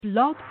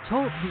Blog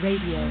Talk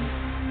Radio.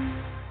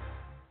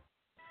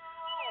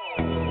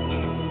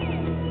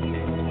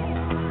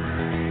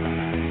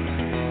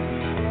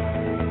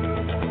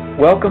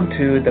 Welcome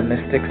to The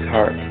Mystic's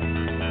Heart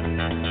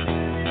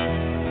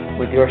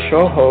with your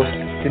show host,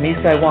 Denise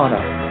Iwana.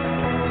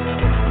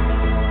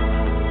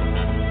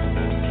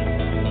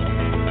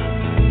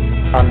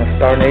 On the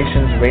Star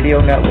Nations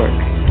Radio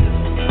Network.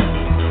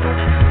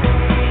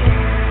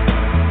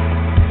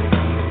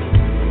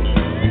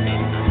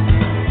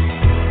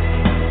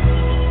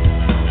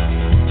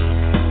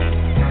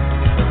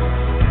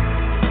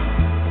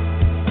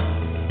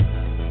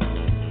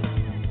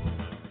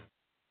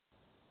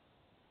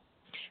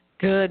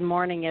 Good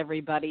morning,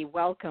 everybody.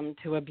 Welcome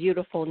to a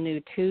beautiful new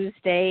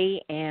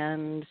Tuesday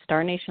and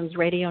Star Nations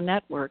Radio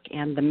Network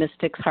and the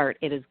Mystic's Heart.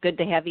 It is good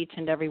to have each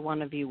and every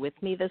one of you with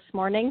me this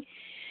morning.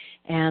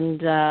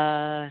 And,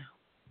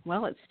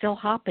 it's still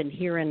hopping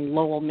here in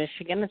Lowell,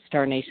 Michigan at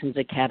Star Nations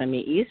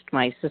Academy East.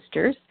 My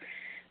sisters,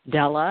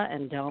 Della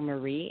and Del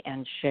Marie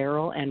and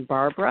Cheryl and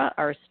Barbara,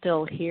 are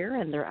still here,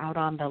 and they're out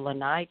on the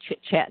lanai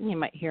chit-chatting. You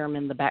might hear them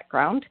in the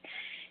background.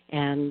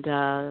 And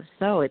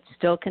so it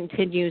still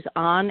continues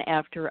on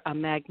after a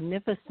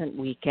magnificent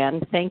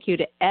weekend. Thank you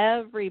to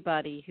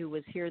everybody who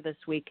was here this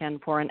weekend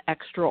for an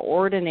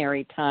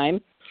extraordinary time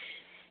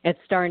at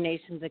Star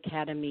Nations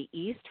Academy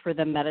East for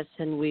the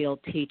Medicine Wheel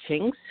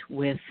teachings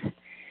with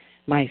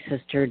my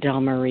sister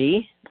Del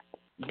Marie,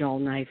 Dull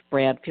Knife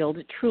Bradfield.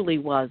 It truly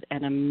was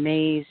an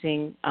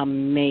amazing,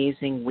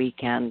 amazing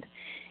weekend.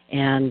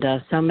 And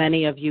so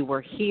many of you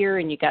were here,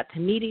 and you got to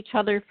meet each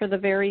other for the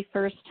very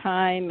first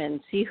time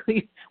and see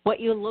what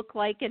you look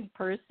like in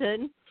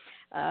person.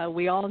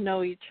 We all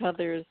know each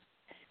other's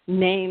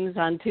names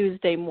on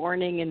Tuesday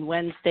morning and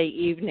Wednesday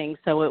evening,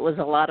 so it was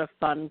a lot of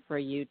fun for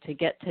you to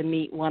get to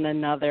meet one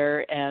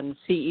another and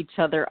see each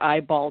other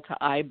eyeball to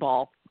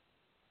eyeball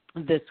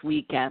this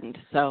weekend.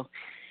 So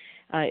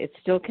it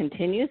still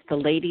continues. The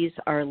ladies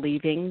are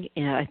leaving,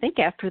 I think,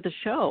 after the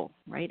show.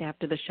 Right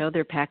after the show,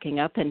 they're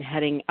packing up and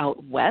heading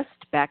out west,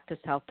 back to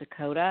South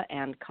Dakota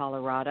and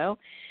Colorado.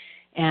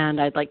 And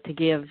I'd like to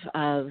give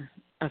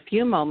a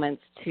few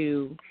moments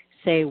to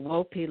say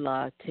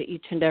wopila to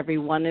each and every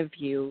one of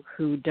you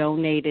who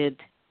donated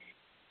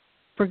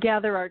for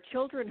Gather Our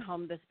Children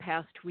Home this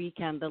past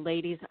weekend. The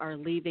ladies are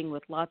leaving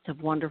with lots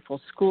of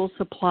wonderful school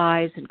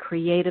supplies and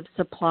creative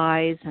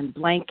supplies and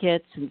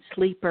blankets and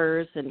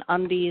sleepers and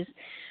undies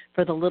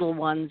for the little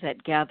ones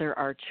at Gather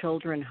Our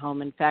Children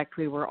Home. In fact,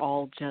 we were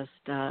all just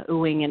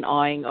oohing and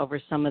awing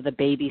over some of the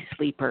baby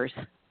sleepers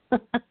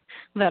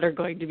that are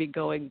going to be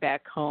going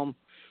back home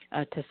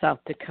to South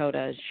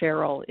Dakota.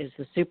 Cheryl is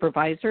the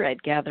supervisor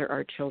at Gather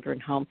Our Children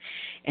Home,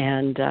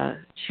 and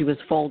she was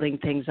folding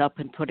things up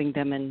and putting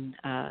them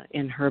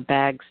in her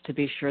bags to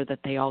be sure that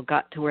they all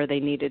got to where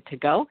they needed to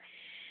go.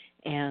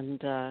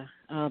 And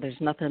there's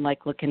nothing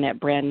like looking at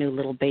brand new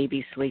little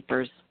baby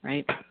sleepers,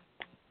 right?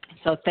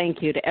 So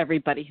thank you to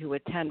everybody who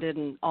attended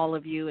and all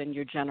of you and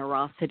your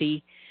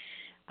generosity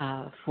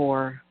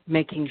for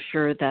making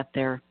sure that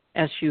their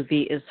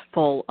SUV is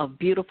full of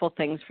beautiful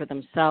things for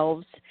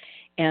themselves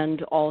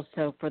and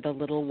also for the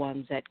little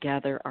ones that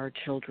Gather Our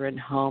Children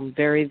Home.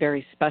 Very,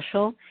 very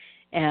special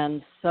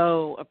and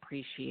so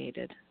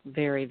appreciated.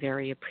 Very,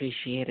 very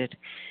appreciated.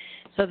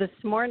 So this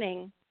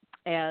morning,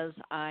 as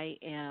I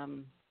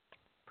am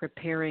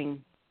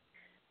preparing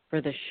for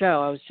the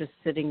show, I was just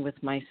sitting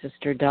with my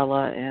sister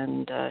Della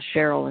and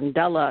Cheryl, and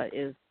Della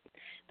is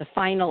the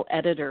final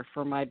editor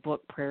for my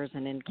book, Prayers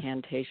and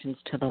Incantations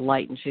to the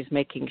Light, and she's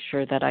making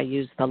sure that I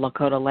use the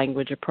Lakota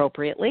language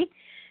appropriately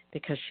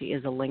because she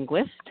is a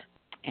linguist.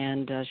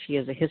 And she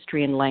is a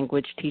history and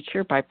language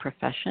teacher by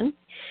profession.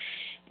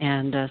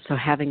 And so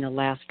having a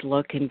last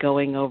look and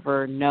going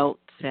over notes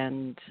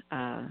and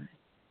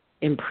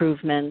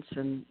improvements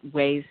and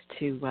ways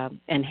to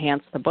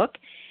enhance the book.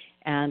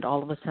 And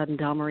all of a sudden,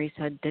 Del Marie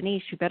said,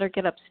 Denise, you better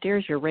get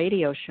upstairs. Your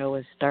radio show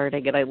is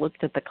starting. And I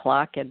looked at the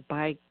clock, and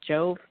by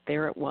Jove,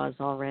 there it was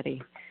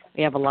already.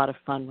 We have a lot of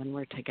fun when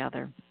we're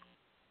together.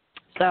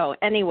 So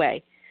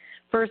anyway,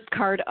 first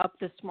card up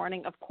this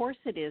morning, of course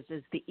it is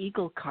the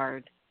Eagle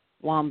card.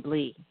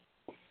 Wombly.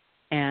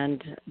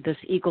 And this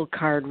Eagle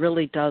card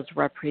really does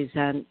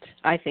represent,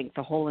 I think,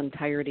 the whole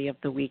entirety of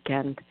the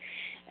weekend.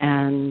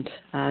 And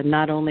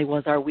not only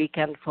was our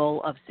weekend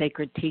full of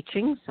sacred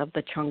teachings of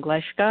the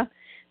Chongleshka,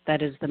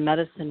 that is the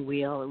medicine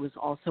wheel, it was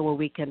also a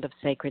weekend of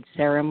sacred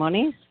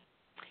ceremonies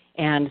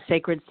and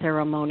sacred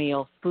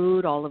ceremonial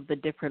food, all of the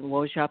different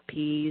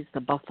wojapi,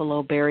 the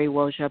buffalo berry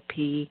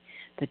wojapi,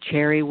 the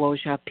cherry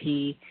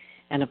wojapi,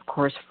 and, of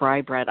course, fry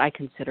bread. I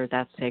consider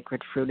that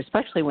sacred fruit,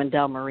 especially when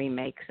Del Marie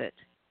makes it,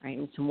 right?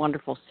 And some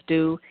wonderful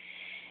stew.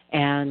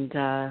 And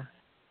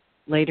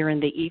later in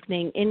the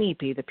evening,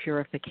 Inipi, the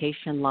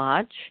Purification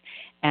Lodge.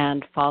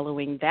 And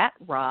following that,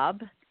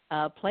 Rob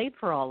played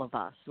for all of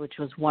us, which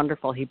was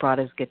wonderful. He brought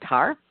his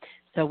guitar.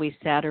 So we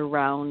sat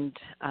around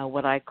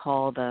what I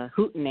call the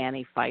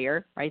hootenanny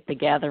fire, right? The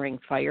gathering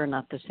fire,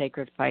 not the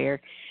sacred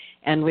fire.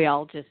 And we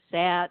all just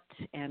sat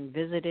and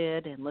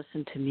visited and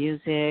listened to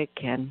music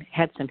and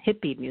had some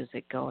hippie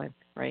music going.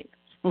 right?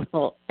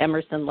 Little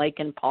Emerson, Lake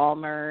and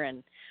Palmer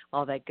and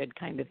all that good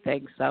kind of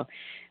thing. So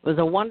it was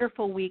a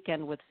wonderful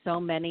weekend with so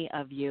many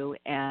of you,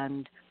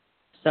 and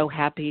so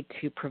happy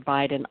to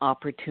provide an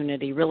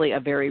opportunity, really a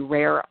very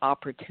rare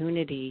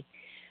opportunity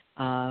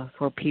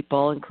for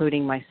people,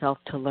 including myself,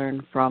 to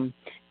learn from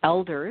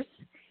elders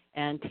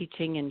and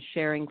teaching and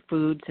sharing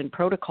foods and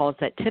protocols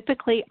that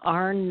typically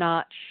are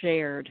not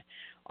shared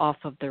off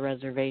of the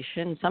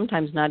reservation,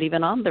 sometimes not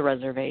even on the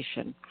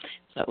reservation.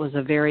 So it was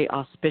a very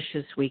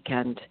auspicious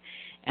weekend,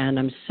 and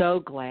I'm so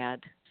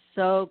glad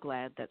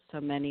that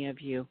so many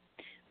of you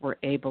were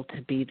able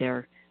to be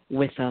there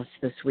with us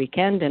this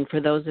weekend. And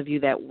for those of you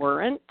that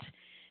weren't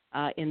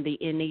in the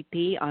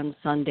NEP on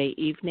Sunday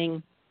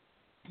evening,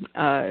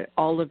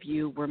 all of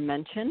you were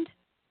mentioned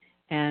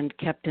and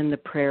kept in the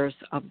prayers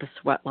of the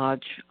Sweat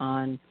Lodge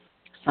on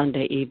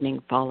Sunday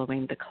evening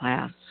following the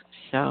class.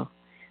 So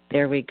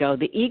there we go.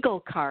 The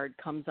Eagle card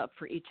comes up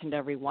for each and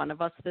every one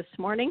of us this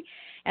morning.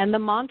 And the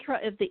mantra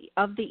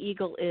of the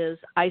Eagle is,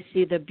 I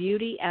see the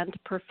beauty and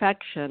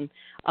perfection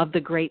of the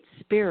Great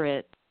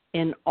Spirit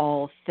in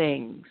all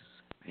things.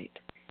 Right?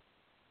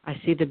 I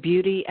see the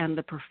beauty and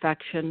the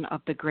perfection of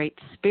the Great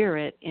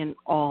Spirit in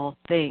all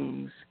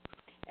things.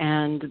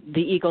 And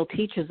the Eagle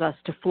teaches us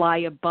to fly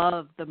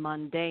above the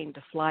mundane,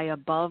 to fly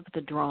above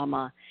the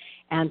drama,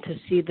 and to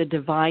see the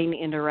divine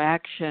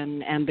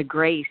interaction and the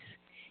grace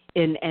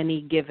in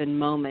any given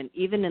moment.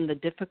 Even in the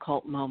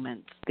difficult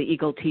moments, the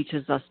Eagle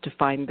teaches us to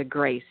find the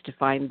grace, to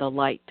find the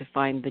light, to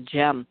find the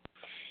gem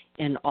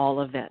in all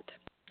of it.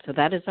 So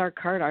that is our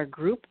card, our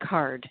group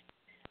card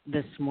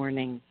this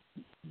morning.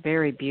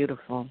 Very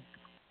beautiful.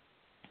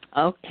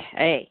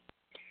 Okay.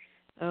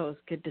 Oh, it's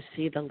good to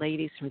see the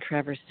ladies from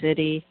Traverse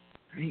City.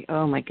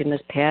 Oh, my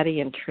goodness,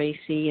 Patty and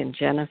Tracy and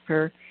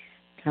Jennifer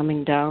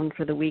coming down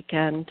for the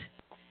weekend.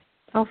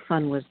 How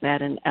fun was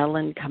that? And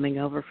Ellen coming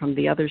over from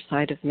the other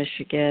side of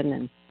Michigan,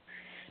 and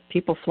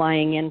people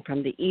flying in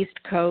from the East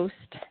Coast,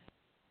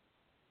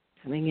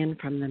 coming in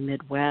from the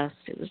Midwest.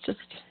 It was just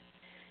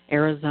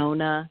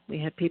Arizona. We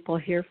had people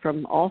here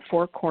from all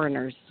four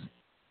corners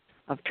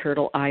of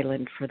Turtle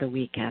Island for the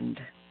weekend.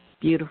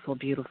 Beautiful,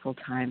 beautiful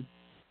time.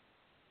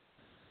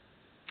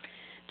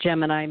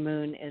 Gemini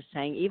Moon is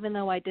saying, even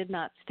though I did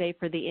not stay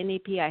for the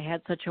NEP, I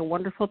had such a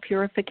wonderful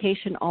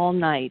purification all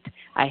night.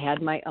 I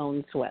had my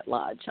own sweat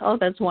lodge. Oh,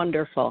 that's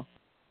wonderful.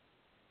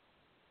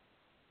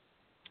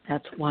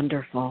 That's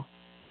wonderful.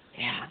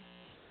 Yeah.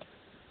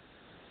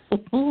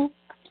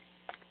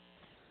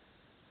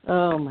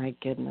 Oh, my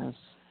goodness.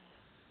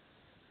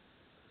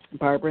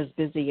 Barbara's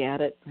busy at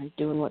it,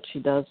 doing what she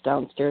does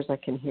downstairs. I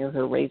can hear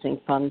her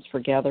raising funds for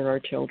Gather Our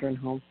Children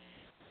Home.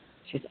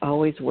 She's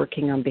always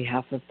working on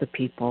behalf of the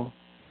people.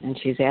 And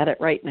she's at it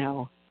right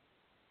now.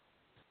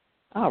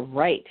 All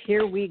right,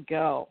 here we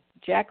go.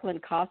 Jacqueline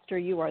Coster,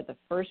 you are the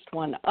first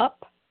one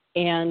up.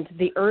 And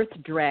the Earth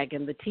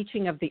Dragon, the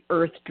teaching of the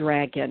Earth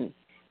Dragon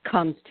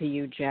comes to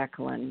you,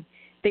 Jacqueline.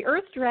 The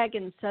Earth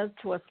Dragon says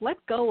to us,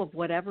 let go of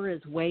whatever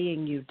is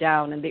weighing you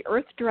down. And the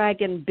Earth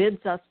Dragon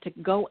bids us to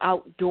go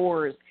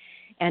outdoors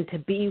and to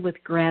be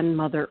with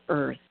Grandmother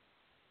Earth.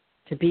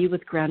 To be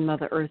with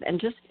Grandmother Earth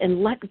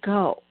and let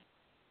go.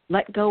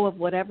 Let go of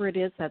whatever it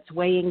is that's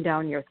weighing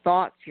down your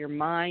thoughts, your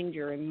mind,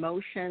 your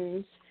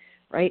emotions,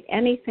 right?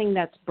 Anything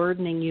that's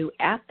burdening you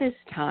at this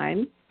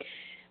time.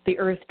 The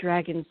Earth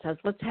Dragon says,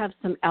 let's have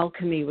some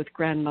alchemy with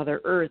Grandmother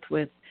Earth,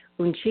 with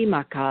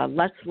Unchimaka.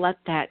 Let's let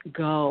that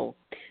go.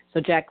 So,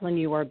 Jacqueline,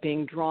 you are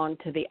being drawn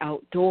to the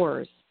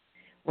outdoors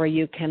where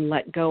you can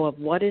let go of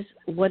what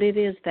it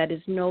is that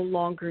is no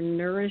longer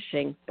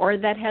nourishing or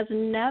that has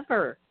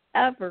never,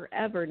 ever,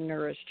 ever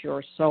nourished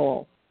your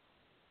soul.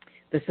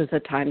 This is a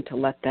time to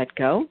let that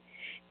go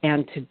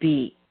and to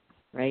be,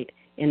 right,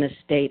 in a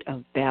state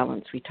of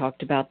balance. We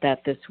talked about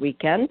that this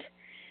weekend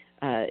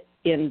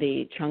in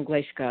the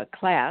Changleshka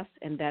class,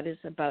 and that is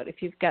about if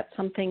you've got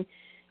something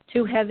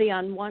too heavy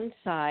on one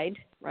side,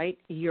 right,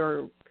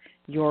 your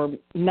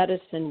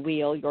medicine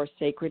wheel, your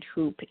sacred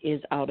hoop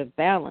is out of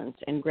balance,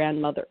 and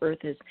Grandmother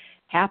Earth is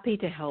happy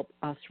to help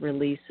us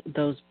release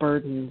those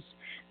burdens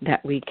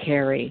that we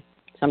carry.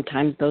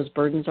 Sometimes those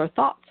burdens are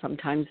thoughts.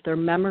 Sometimes they're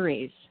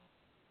memories.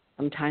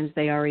 Sometimes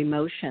they are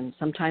emotions.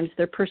 Sometimes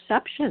they're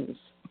perceptions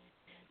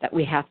that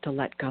we have to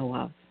let go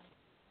of.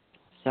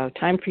 So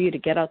time for you to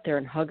get out there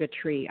and hug a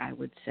tree, I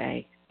would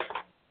say.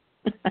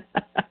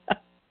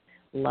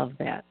 Love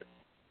that.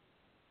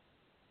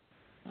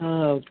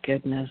 Oh,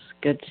 goodness.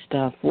 Good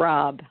stuff.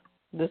 Rob,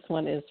 this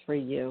one is for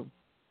you.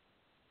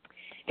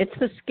 It's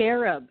the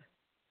scarab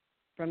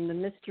from the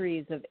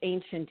mysteries of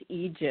ancient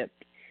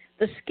Egypt.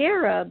 The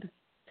scarab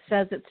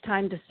says it's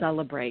time to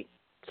celebrate.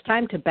 It's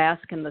time to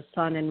bask in the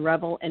sun and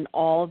revel in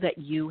all that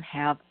you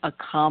have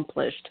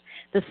accomplished.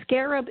 The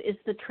scarab is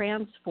the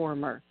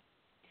transformer.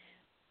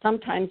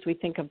 Sometimes we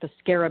think of the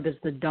scarab as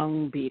the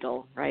dung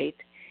beetle, right?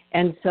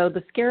 And so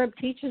the scarab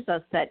teaches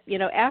us that,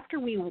 after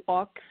we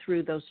walk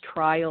through those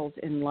trials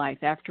in life,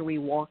 after we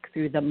walk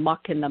through the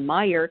muck and the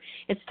mire,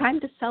 it's time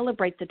to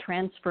celebrate the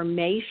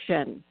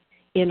transformation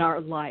in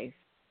our life.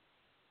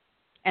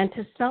 And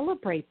to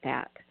celebrate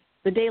that,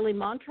 The daily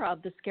mantra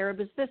of the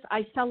scarab is this: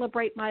 I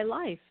celebrate my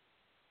life.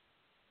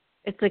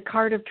 It's a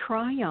card of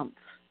triumph.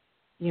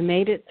 You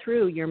made it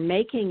through. You're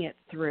making it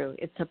through.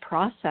 It's a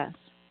process.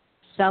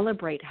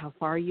 Celebrate how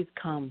far you've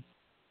come.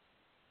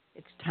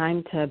 It's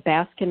time to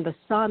bask in the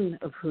sun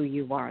of who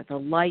you are, the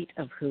light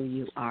of who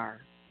you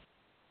are.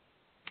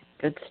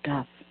 Good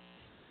stuff.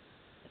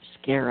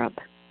 Scarab.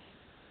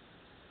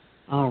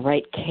 All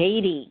right,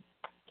 Katie.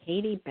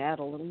 Katie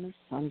Battle in the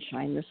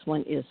Sunshine. This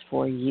one is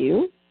for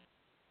you.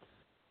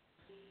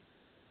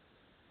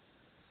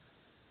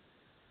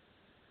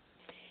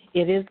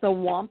 It is the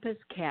Wampus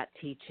Cat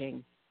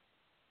teaching.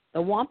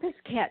 The Wampus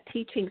Cat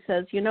teaching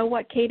says, you know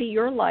what, Katie,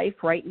 your life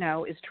right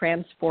now is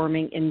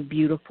transforming in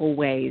beautiful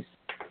ways.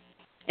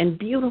 In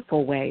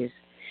beautiful ways.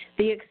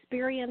 The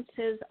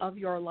experiences of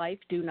your life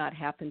do not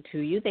happen to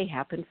you, they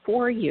happen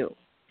for you.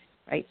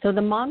 Right? So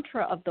the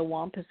mantra of the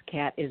Wampus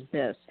Cat is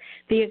this: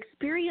 the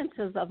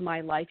experiences of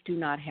my life do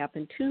not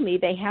happen to me,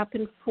 they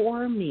happen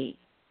for me.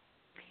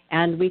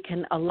 And we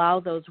can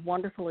allow those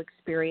wonderful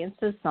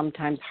experiences,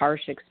 sometimes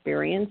harsh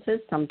experiences,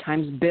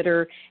 sometimes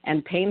bitter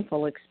and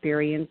painful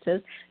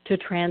experiences, to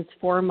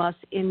transform us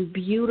in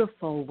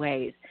beautiful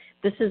ways.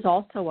 This is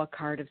also a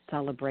card of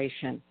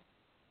celebration.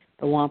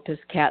 The Wampus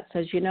Cat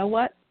says, you know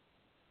what?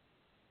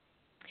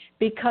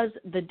 Because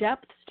the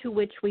depths to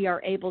which we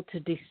are able to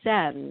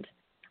descend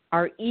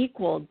are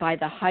equaled by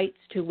the heights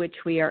to which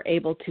we are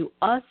able to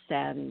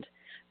ascend,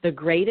 the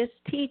greatest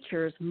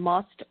teachers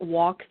must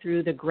walk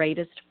through the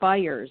greatest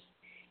fires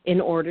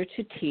in order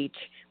to teach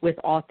with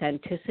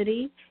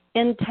authenticity,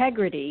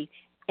 integrity,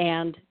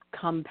 and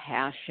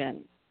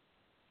compassion.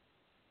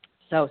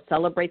 So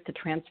celebrate the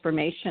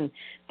transformation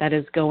that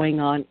is going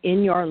on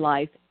in your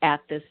life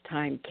at this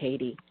time,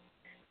 Katie.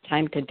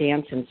 Time to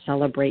dance and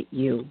celebrate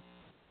you.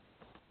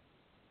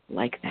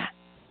 Like that.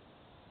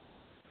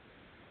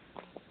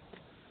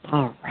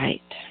 All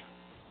right.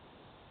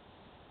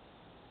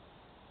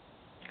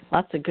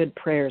 Lots of good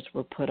prayers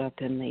were put up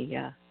in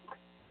the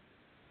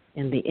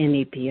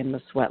NEP in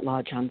the Sweat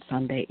Lodge on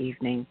Sunday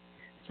evening.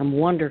 Some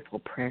wonderful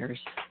prayers.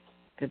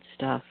 Good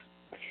stuff.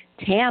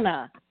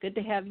 Tana, good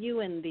to have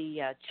you in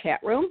the chat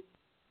room.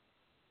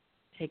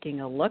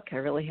 Taking a look. I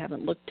really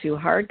haven't looked too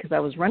hard because I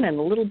was running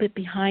a little bit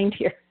behind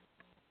here.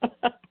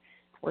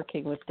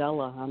 Working with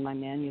Della on my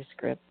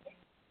manuscript.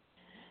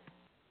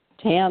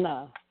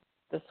 Tana,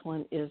 this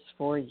one is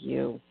for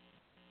you.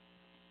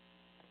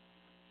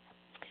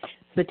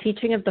 The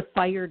teaching of the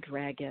fire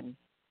dragon.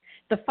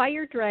 The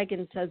fire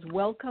dragon says,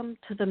 welcome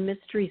to the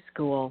mystery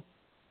school.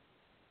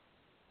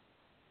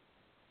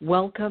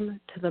 Welcome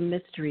to the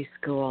mystery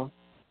school.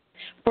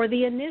 For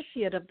the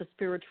initiate of the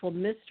spiritual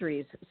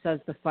mysteries, says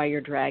the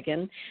fire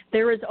dragon,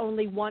 there is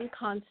only one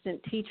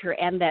constant teacher,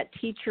 and that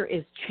teacher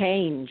is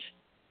change.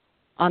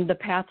 On the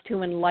path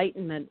to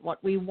enlightenment,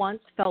 what we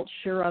once felt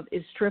sure of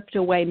is stripped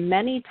away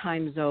many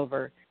times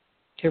over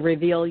to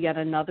reveal yet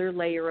another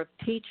layer of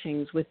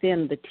teachings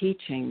within the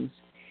teachings.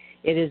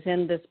 It is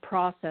in this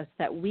process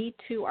that we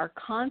too are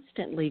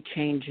constantly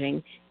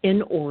changing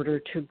in order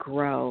to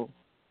grow.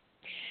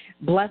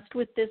 Blessed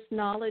with this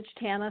knowledge,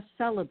 Tana,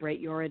 celebrate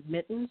your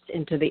admittance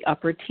into the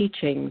upper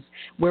teachings,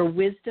 where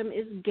wisdom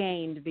is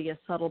gained via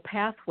subtle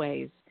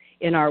pathways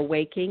in our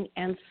waking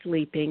and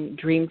sleeping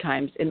dream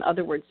times. In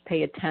other words,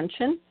 pay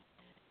attention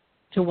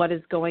to what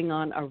is going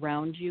on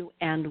around you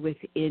and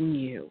within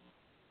you.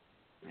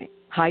 Right?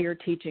 Higher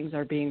teachings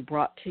are being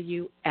brought to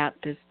you at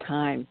this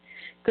time.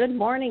 Good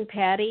morning,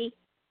 Patty.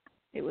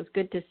 It was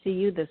good to see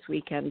you this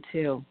weekend,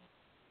 too.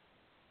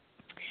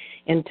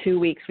 In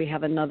 2 weeks, we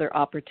have another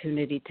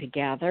opportunity to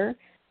gather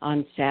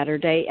on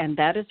Saturday, and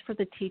that is for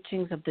the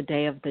teachings of the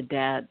Day of the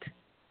Dead,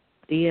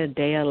 Dia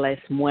de los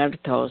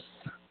Muertos,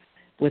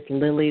 with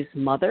Lily's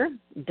mother,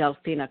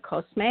 Delfina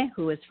Cosme,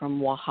 who is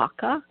from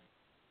Oaxaca,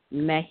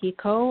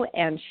 Mexico,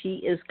 and she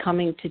is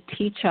coming to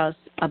teach us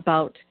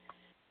about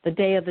the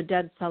Day of the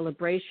Dead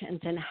celebrations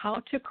and how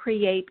to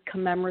create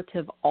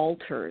commemorative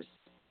altars.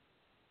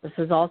 This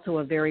is also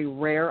a very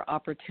rare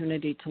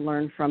opportunity to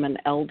learn from an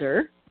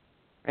elder.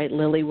 Right?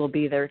 Lily will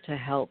be there to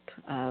help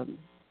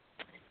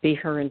be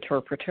her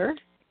interpreter.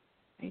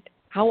 Right?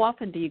 How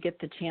often do you get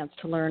the chance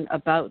to learn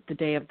about the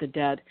Day of the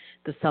Dead,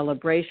 the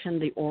celebration,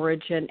 the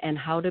origin, and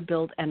how to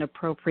build an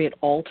appropriate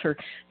altar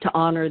to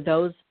honor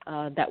those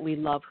that we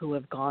love who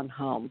have gone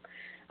home?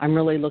 I'm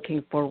really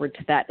looking forward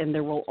to that. And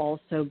there will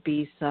also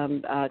be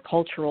some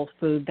cultural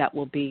food that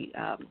will be,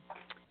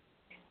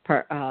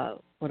 that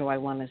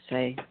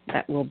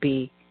will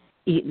be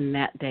eaten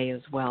that day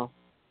as well.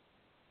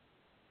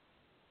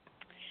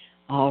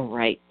 All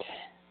right.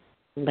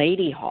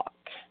 Lady Hawk.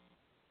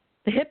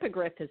 The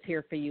Hippogriff is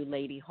here for you,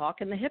 Lady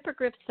Hawk. And the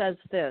Hippogriff says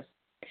this: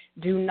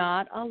 do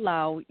not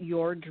allow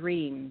your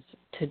dreams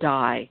to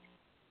die.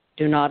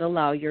 Do not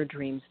allow your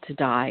dreams to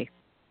die.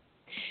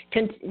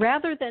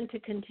 Rather than to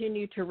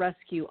continue to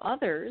rescue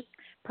others,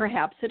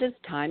 perhaps it is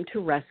time to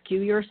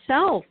rescue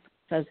yourself,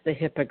 says the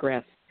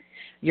Hippogriff.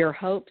 Your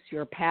hopes,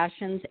 your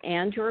passions,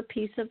 and your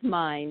peace of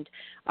mind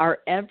are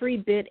every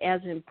bit as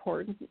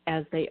important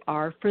as they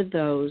are for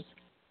those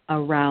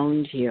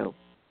around you.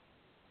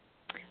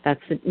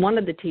 That's one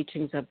of the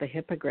teachings of the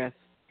Hippogriff.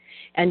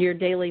 And your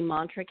daily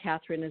mantra,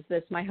 Catherine, is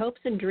this: my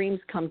hopes and dreams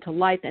come to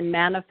life and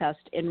manifest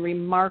in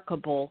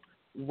remarkable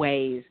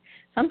ways.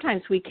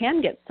 Sometimes we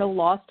can get so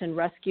lost in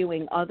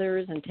rescuing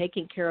others and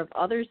taking care of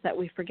others that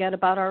we forget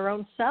about our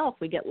own self.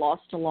 We get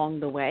lost along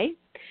the way.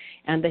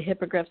 And the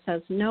Hippogriff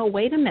says, no,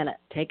 wait a minute.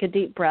 Take a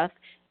deep breath.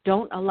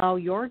 Don't allow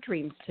your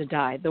dreams to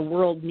die. The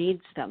world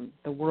needs them.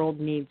 The world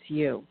needs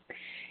you.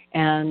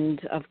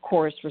 And, of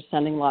course, we're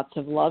sending lots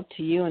of love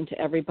to you and to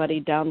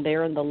everybody down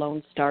there in the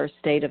Lone Star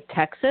State of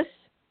Texas.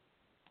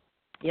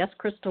 Yes,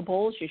 Crystal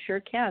Bowles, you sure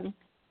can.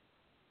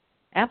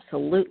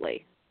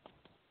 Absolutely.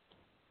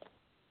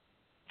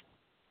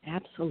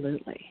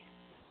 Absolutely.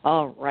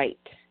 All right.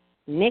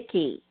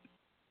 Nikki.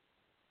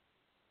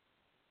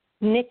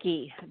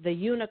 Nikki, the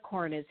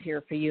unicorn is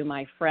here for you,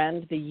 my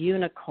friend. The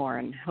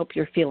unicorn. Hope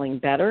you're feeling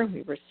better.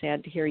 We were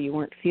sad to hear you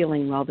weren't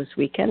feeling well this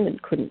weekend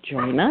and couldn't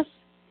join us.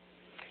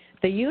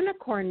 The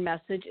unicorn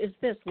message is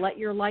this: let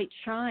your light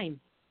shine.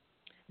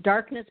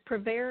 Darkness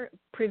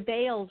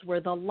prevails where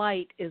the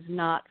light is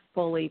not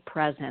fully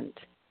present.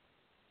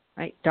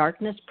 Right?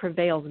 Darkness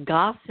prevails.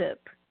 Gossip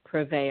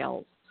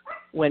prevails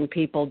when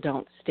people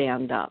don't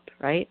stand up,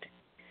 right?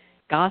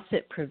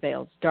 Gossip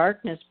prevails.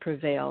 Darkness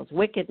prevails.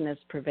 Wickedness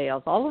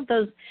prevails. All of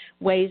those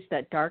ways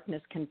that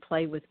darkness can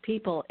play with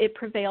people, it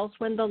prevails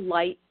when the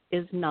light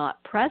is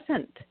not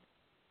present.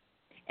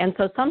 And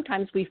so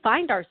sometimes we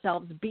find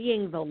ourselves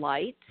being the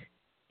light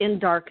in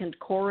darkened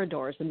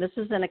corridors. And this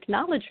is an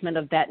acknowledgement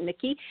of that,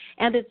 Nikki.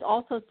 And it's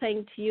also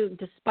saying to you,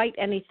 despite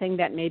anything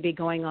that may be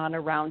going on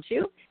around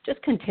you,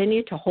 just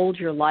continue to hold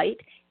your light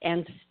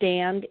and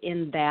stand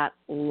in that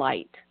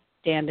light.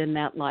 Stand in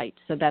that light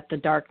so that the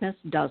darkness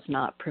does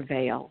not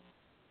prevail.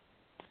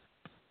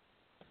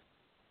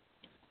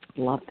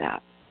 Love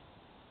that.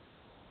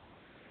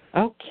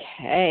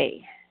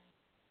 Okay.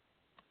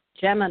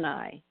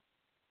 Gemini.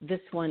 This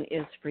one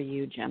is for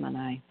you,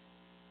 Gemini.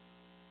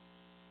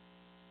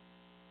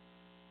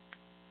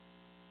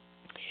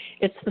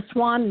 It's the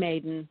Swan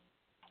Maiden.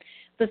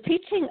 The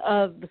teaching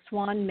of the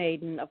Swan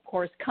Maiden, of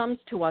course, comes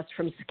to us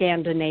from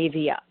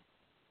Scandinavia.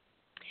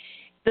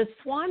 The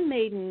Swan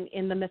Maiden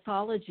in the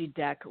mythology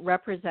deck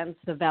represents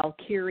the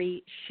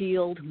Valkyrie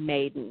Shield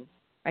Maiden,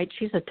 right?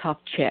 She's a tough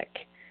chick,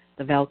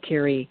 the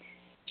Valkyrie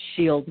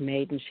Shield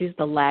Maiden. She's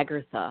the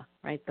Lagertha,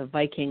 right? The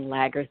Viking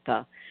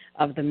Lagertha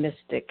of the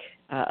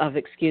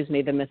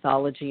the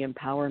mythology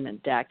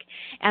empowerment deck.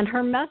 And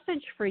her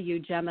message for you,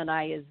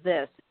 Gemini, is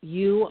this: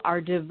 you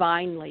are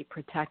divinely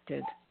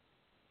protected.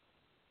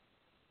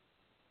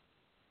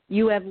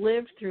 You have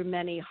lived through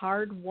many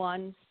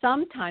hard-won,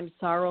 sometimes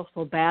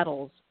sorrowful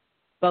battles,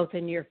 both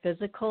in your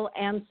physical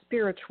and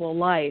spiritual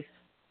life.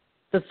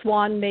 The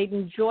Swan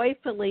Maiden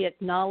joyfully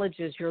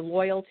acknowledges your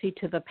loyalty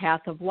to the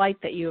path of light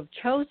that you have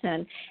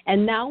chosen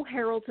and now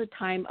heralds a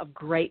time of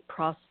great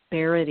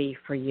prosperity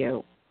for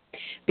you.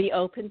 Be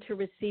open to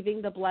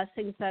receiving the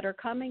blessings that are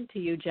coming to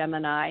you,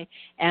 Gemini,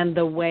 and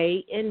the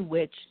way in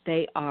which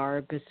they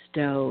are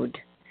bestowed.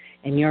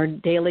 And your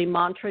daily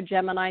mantra,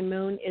 Gemini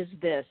Moon, is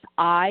this: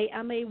 I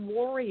am a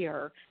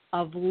warrior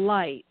of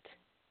light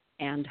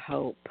and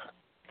hope.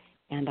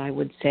 And I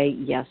would say,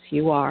 yes,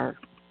 you are.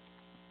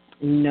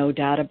 No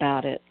doubt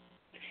about it.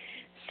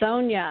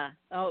 Sonia,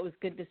 it was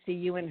good to see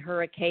you in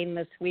Hurricane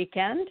this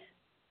weekend.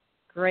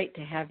 Great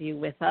to have you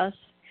with us.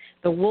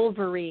 The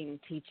Wolverine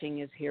teaching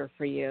is here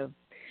for you.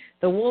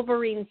 The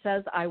Wolverine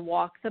says, I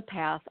walk the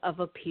path of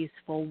a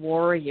peaceful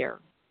warrior.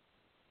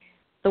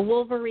 The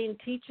Wolverine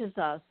teaches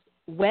us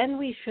when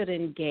we should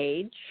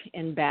engage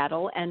in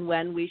battle and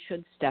when we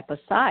should step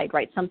aside,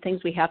 right? Some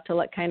things we have to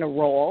let kind of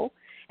roll,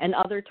 and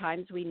other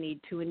times we need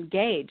to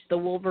engage. The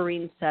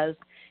Wolverine says,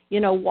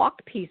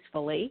 walk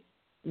peacefully,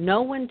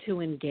 know when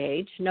to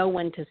engage, know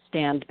when to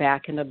stand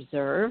back and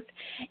observe,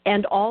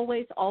 and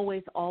always,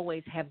 always,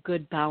 always have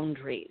good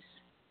boundaries.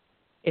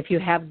 If you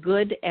have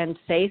good and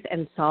safe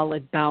and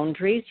solid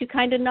boundaries, you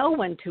kind of know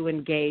when to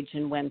engage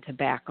and when to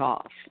back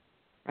off,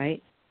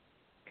 right?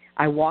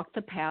 I walk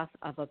the path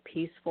of a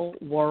peaceful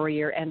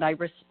warrior, and I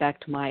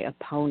respect my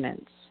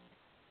opponents.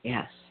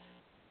 Yes.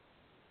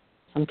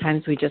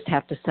 Sometimes we just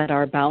have to set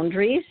our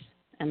boundaries,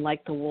 and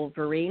like the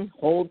Wolverine,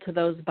 hold to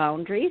those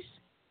boundaries.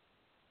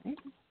 Right?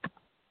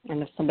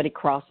 And if somebody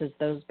crosses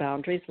those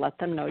boundaries, let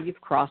them know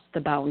you've crossed the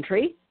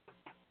boundary.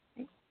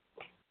 Right?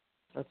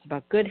 So it's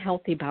about good,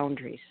 healthy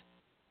boundaries.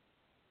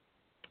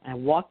 I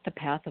walk the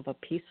path of a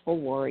peaceful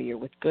warrior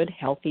with good,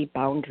 healthy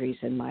boundaries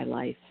in my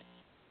life.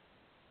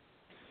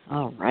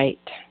 All right.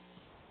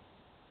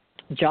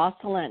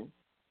 Jocelyn,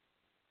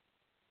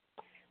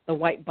 the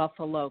White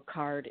Buffalo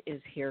card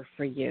is here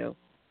for you.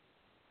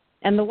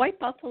 And the White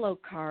Buffalo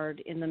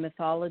card in the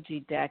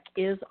mythology deck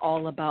is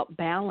all about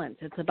balance.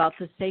 It's about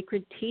the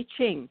sacred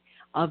teaching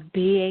of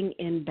being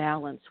in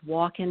balance.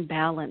 Walk in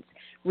balance.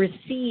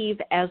 Receive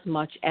as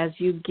much as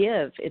you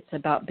give. It's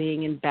about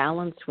being in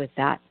balance with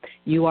that.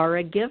 You are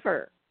a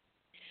giver.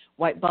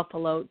 White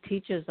Buffalo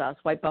teaches us,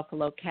 White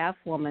Buffalo Calf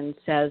Woman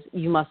says,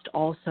 you must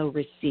also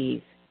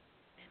receive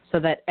so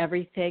that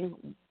everything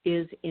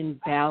is in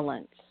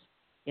balance.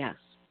 Yes.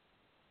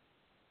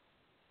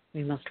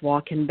 We must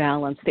walk in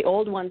balance. The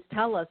old ones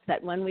tell us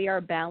that when we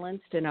are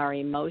balanced in our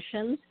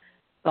emotions,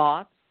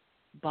 thoughts,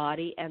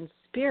 body, and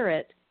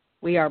spirit,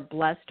 we are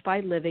blessed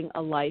by living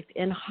a life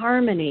in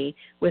harmony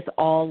with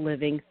all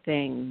living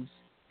things.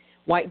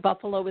 White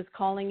Buffalo is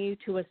calling you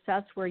to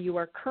assess where you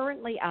are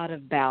currently out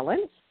of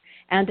balance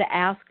and to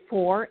ask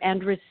for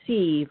and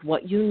receive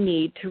what you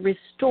need to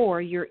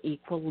restore your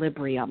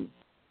equilibrium.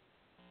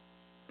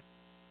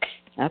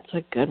 That's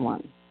a good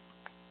one.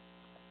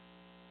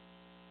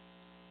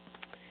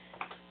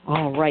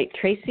 All right,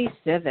 Tracy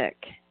Civic,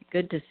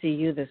 good to see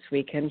you this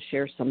weekend.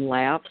 Share some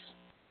laughs.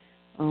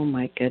 Oh,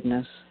 my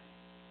goodness.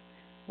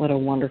 What a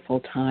wonderful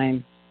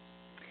time.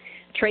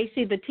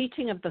 Tracy, the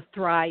teaching of the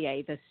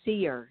Thriae, the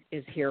seer,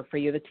 is here for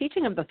you. The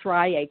teaching of the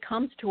Thriae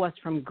comes to us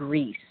from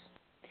Greece.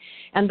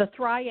 And the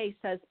Thriae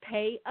says,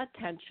 pay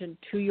attention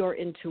to your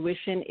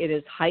intuition. It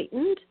is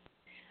heightened.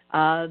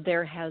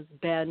 There has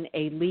been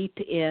a leap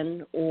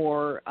in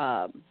or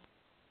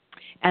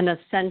an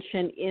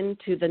ascension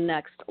into the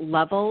next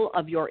level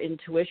of your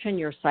intuition,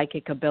 your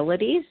psychic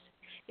abilities.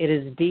 It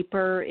is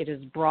deeper, it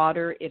is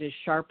broader, it is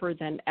sharper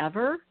than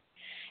ever.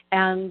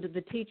 And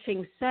the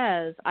teaching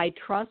says, I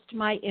trust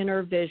my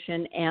inner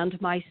vision and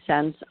my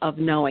sense of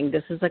knowing.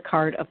 This is a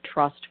card of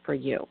trust for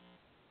you.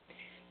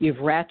 You've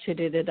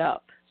ratcheted it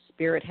up.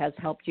 Spirit has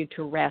helped you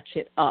to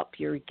ratchet up.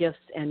 Your gifts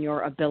and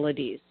your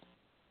abilities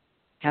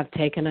have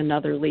taken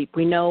another leap.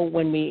 We know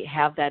when we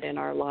have that in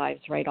our lives,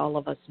 right? All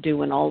of us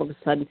do, and all of a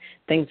sudden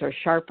things are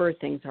sharper,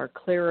 things are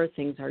clearer,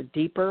 things are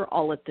deeper,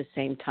 all at the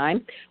same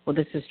time. Well,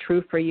 this is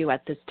true for you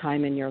at this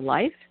time in your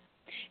life.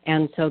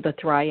 And so the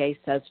Thriae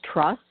says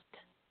trust,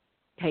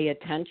 pay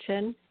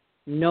attention,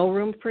 no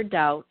room for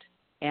doubt,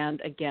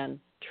 and again,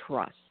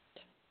 trust.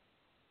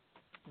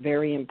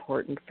 Very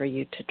important for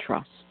you to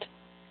trust.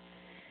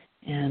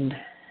 And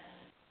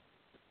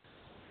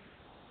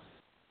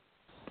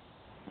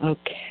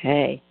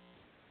okay,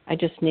 I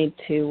just need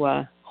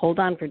to hold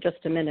on for just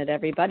a minute,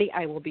 everybody.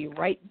 I will be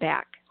right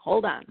back.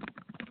 Hold on.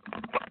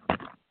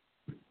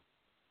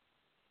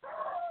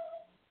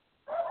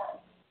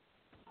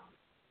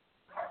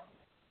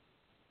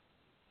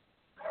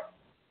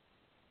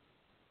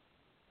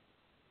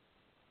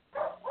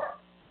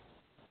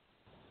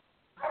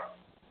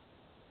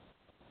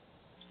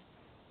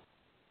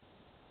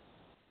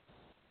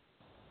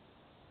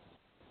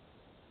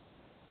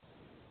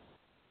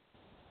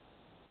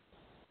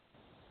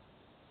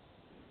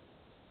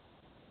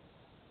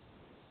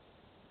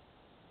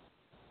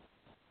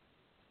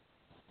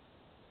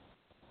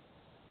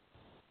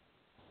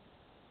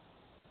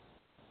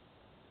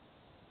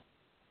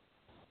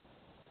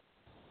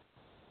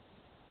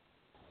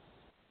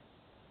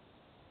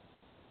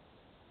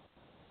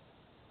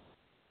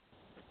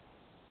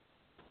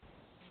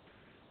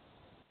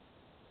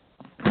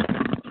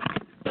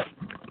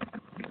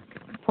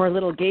 Poor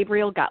little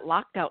Gabriel got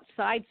locked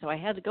outside, so I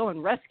had to go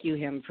and rescue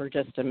him for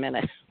just a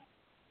minute.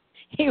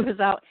 He was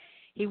out.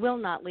 He will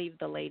not leave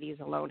the ladies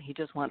alone. He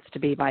just wants to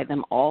be by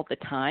them all the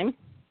time.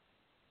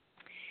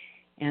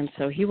 And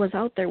so he was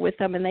out there with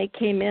them, and they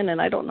came in, and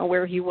I don't know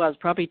where he was,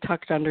 probably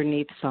tucked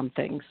underneath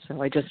something.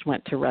 So I just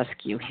went to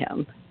rescue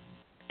him.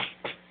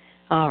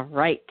 All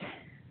right.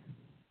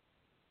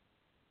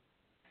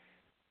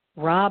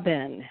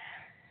 Robin.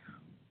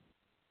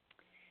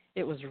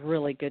 It was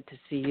really good to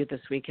see you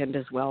this weekend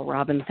as well,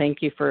 Robin.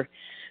 Thank you for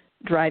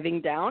driving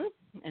down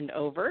and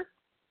over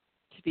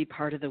to be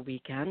part of the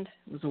weekend.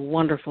 It was a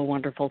wonderful,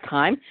 wonderful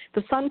time.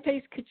 The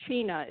sun-faced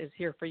Kachina is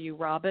here for you,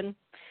 Robin.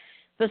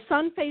 The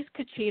sun-faced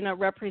Kachina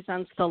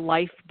represents the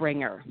life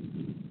bringer.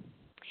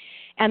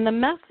 And the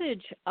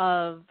message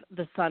of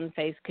the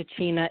sun-faced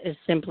Kachina is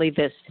simply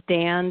this: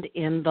 stand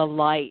in the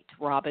light,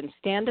 Robin.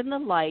 Stand in the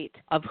light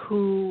of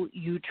who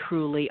you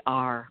truly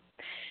are.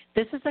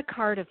 This is a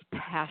card of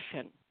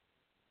passion.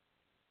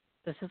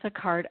 This is a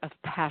card of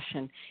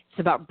passion. It's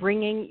about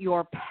bringing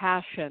your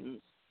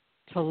passions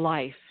to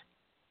life.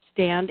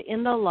 Stand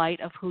in the light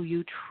of who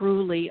you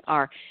truly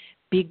are.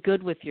 Be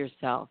good with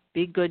yourself.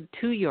 Be good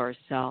to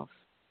yourself.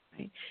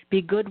 Right?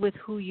 Be good with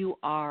who you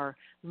are.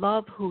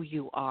 Love who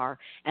you are.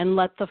 And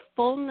let the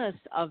fullness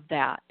of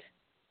that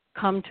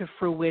come to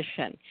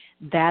fruition.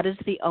 That is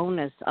the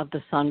onus of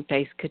the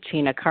sun-faced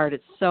Kachina card.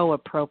 It's so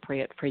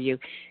appropriate for you.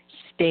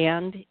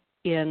 Stand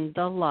in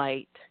the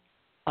light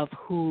of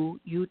who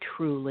you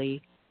truly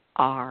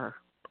are.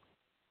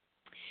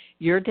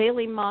 Your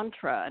daily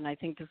mantra, and I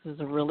think this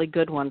is a really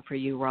good one for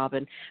you,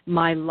 Robin: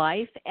 my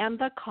life and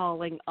the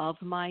calling of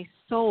my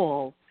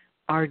soul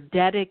are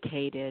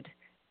dedicated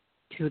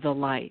to the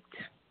light.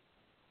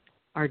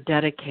 Are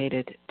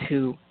dedicated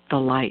to the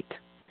light.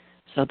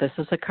 So this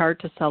is a card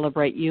to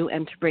celebrate you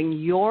and to bring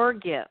your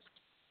gifts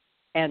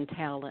and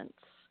talents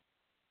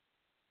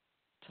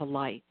to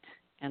light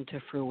and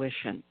to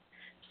fruition.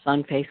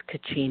 Sun-faced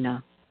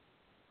Kachina.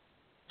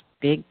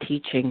 Big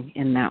teaching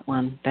in that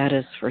one. That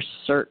is for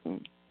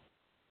certain.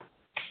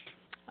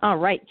 All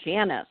right,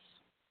 Janice.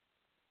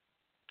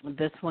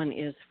 This one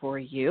is for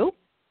you.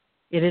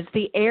 It is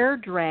the air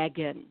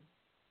dragon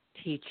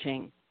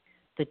teaching.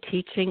 the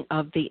teaching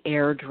of the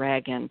air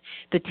dragon.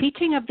 The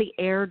teaching of the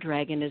air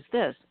dragon is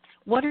this: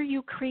 what are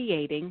you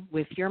creating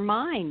with your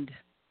mind?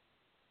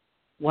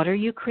 What are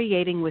you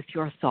creating with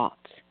your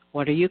thoughts?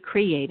 What are you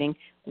creating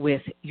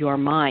with your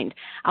mind?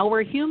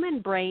 Our human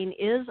brain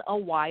is a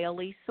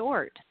wily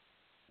sort.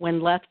 When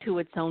left to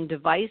its own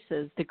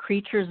devices, the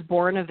creatures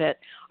born of it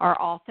are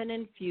often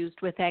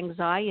infused with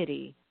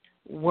anxiety,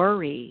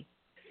 worry,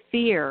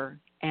 fear,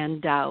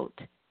 and doubt.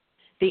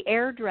 The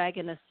air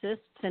dragon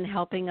assists in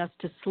helping us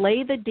to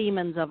slay the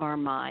demons of our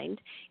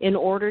mind in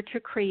order to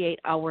create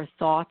our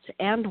thoughts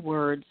and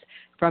words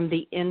from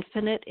the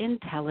infinite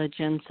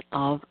intelligence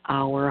of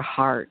our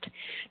heart.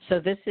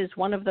 So this is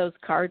one of those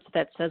cards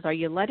that says, are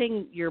you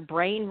letting your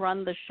brain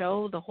run the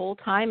show the whole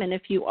time? And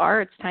if you are,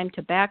 it's time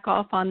to back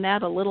off on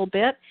that a little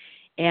bit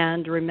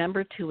and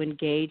remember to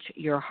engage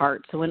your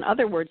heart. So in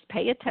other words,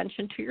 pay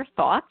attention to your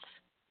thoughts.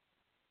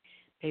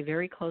 Pay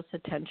very close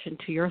attention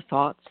to your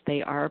thoughts.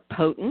 They are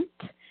potent.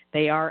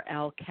 They are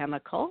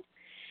alchemical.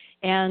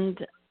 And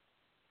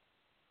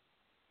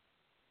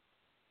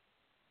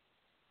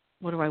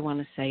what do I want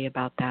to say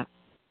about that?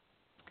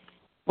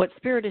 What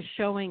Spirit is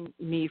showing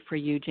me for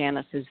you,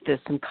 Janice, is this: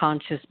 some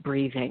conscious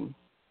breathing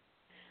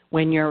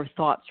when your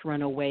thoughts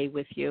run away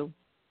with you,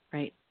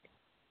 right?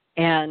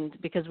 And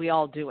because we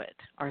all do it,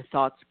 our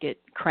thoughts get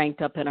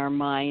cranked up in our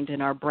mind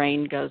and our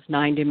brain goes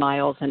 90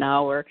 miles an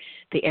hour.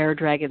 The air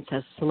dragon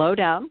says, slow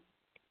down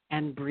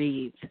and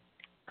breathe.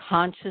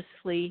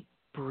 Consciously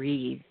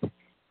breathe,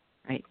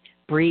 right?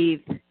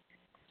 Breathe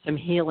some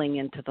healing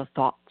into the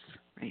thoughts,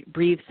 right?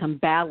 Breathe some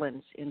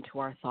balance into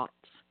our thoughts.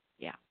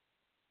 Yeah.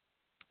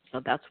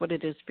 So that's what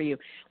it is for you.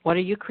 What are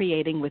you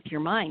creating with your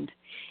mind?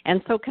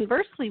 And so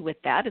conversely with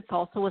that, it's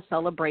also a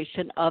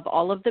celebration of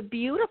all of the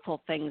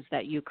beautiful things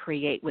that you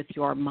create with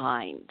your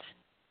mind.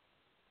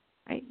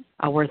 Right?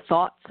 Our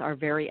thoughts are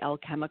very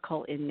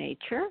alchemical in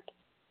nature,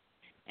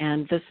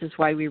 and this is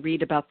why we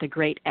read about the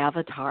great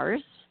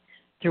avatars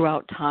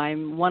throughout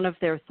time. One of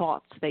their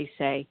thoughts, they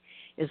say,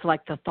 is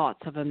like the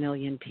thoughts of a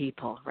million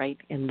people, right?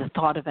 And the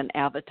thought of an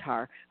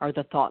avatar are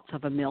the thoughts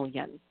of a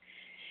million.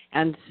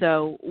 And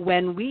so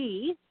when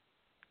we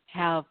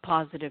have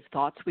positive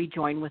thoughts, we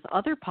join with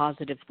other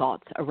positive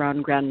thoughts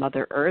around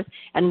Grandmother Earth,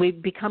 and we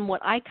become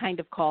what I kind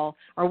of call,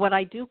 or what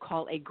I do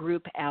call, a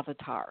group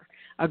avatar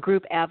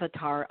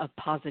of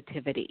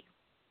positivity.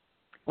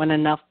 When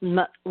enough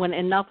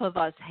of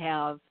us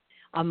have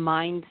a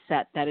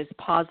mindset that is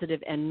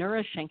positive and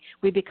nourishing,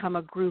 we become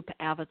a group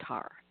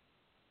avatar,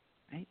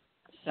 right?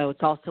 So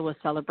it's also a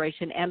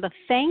celebration and a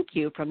thank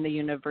you from the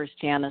universe,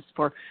 Janice,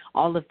 for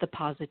all of the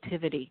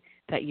positivity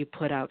that you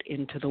put out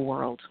into the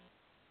world.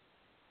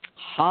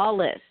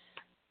 Hollis.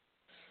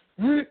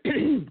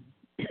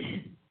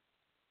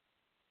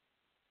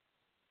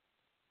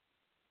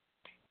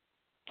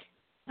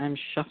 I'm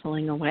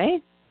shuffling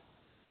away.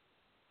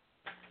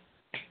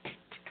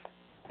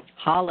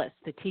 Hollis,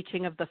 the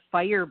teaching of the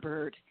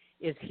Firebird,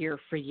 is here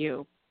for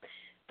you.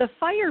 The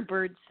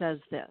Firebird says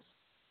this: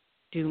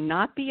 do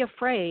not be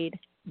afraid,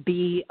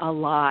 be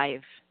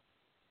alive.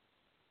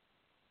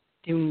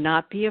 Do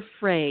not be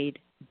afraid,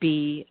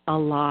 be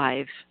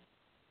alive.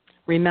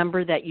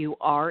 Remember that you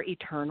are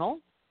eternal,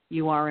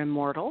 you are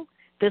immortal.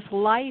 This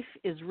life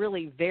is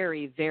really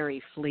very,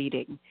 very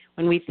fleeting.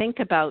 When we think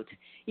about,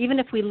 even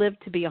if we live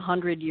to be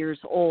 100 years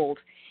old,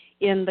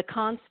 in the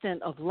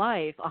constant of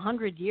life,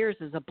 100 years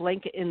is a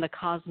blink in the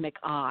cosmic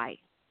eye.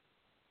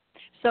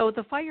 So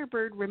the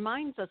Firebird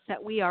reminds us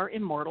that we are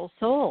immortal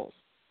souls.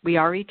 We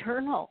are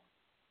eternal.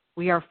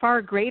 We are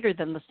far greater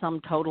than the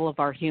sum total of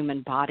our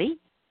human body.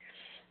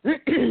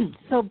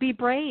 So be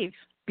brave,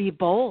 be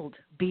bold,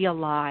 be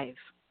alive.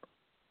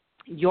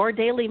 Your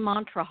daily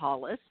mantra,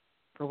 Hollis,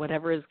 for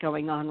whatever is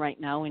going on right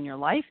now in your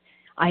life: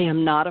 I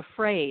am not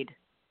afraid.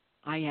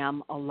 I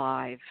am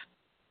alive.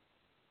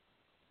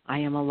 I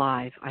am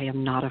alive. I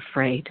am not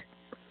afraid.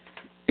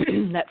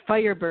 That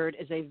Firebird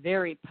is a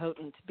very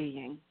potent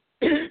being.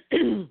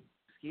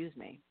 Excuse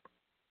me.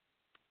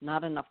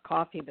 Not enough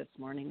coffee this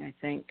morning, I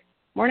think.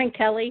 Morning,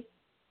 Kelly.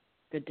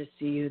 Good to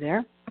see you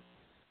there.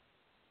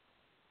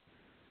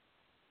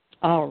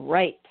 All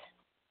right.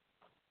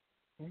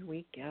 Here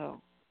we go.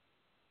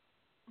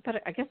 But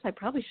I guess I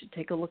probably should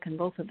take a look in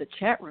both of the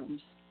chat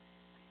rooms.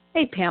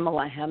 Hey,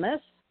 Pamela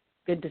Hemis.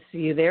 Good to see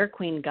you there.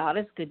 Queen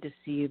Goddess, good to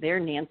see you there.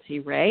 Nancy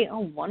Ray.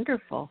 Oh,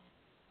 wonderful.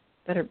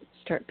 Better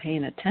start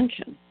paying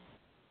attention.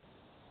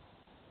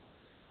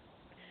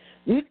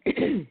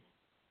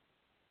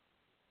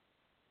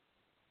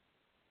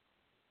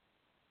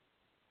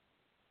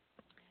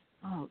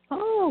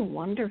 Oh,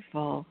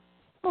 wonderful.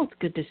 Oh, it's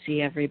good to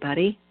see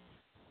everybody.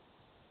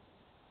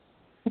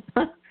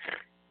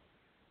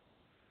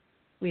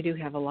 We do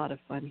have a lot of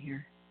fun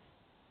here.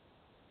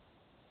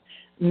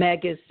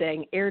 Meg is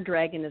saying, Air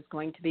Dragon is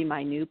going to be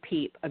my new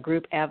peep. A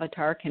group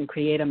avatar can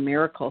create a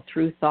miracle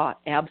through thought.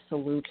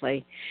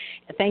 Absolutely.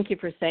 Thank you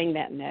for saying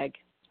that, Meg.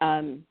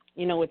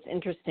 You know, what's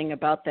interesting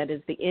about that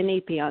is the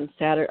NEP on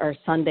Saturday or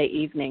Sunday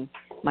evening.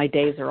 My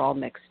days are all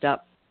mixed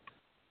up.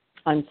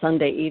 On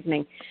Sunday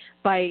evening,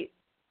 by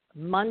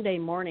Monday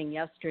morning,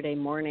 yesterday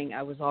morning,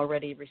 I was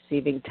already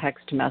receiving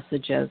text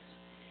messages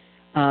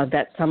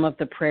that some of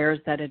the prayers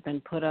that had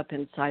been put up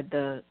inside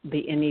the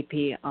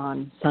NEP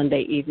on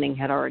Sunday evening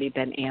had already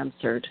been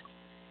answered.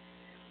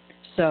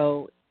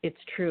 So it's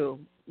true.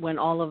 When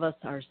all of us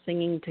are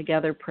singing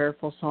together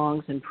prayerful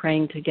songs and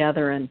praying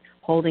together and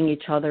holding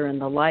each other in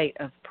the light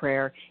of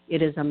prayer,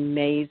 it is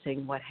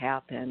amazing what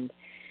happened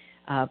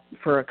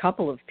for a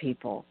couple of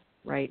people,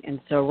 right? And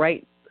so,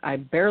 I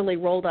barely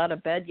rolled out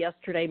of bed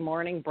yesterday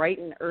morning, bright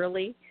and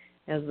early,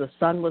 as the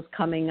sun was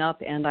coming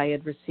up, and I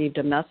had received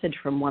a message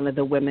from one of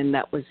the women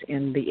that was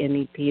in the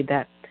NEP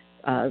that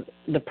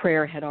the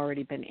prayer had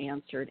already been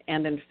answered,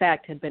 and in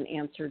fact had been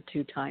answered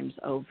 2 times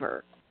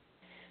over.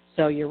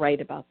 So you're right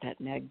about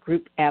that, Meg.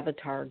 Group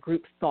avatar,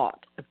 group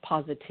thought of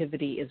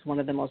positivity is one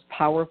of the most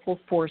powerful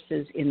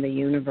forces in the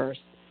universe,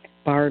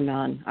 bar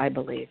none, I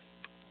believe.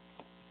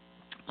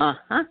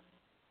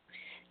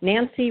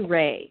 Nancy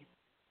Ray.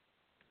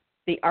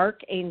 The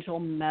Archangel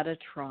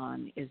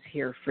Metatron is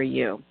here for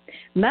you.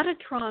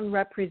 Metatron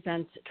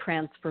represents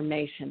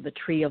transformation, the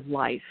tree of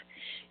life.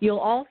 You'll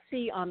all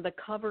see on the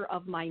cover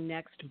of my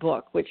next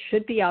book, which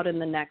should be out in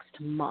the next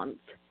month.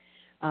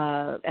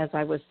 As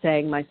I was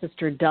saying, my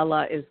sister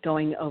Della is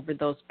going over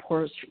those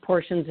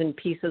portions and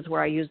pieces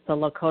where I use the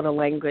Lakota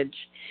language.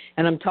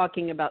 And I'm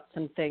talking about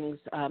some things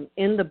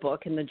in the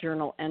book, in the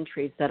journal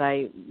entries, that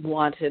I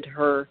wanted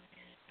her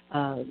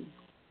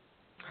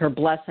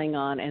blessing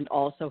on, and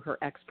also her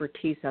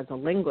expertise as a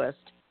linguist.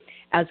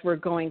 As we're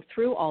going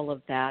through all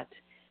of that,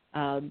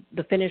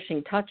 the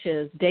finishing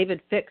touches,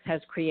 David Fix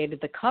has created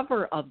the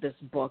cover of this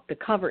book. The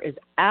cover is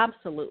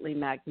absolutely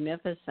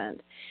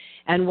magnificent.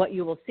 And what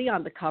you will see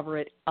on the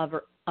cover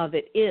of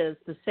it is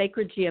the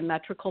sacred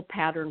geometrical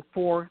pattern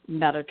for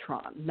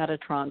Metatron.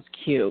 Metatron's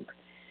cube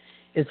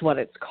is what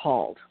it's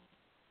called.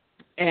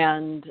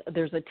 And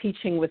there's a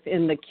teaching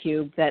within the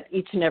cube that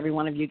each and every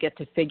one of you get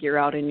to figure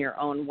out in your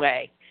own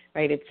way.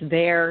 Right, it's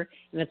there,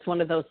 and it's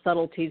one of those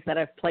subtleties that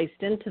I've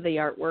placed into the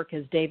artwork,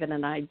 as David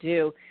and I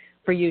do,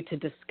 for you to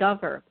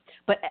discover.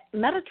 But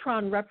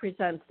Metatron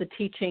represents the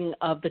teaching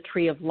of the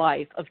tree of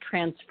life, of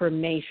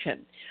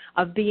transformation,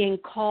 of being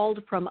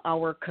called from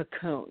our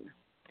cocoon.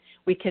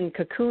 We can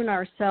cocoon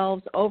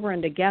ourselves over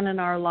and again in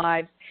our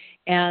lives,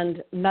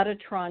 and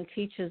Metatron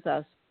teaches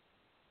us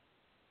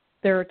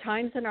there are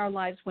times in our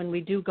lives when we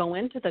do go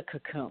into the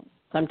cocoon.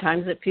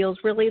 Sometimes it feels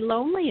really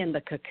lonely in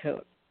the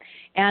cocoon.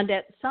 And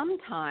at some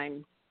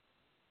time,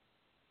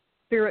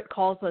 Spirit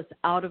calls us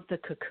out of the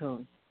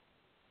cocoon.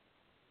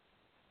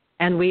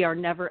 And we are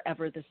never,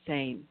 ever the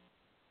same,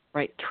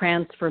 right?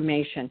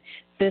 Transformation.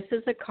 This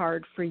is a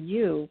card for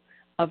you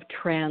of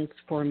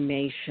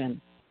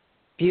transformation.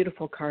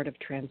 Beautiful card of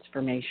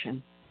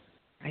transformation,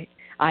 right?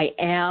 I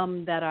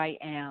am that I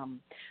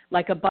am.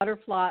 Like a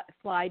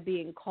butterfly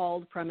being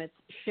called from its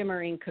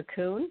shimmering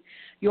cocoon,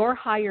 your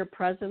higher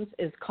presence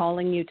is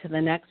calling you to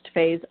the next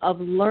phase of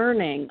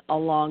learning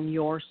along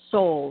your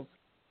soul's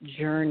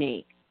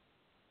journey.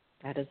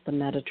 That is the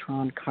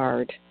Metatron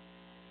card.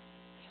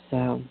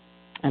 So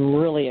I'm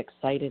really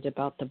excited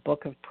about the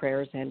Book of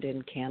Prayers and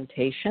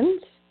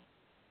Incantations.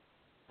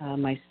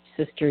 My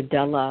sister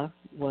Della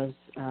was,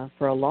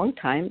 for a long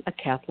time, a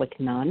Catholic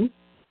nun,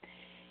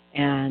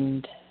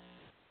 and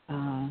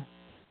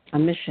a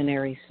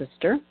missionary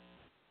sister,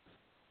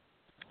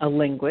 a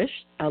linguist,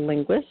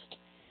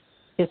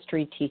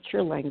 history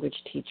teacher, language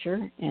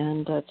teacher,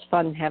 and it's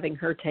fun having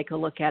her take a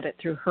look at it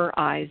through her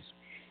eyes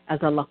as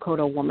a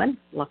Lakota woman,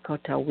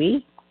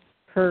 Lakota-wi.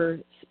 Her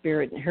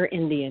spirit, her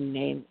Indian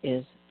name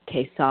is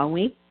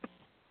Tesawi.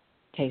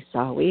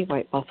 Tesawi,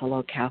 White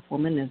Buffalo Calf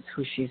Woman, is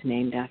who she's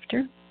named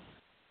after.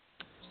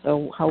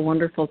 So how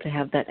wonderful to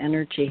have that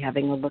energy,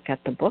 having a look at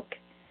the book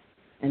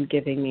and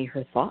giving me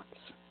her thoughts.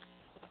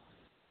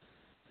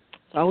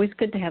 It's always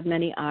good to have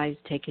many eyes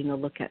taking a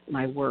look at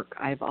my work.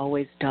 I've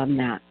always done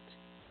that.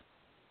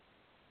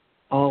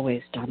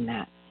 Always done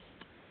that.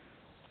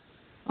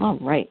 All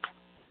right.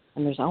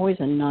 And there's always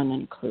a nun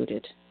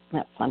included. Isn't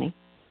that funny?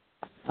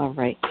 All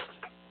right.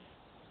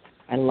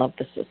 I love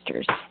the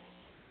sisters.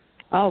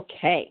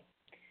 Okay.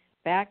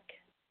 Back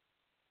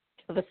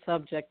to the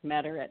subject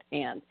matter at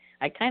hand.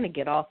 I kind of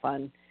get off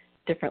on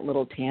different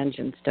little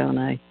tangents, don't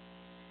I?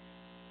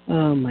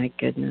 Oh, my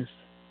goodness.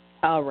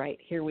 All right.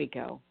 Here we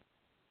go.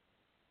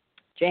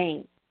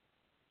 Jane,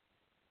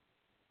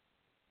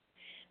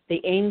 the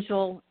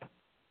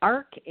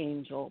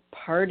Archangel,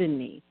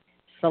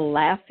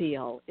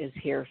 Salathiel is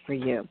here for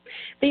you.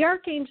 The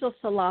Archangel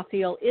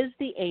Salathiel is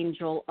the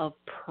angel of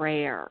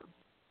prayer.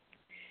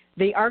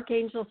 The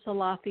Archangel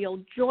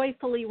Salathiel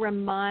joyfully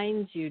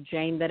reminds you,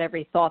 Jane, that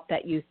every thought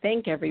that you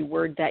think, every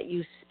word that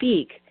you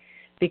speak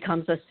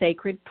becomes a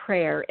sacred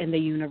prayer in the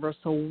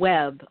universal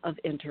web of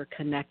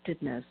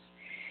interconnectedness.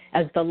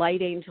 As the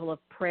light angel of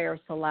prayer,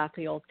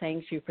 Salathiel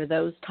thanks you for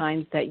those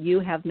times that you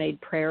have made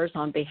prayers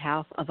on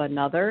behalf of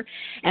another,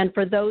 and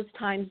for those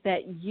times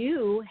that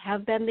you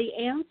have been the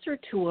answer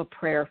to a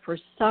prayer for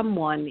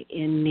someone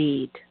in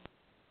need.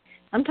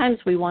 Sometimes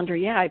we wonder,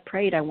 I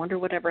prayed. I wonder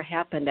whatever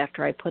happened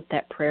after I put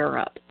that prayer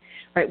up.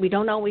 right? We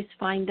don't always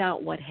find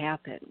out what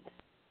happened.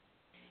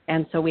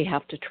 And so we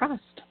have to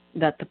trust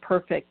that the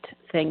perfect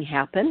thing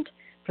happened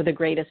for the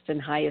greatest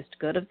and highest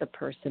good of the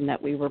person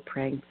that we were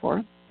praying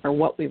for, or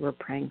what we were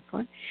praying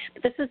for.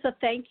 But this is a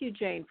thank you,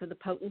 Jane, for the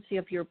potency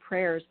of your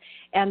prayers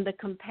and the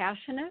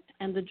compassionate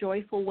and the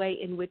joyful way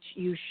in which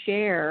you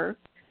share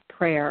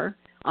prayer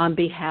on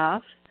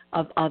behalf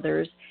of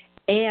others,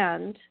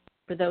 and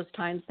for those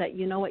times that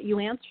you know what, you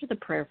answer the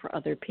prayer for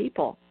other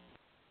people.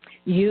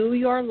 You,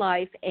 your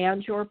life,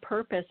 and your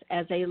purpose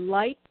as a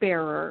light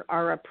bearer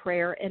are a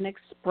prayer and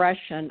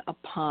expression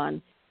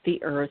upon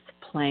the earth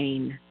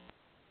plane.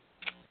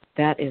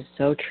 That is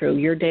so true.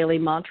 Your daily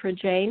mantra,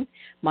 Jane,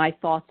 my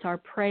thoughts are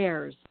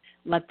prayers.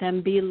 Let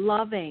them be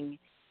loving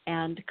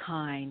and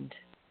kind.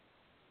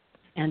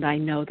 And I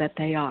know that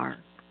they are.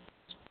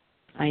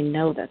 I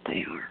know that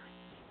they are.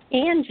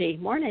 Angie,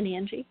 morning,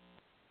 Angie.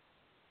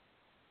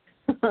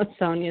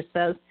 Sonia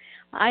says,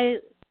 I,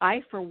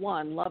 for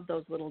one, love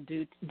those little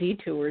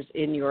detours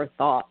in your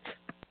thoughts.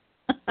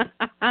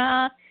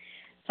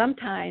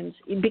 Sometimes,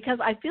 because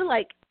I feel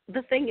like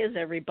the thing is,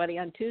 everybody,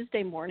 on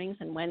Tuesday mornings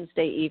and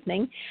Wednesday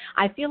evening,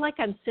 I feel like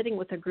I'm sitting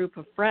with a group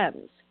of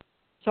friends.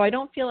 So I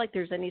don't feel like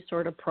there's any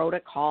sort of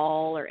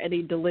protocol or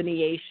any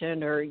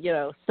delineation or,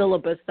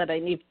 syllabus that I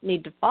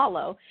need to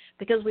follow,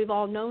 because we've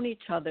all known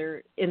each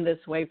other in this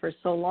way for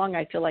so long.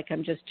 I feel like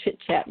I'm just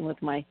chit-chatting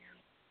with my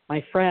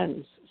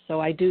friends. So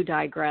I do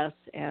digress,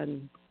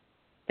 and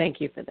thank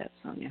you for that,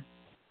 Sonia.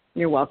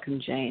 You're welcome,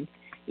 Jane.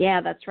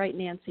 Yeah, that's right,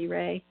 Nancy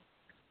Ray.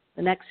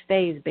 The next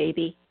phase,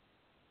 baby.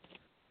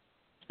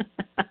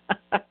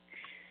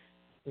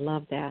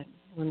 Love that.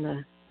 When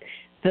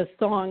the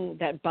song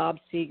that Bob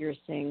Seger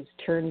sings,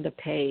 Turn the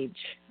Page,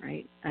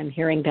 right? I'm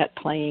hearing that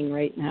playing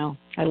right now.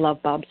 I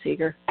love Bob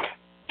Seger.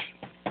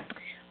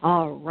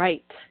 All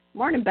right.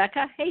 Morning,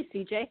 Becca. Hey,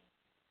 CJ.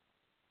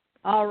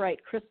 All right,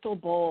 Crystal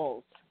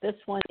Bowls. This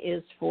one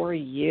is for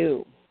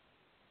you.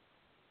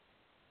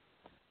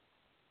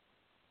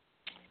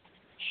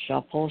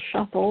 Shuffle,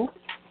 shuffle.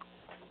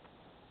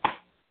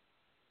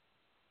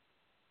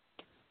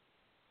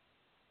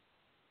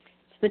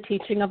 The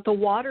teaching of the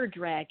water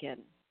dragon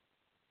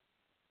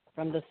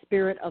from the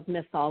Spirit of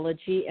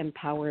Mythology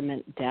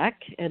Empowerment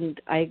deck.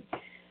 And I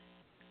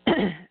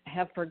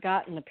have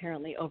forgotten,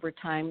 apparently, over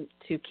time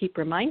to keep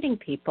reminding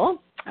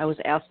people. I was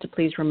asked to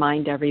please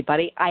remind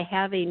everybody. I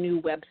have a new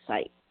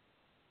website.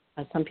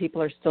 Some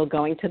people are still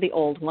going to the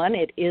old one.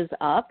 It is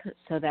up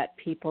so that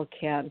people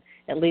can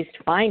at least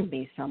find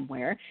me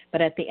somewhere. But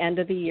at the end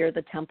of the year,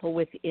 the Temple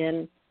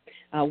Within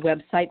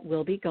website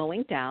will be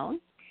going down.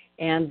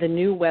 And the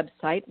new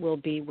website will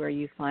be where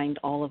you find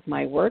all of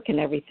my work and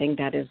everything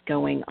that is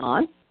going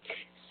on.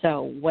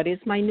 So what is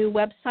my new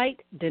website?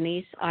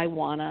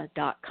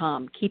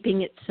 DeniseIwana.com,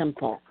 keeping it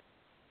simple.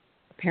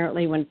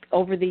 Apparently, when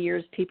over the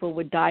years people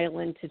would dial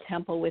into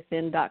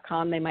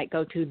templewithin.com, they might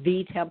go to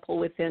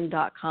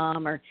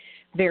thetemplewithin.com or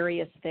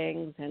various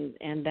things,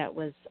 and that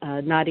was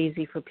not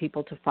easy for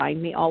people to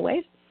find me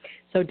always.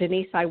 So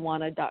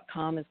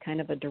DeniseIwana.com is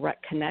kind of a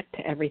direct connect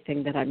to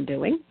everything that I'm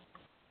doing.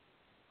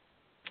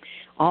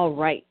 All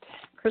right,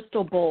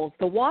 Crystal Bowls.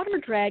 The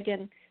water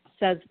dragon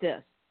says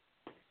this: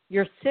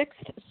 your sixth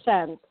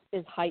sense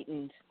is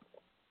heightened.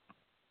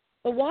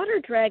 The water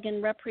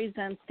dragon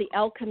represents the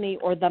alchemy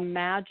or the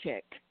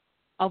magic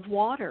of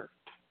water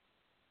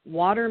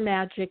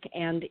magic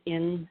and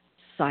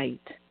insight.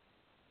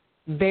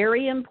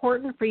 Very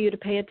important for you to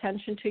pay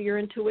attention to your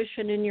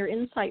intuition and your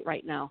insight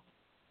right now.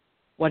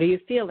 What are you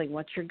feeling?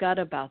 What's your gut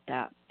about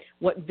that?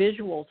 What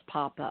visuals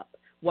pop up?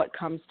 What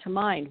comes to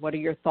mind? What are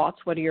your thoughts?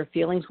 What are your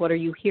feelings? What are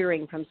you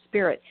hearing from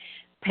Spirit?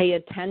 Pay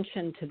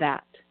attention to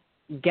that.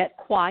 Get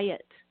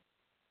quiet.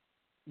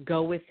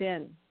 Go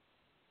within.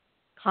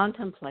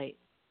 Contemplate.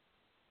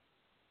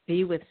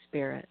 Be with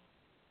Spirit.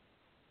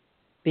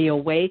 Be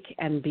awake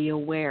and be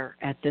aware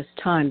at this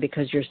time,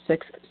 because your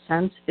sixth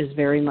sense is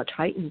very much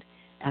heightened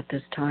at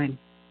this time.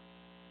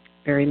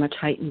 Very much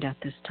heightened at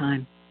this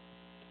time.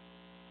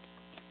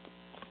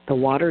 The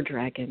water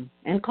dragon.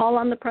 And call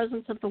on the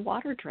presence of the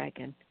water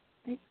dragon.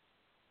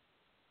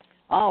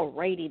 All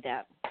righty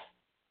then.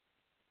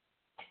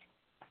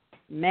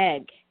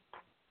 Meg,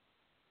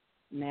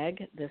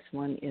 this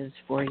one is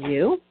for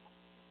you.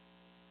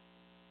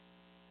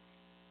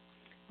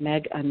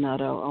 Meg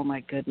Anotto, oh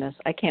my goodness.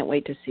 I can't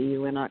wait to see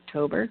you in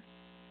October.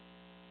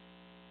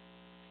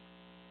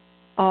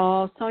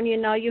 Oh, Sonia,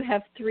 now you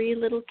have 3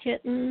 little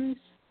kittens.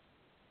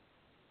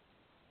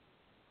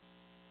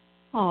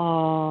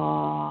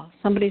 Oh,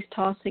 somebody's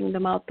tossing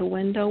them out the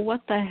window.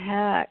 What the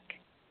heck?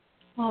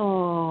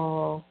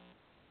 Oh.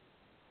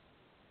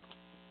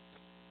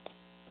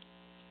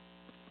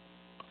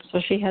 So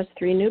she has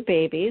 3 new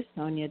babies,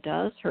 Sonia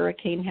does.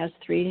 Hurricane has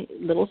 3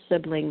 little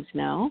siblings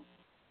now.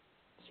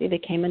 See, they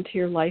came into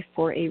your life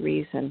for a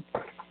reason.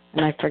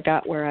 And I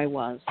forgot where I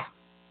was.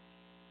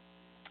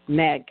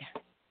 Meg,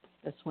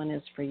 this one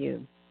is for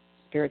you.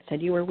 Spirit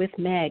said you were with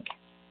Meg.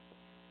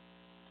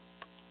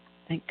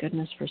 Thank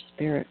goodness for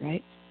Spirit,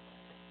 right?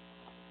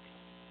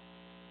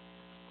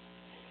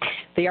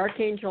 The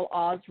Archangel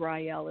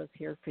Azrael is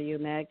here for you,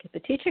 Meg. The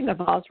teaching of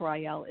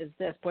Azrael is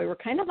this. Boy, we're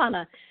kind of on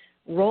a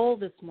roll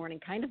this morning,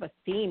 kind of a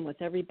theme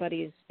with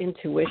everybody's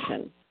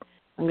intuition.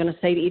 I'm going to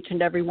say to each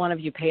and every one of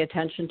you, pay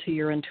attention to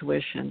your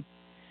intuition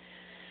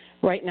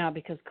right now,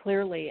 because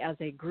clearly as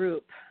a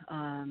group,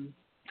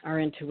 our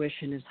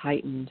intuition is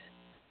heightened.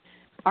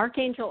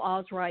 Archangel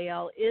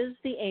Azrael is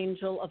the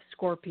angel of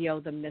Scorpio,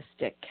 the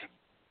mystic.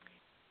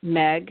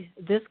 Meg,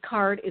 this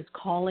card is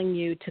calling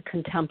you to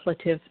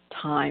contemplative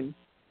time,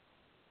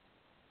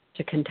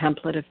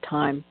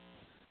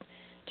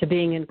 to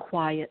being in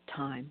quiet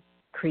time,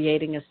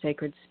 creating a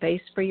sacred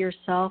space for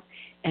yourself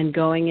and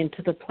going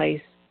into the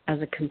place as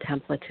a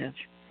contemplative.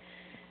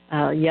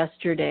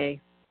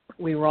 Yesterday,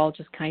 we were all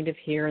just kind of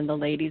here, and the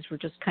ladies were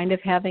just kind of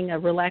having a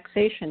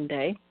relaxation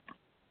day.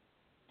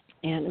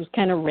 And it was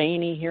kind of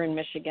rainy here in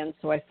Michigan,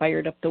 so I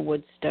fired up the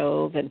wood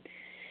stove, and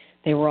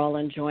they were all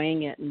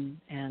enjoying it.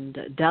 And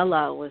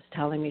Della was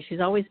telling me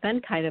she's always been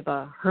kind of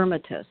a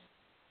hermitess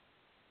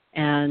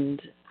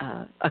and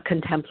a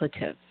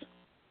contemplative.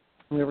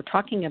 And we were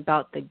talking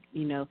about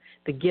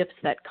the gifts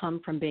that come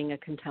from being a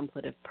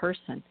contemplative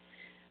person,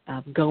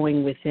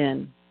 going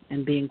within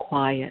and being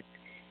quiet,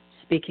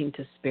 speaking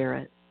to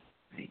spirit.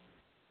 Right?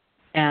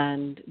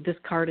 And this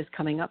card is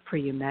coming up for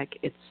you, Meg.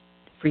 It's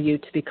for you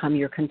to become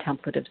your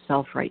contemplative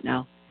self right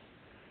now.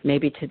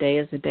 Maybe today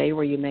is a day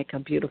where you make a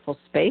beautiful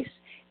space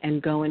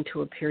and go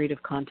into a period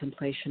of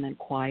contemplation and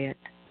quiet.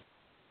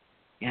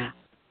 Yeah.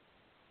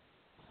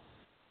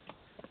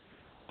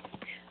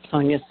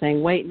 Sonia's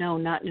saying, wait, no,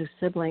 not new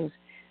siblings,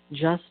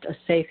 just a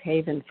safe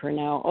haven for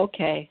now.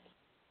 Okay.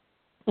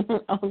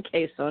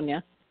 Okay,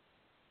 Sonia.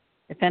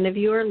 If any of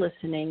you are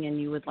listening and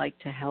you would like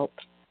to help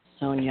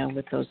Sonia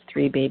with those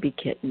 3 baby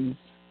kittens,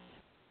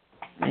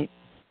 right,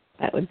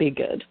 that would be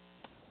good.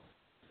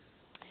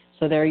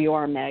 So there you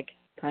are, Meg.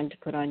 Time to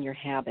put on your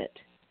habit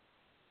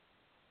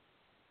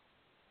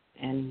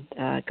and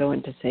go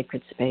into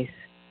sacred space.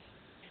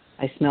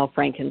 I smell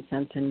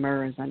frankincense and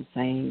myrrh as I'm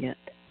saying it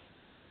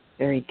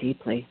very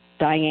deeply.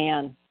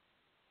 Diane,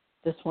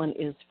 this one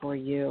is for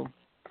you.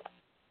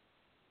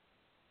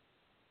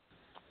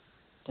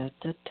 Da,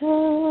 da,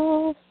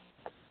 da.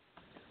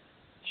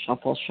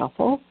 Shuffle,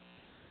 shuffle.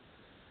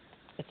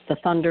 It's the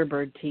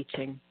Thunderbird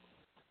teaching.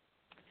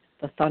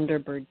 The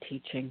Thunderbird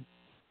teaching.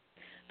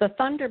 The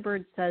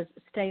Thunderbird says,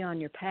 stay on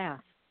your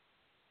path.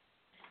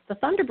 The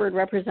Thunderbird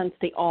represents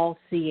the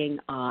all-seeing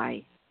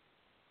eye,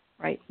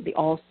 right? The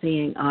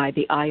all-seeing eye,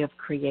 the eye of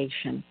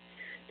creation,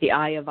 the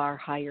eye of our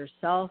higher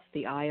self,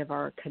 the eye of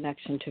our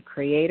connection to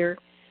Creator,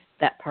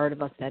 that part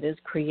of us that is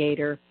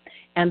Creator.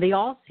 And the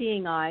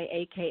all-seeing eye,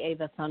 a.k.a.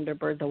 the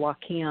Thunderbird, the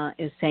Wakian,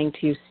 is saying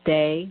to you,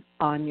 stay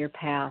on your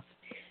path.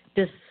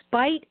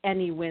 Despite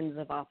any winds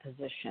of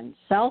opposition,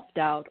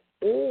 self-doubt,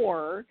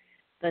 or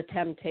the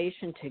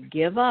temptation to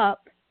give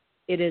up,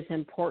 it is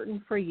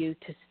important for you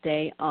to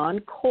stay on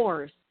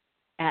course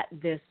at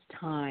this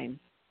time.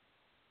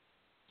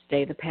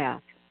 Stay the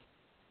path.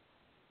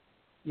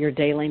 Your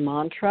daily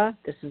mantra,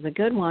 this is a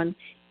good one.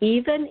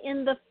 Even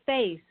in the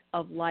face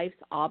of life's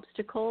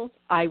obstacles,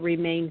 I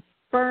remain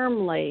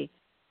firmly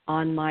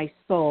on my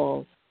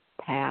soul's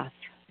path.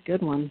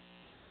 Good one.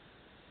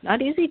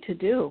 Not easy to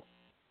do.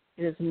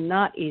 It is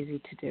not easy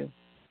to do,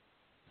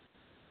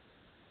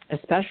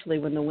 especially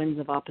when the winds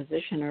of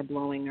opposition are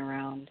blowing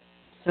around.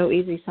 So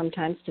easy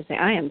sometimes to say,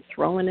 I am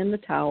throwing in the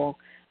towel.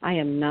 I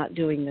am not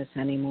doing this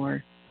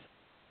anymore.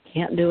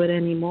 Can't do it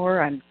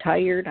anymore. I'm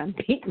tired. I'm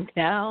beaten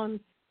down,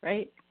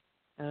 right?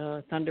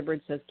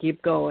 Thunderbird says,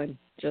 keep going.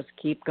 Just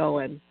keep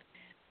going.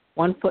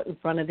 One foot in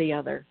front of the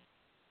other.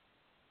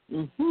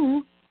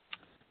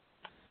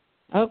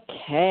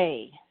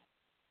 Okay.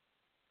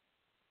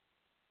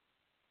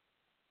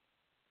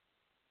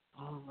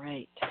 All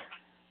right.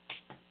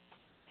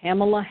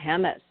 Pamela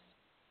Hemis.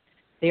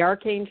 The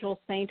Archangel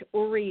Saint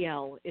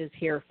Uriel is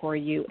here for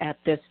you at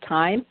this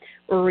time.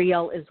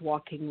 Uriel is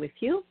walking with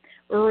you.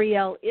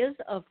 Uriel is,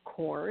 of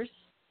course,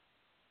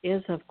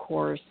 the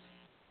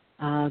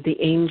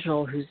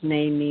angel whose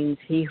name means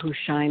he who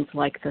shines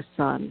like the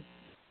sun,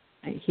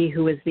 he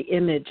who is the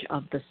image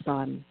of the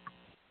sun.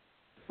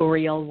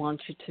 Uriel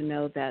wants you to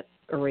know that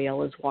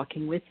Uriel is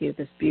walking with you,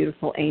 this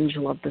beautiful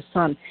angel of the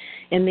sun.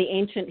 In the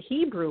ancient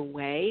Hebrew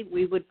way,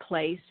 we would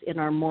place in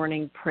our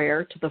morning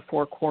prayer to the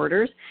 4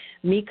 quarters,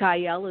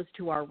 Mikael is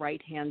to our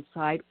right-hand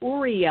side.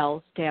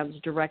 Uriel stands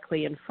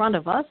directly in front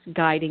of us,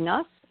 guiding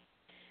us.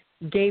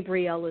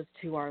 Gabriel is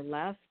to our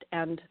left,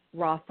 and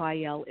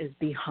Raphael is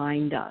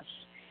behind us.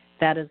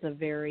 That is a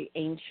very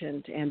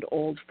ancient and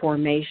old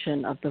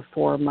formation of the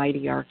 4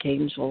 mighty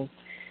archangels,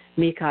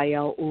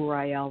 Mikael,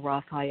 Uriel,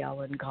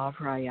 Raphael, and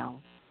Gavriel.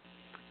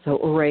 So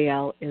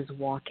Uriel is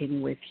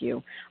walking with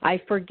you.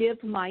 I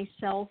forgive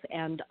myself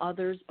and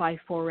others by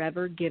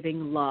forever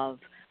giving love.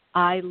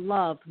 I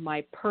love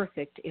my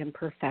perfect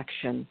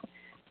imperfection,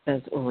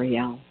 says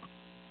Uriel.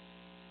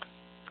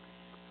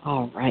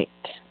 All right.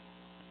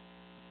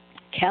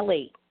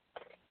 Kelly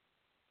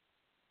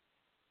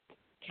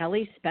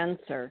Kelly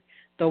Spencer,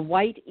 the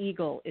White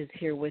Eagle is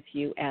here with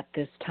you at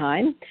this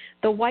time.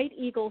 The White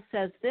Eagle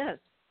says this.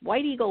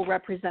 White Eagle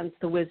represents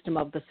the wisdom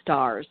of the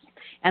stars,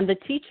 and the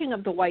teaching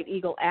of the White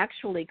Eagle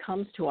actually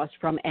comes to us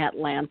from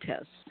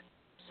Atlantis.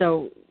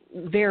 So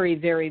very,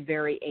 very,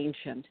 very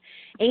ancient.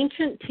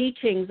 Ancient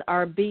teachings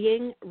are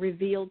being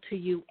revealed to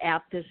you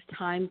at this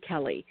time,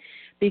 Kelly.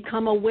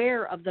 Become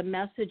aware of the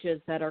messages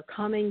that are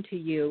coming to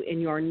you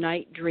in your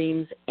night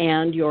dreams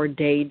and your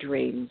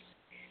daydreams.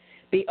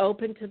 Be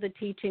open to the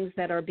teachings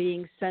that are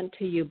being sent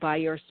to you by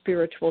your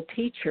spiritual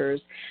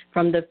teachers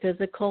from the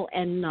physical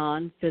and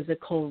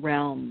non-physical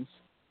realms.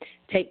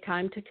 Take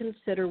time to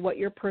consider what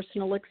your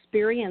personal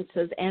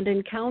experiences and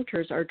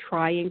encounters are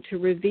trying to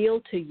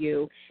reveal to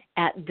you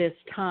at this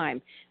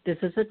time. This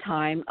is a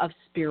time of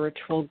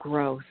spiritual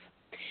growth.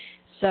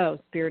 So,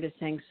 Spirit is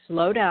saying,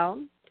 slow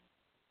down,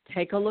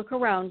 take a look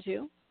around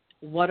you.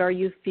 What are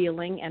you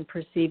feeling and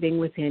perceiving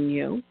within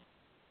you?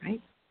 Right?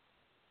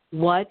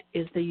 What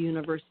is the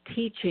universe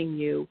teaching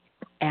you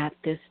at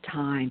this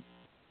time?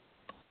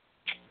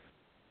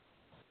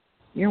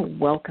 You're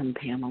welcome,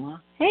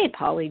 Pamela. Hey,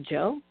 Polly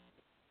Joe.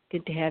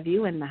 Good to have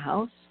you in the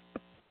house.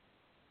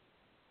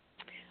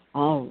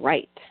 All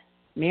right.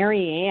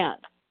 Mary Ann.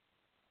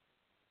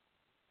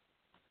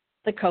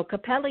 The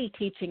Kokopelli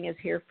teaching is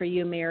here for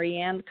you, Mary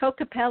Ann.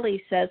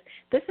 Kokopelli says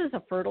this is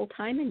a fertile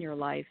time in your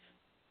life.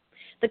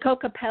 The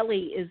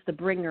Kokopelli is the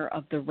bringer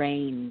of the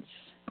rains.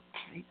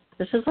 Right?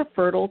 This is a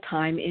fertile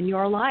time in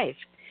your life.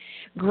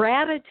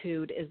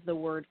 Gratitude is the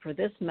word for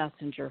this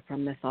messenger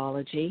from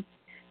mythology.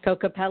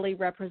 Kokopelli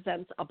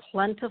represents a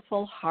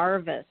plentiful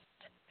harvest.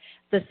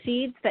 The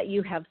seeds that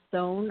you have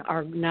sown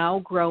are now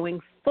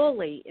growing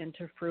fully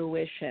into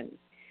fruition.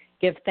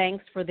 Give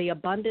thanks for the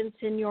abundance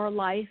in your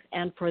life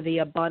and for the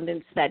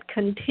abundance that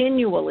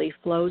continually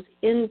flows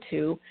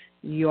into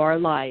your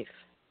life.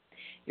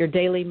 Your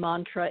daily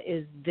mantra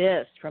is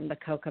this from the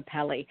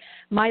Kokopelli.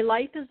 My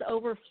life is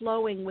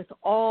overflowing with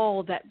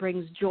all that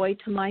brings joy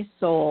to my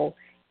soul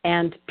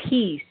and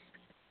peace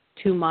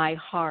to my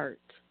heart.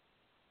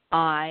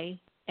 I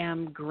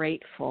am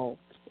grateful.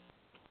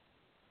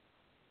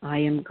 I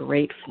am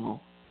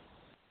grateful.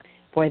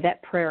 Boy,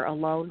 that prayer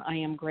alone, I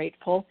am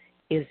grateful,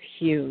 is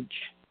huge.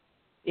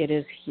 It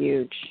is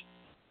huge.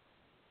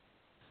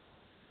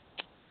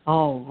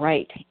 All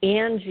right.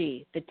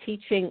 Angie, the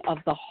teaching of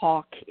the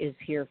hawk is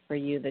here for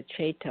you, the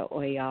Cheta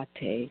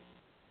Oyate,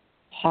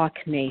 Hawk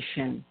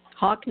Nation.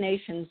 Hawk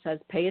Nation says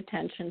pay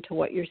attention to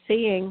what you're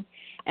seeing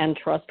and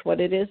trust what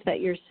it is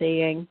that you're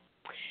seeing.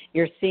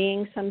 You're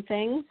seeing some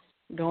things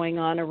going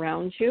on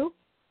around you.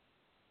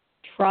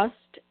 Trust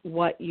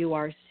what you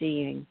are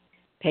seeing.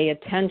 Pay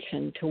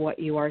attention to what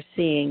you are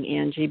seeing,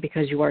 Angie,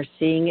 because you are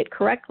seeing it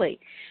correctly.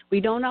 We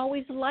don't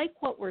always like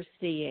what we're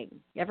seeing.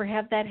 You ever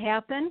have that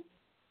happen?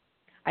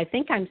 I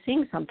think I'm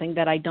seeing something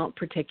that I don't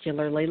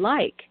particularly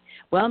like.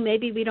 Well,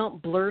 maybe we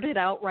don't blurt it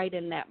out right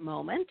in that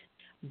moment,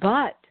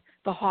 but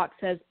the hawk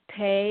says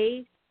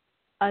pay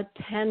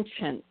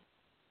attention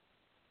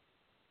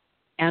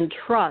and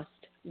trust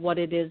what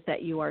it is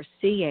that you are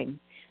seeing.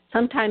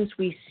 Sometimes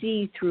we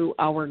see through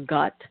our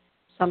gut.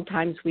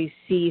 Sometimes we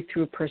see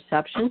through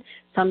perception.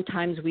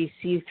 Sometimes we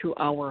see through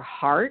our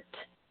heart.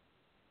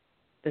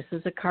 This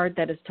is a card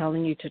that is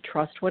telling you to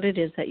trust what it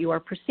is that you are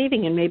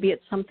perceiving, and maybe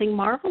it's something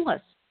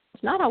marvelous.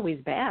 It's not always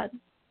bad,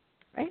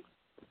 right?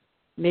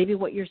 Maybe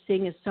what you're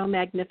seeing is so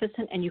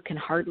magnificent and you can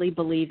hardly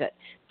believe it.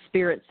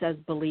 Spirit says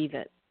believe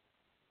it.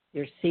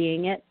 You're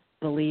seeing it,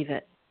 believe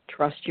it.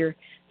 Trust your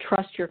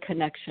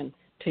connection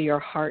to your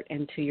heart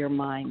and to your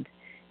mind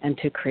and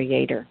to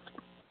Creator.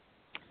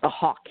 The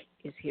hawk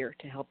is here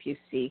to help you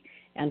see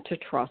and to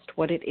trust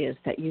what it is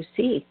that you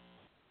see.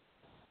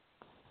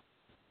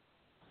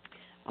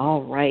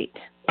 All right.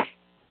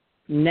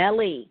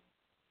 Nellie,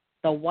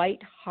 the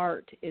white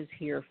heart is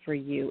here for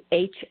you,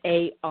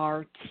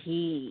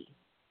 H-A-R-T.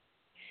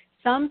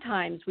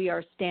 Sometimes we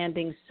are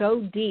standing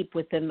so deep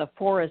within the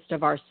forest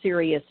of our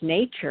serious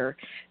nature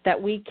that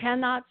we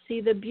cannot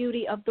see the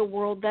beauty of the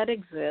world that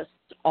exists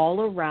all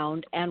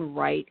around and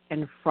right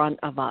in front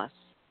of us.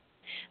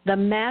 The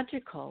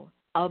magical,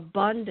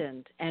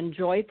 abundant, and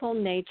joyful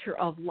nature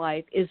of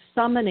life is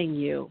summoning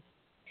you,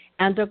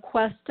 and a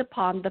quest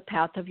upon the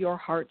path of your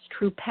heart's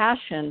true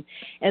passion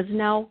is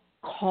now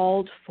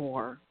called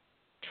for.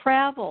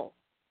 Travel,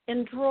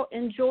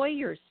 enjoy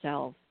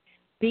yourself,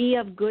 be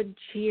of good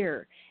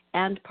cheer,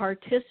 and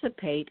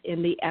participate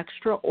in the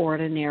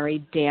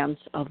extraordinary dance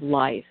of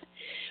life.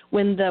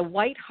 When the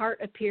white heart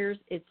appears,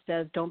 it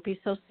says, don't be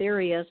so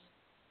serious.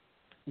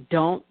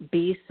 Don't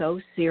be so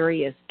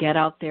serious. Get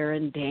out there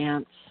and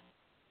dance.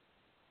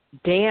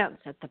 Dance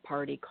at the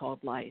party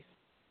called life.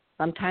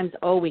 Sometimes,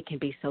 we can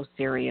be so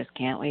serious,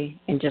 can't we?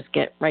 And just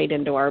get right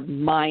into our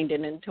mind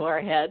and into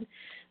our head.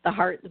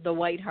 The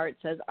white heart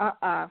says,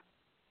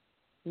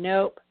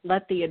 nope,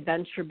 let the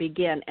adventure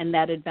begin. And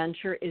that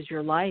adventure is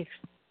your life.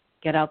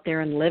 Get out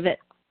there and live it.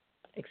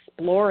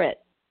 Explore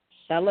it.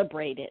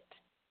 Celebrate it.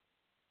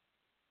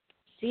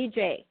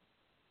 CJ,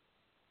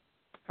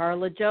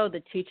 Carla Joe,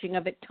 the teaching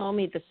of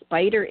Iktomi, the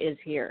spider is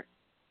here.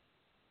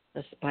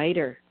 The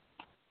spider.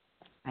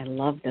 I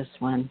love this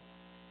one.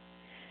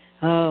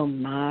 Oh,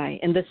 my.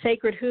 And the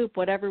sacred hoop,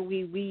 whatever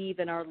we weave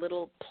in our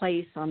little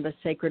place on the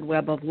sacred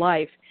web of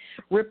life,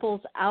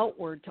 ripples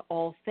outward to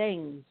all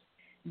things,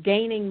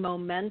 gaining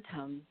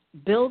momentum,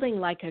 building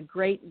like a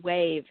great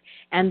wave,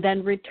 and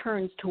then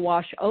returns to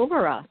wash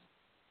over us.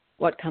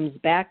 What comes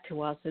back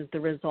to us is the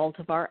result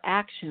of our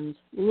actions,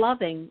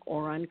 loving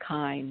or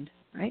unkind,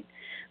 right?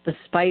 The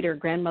spider,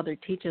 grandmother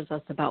teaches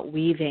us about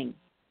weaving,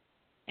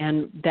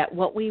 and that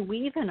what we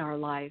weave in our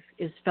life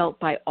is felt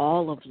by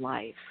all of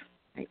life.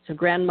 Right? So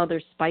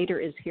grandmother spider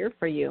is here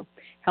for you,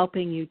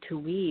 helping you to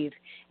weave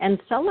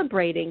and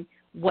celebrating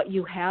what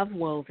you have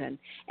woven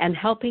and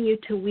helping you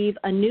to weave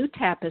a new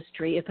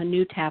tapestry, if a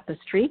new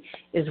tapestry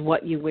is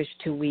what you wish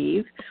to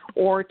weave,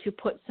 or to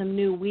put some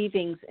new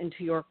weavings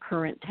into your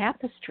current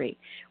tapestry.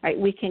 Right?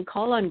 We can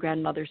call on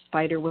grandmother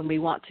spider when we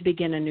want to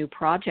begin a new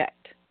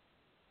project.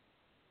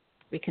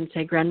 We can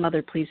say,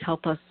 grandmother, please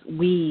help us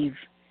weave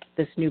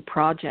this new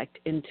project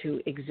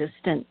into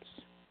existence.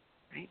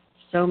 Right?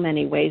 So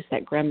many ways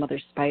that grandmother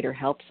spider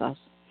helps us.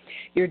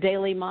 Your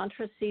daily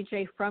mantra,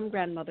 CJ, from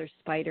grandmother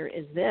spider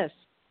is this: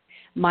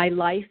 my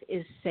life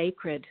is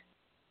sacred.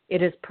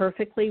 It is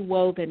perfectly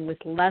woven with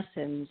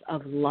lessons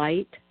of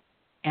light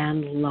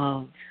and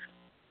love.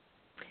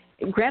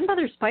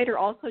 Grandmother spider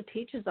also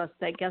teaches us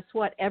that, guess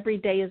what? Every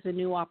day is a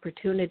new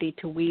opportunity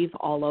to weave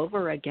all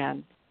over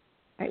again.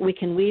 Right? We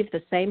can weave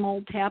the same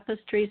old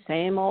tapestry,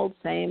 same old,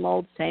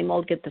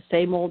 get the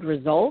same old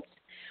results.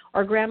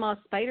 Or Grandma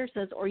Spider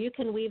says, or you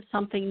can weave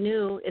something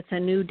new. It's a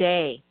new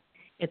day.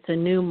 It's a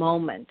new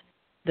moment.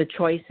 The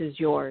choice is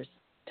yours,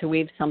 to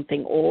weave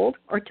something old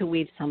or to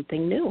weave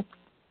something new.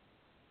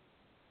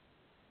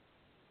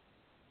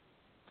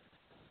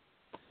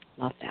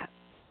 Love that.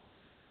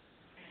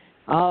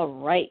 All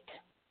right.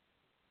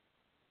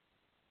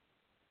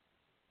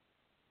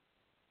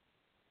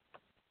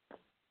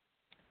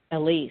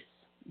 Elise,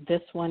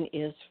 this one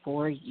is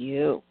for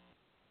you.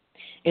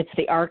 It's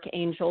the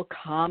Archangel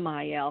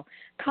Kamael.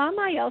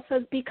 Kamael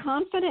says, be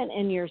confident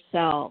in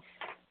yourself.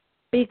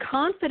 Be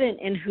confident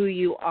in who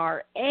you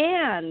are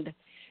and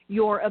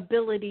your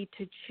ability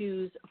to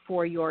choose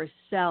for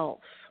yourself.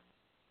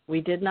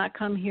 We did not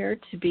come here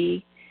to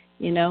be,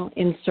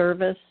 in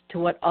service to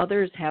what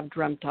others have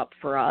dreamt up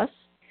for us.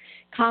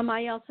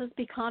 Kamael says,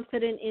 be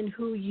confident in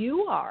who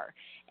you are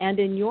and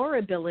in your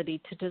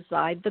ability to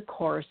decide the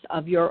course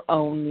of your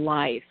own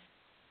life.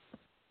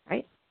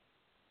 Right?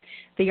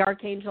 The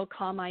Archangel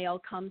Kamael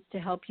comes to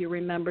help you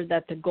remember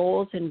that the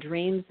goals and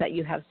dreams that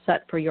you have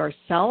set for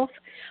yourself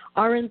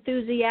are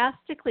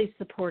enthusiastically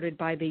supported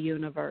by the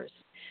universe,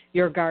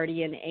 your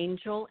guardian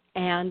angel,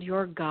 and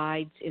your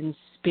guides in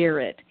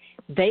spirit.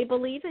 They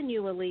believe in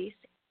you, Elise,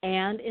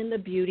 and in the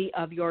beauty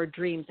of your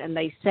dreams, and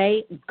they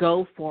say,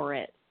 go for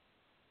it.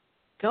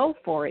 Go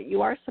for it.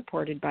 You are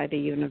supported by the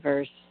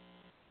universe.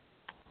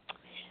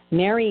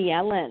 Mary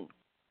Ellen.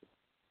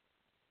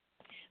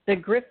 The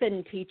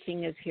Griffin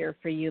teaching is here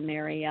for you,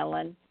 Mary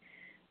Ellen.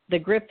 The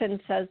Griffin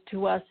says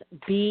to us,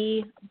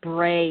 be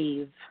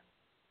brave.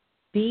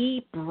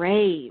 Be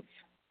brave.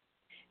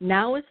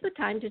 Now is the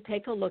time to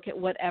take a look at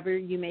whatever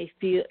you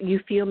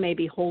feel may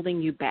be holding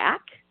you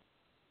back,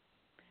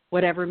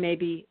 whatever may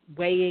be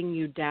weighing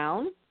you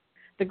down.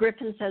 The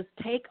Griffin says,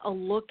 take a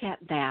look at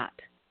that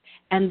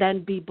and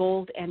then be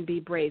bold and be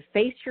brave.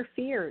 Face your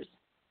fears.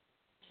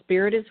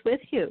 Spirit is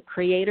with you.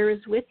 Creator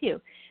is with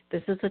you.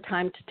 This is a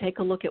time to take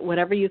a look at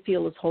whatever you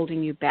feel is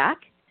holding you back,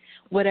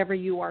 whatever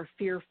you are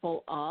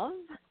fearful of,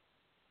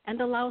 and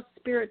allow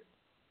Spirit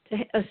to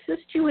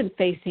assist you in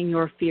facing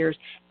your fears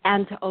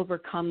and to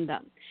overcome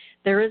them.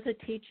 There is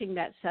a teaching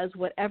that says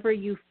whatever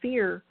you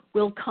fear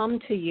will come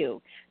to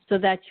you so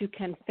that you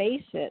can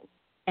face it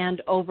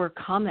and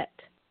overcome it,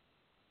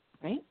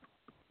 right?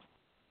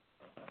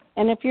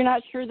 And if you're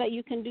not sure that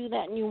you can do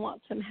that and you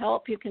want some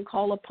help, you can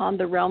call upon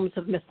the realms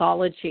of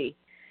mythology,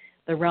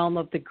 the realm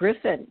of the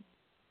Griffin,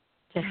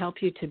 to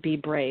help you to be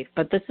brave.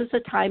 But this is a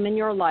time in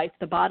your life.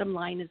 The bottom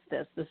line is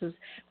this. This is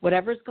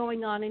whatever's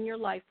going on in your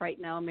life right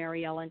now,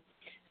 Mary Ellen.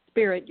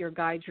 Spirit, your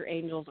guides, your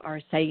angels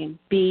are saying,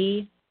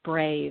 be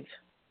brave.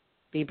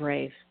 Be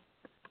brave.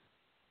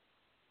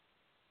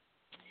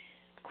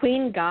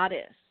 Queen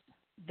Goddess,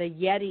 the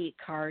Yeti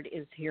card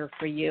is here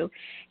for you.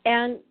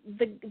 And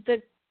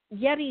the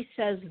Yeti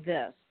says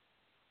this: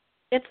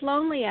 it's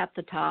lonely at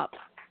the top.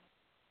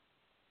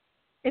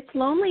 It's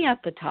lonely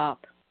at the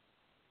top.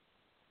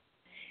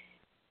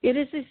 It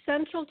is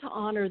essential to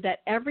honor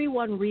that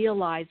everyone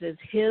realizes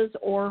his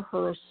or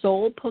her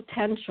soul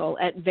potential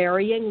at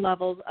varying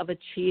levels of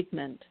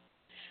achievement.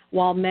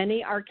 While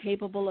many are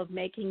capable of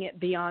making it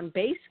beyond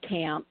base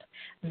camp,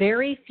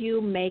 very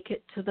few make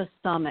it to the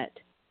summit.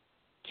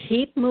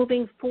 Keep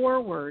moving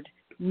forward,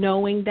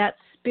 knowing that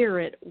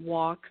Spirit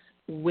walks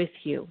with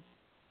you.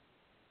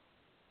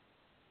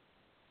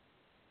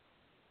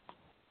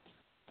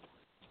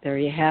 There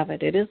you have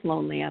it. It is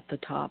lonely at the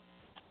top.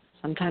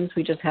 Sometimes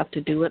we just have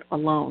to do it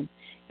alone,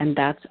 and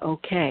that's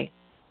okay.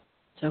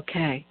 It's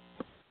okay.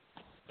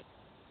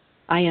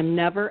 I am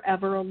never,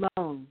 ever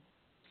alone.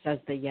 says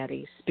the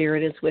Yeti.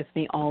 Spirit is with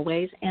me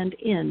always and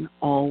in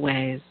all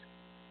ways.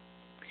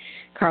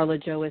 Carla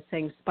Jo is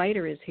saying,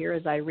 Spider is here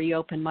as I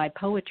reopen my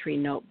poetry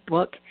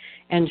notebook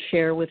and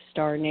share with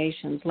Star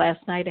Nations. Last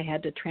night I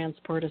had to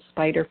transport a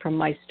spider from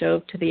my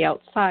stove to the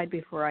outside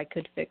before I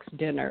could fix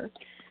dinner.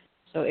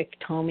 So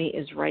Iktomi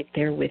is right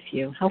there with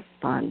you. How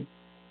fun.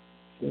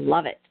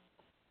 Love it.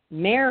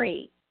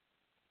 Mary,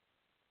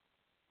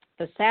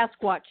 the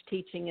Sasquatch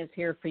teaching is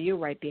here for you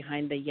right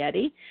behind the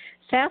Yeti.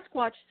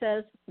 Sasquatch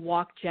says,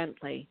 walk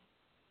gently.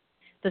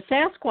 The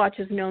Sasquatch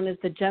is known as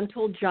the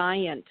gentle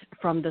giant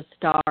from the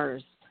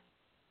stars.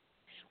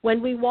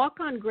 When we walk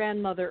on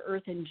Grandmother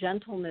Earth in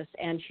gentleness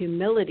and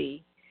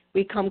humility,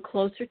 we come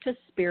closer to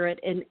Spirit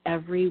in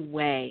every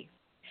way.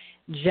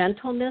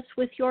 Gentleness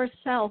with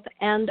yourself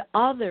and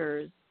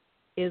others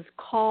is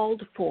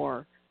called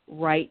for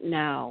right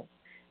now.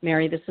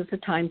 Mary, this is the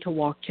time to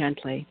walk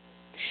gently.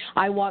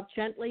 I walk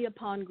gently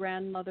upon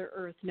Grandmother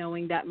Earth,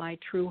 knowing that my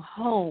true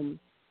home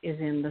is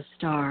in the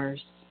stars.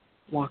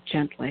 Walk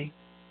gently.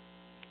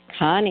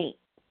 Connie,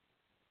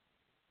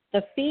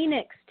 the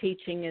Phoenix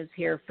teaching is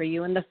here for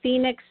you, and the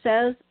Phoenix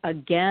says,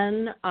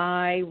 again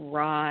I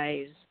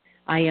rise.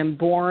 I am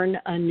born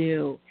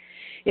anew.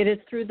 It is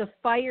through the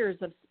fires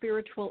of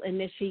spiritual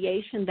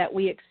initiation that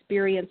we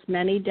experience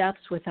many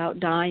deaths without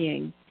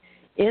dying.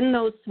 In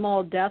those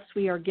small deaths,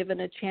 we are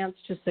given a chance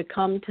to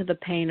succumb to the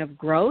pain of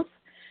growth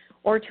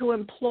or to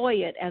employ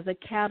it as a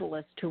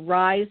catalyst to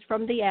rise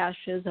from the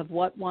ashes of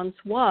what once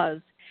was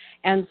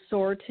and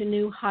soar to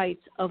new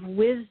heights of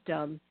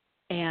wisdom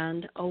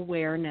and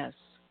awareness.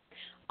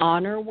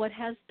 Honor what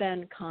has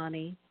been,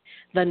 Connie,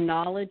 the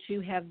knowledge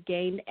you have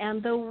gained,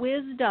 and the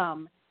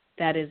wisdom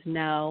that is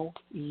now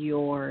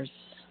yours.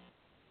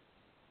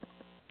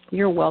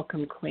 You're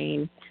welcome,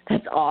 Queen.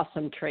 That's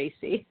awesome,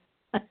 Tracy.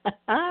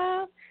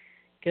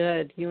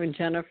 Good. You and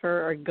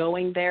Jennifer are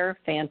going there.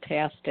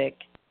 Fantastic.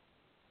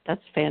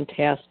 That's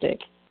fantastic.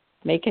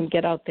 Make him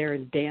get out there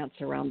and dance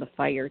around the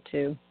fire,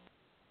 too.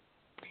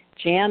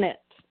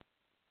 Janet,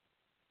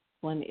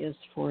 one is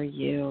for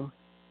you.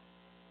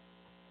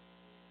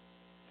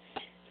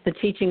 The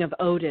teaching of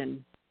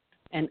Odin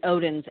and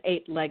Odin's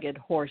 8-legged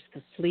horse,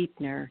 the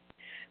Sleipnir.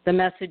 The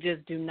message is,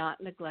 do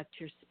not neglect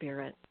your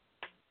spirit.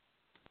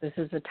 This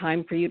is a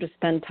time for you to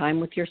spend time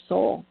with your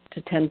soul,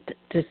 to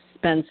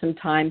spend some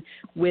time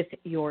with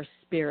your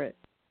spirit,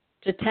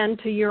 to tend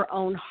to your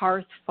own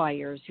hearth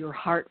fires, your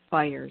heart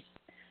fires,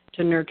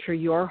 to nurture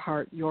your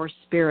heart, your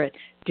spirit.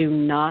 Do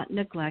not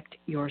neglect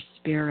your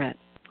spirit.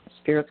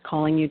 Spirit's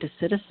calling you to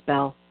sit a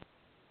spell.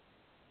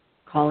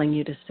 Calling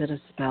you to sit a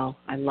spell.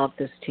 I love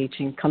this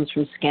teaching. It comes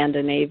from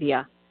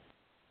Scandinavia.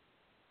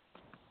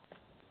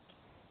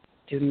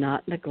 Do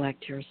not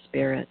neglect your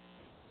spirit.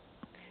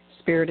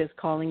 Spirit is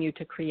calling you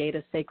to create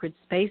a sacred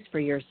space for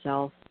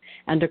yourself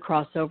and to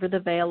cross over the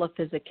veil of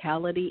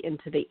physicality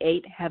into the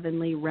 8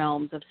 heavenly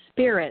realms of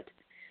spirit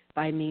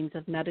by means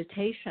of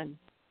meditation,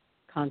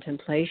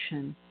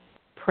 contemplation,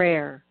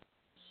 prayer,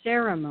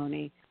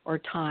 ceremony, or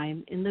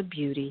time in the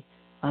beauty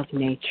of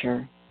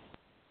nature.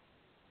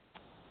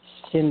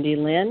 Cindy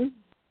Lynn,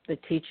 the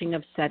teaching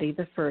of Seti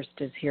the First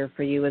is here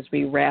for you as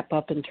we wrap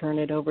up and turn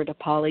it over to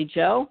Polly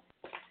Jo.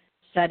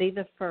 Seti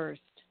the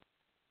First.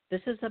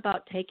 This is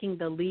about taking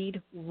the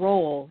lead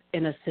role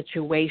in a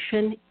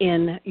situation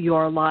in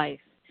your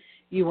life.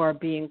 You are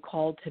being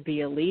called to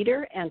be a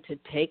leader and to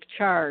take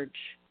charge.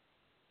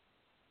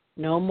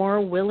 No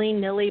more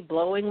willy-nilly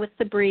blowing with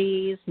the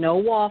breeze,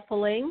 no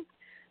waffling.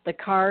 The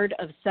card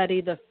of Seti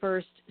the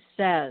First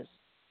says,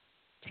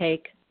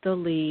 take the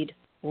lead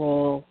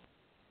role.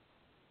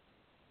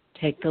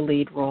 Take the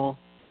lead role.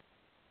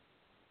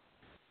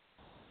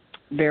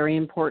 Very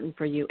important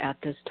for you at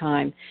this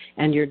time.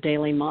 And your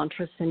daily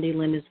mantra, Cindy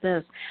Lynn, is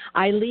this: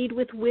 I lead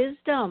with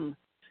wisdom,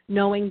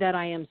 knowing that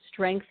I am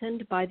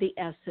strengthened by the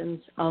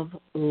essence of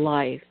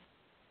life,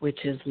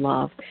 which is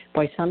love.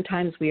 Boy,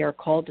 sometimes we are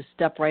called to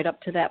step right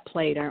up to that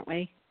plate, aren't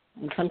we?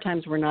 And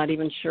sometimes we're not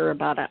even sure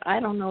about it.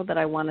 I don't know that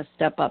I want to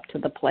step up to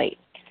the plate.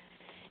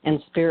 And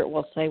Spirit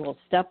will say, well,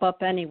 step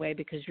up anyway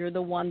because you're the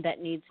one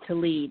that needs to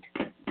lead.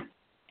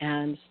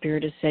 And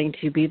Spirit is saying to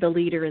you, be the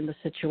leader in the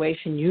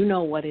situation. You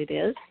know what it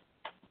is.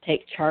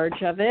 Take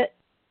charge of it.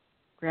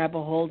 Grab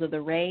a hold of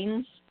the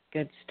reins.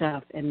 Good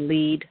stuff. And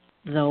lead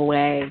the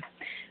way.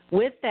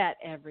 With that,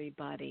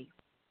 everybody,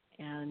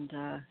 and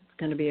it's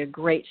going to be a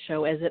great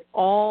show, as it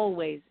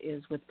always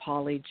is with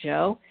Polly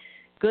Jo.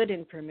 Good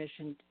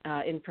information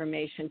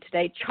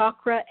today.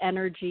 Chakra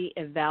energy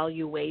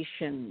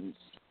evaluations,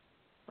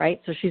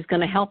 right? So she's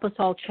going to help us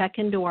all check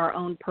into our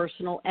own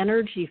personal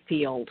energy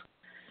field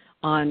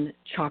on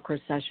Chakra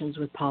Sessions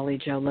with Polly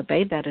Jo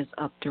LeBay. That is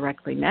up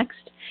directly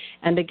next.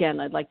 And again,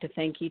 I'd like to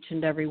thank each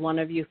and every one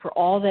of you for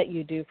all that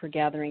you do for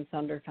Gathering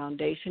Thunder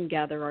Foundation,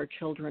 Gather Our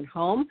Children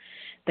Home.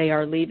 They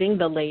are leaving.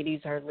 The ladies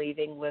are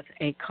leaving with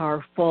a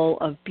car full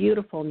of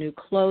beautiful new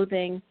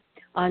clothing,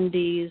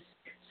 undies,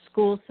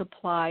 school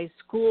supplies,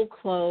 school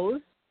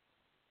clothes,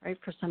 right,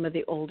 for some of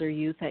the older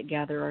youth at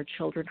Gather Our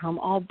Children Home,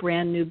 all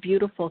brand new,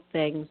 beautiful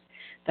things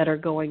that are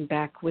going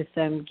back with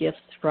them, gifts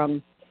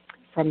from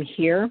from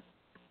here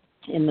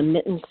in the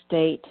Mitten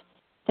State.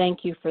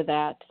 Thank you for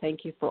that.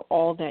 Thank you for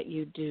all that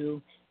you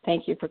do.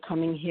 Thank you for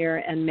coming here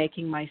and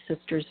making my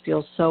sisters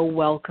feel so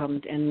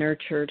welcomed and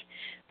nurtured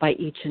by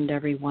each and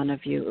every one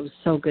of you. It was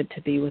so good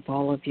to be with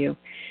all of you.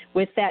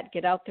 With that,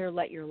 get out there,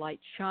 let your light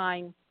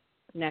shine.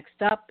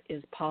 Next up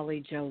is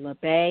Polly Jo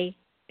LeBay.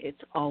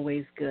 It's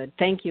always good.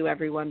 Thank you,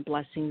 everyone.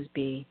 Blessings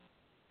be.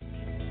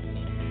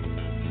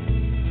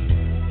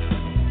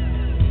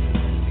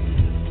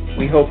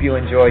 We hope you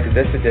enjoyed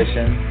this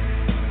edition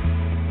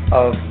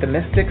of The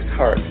Mystic's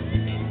Heart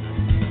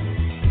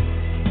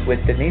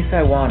with Denise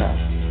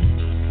Iwana.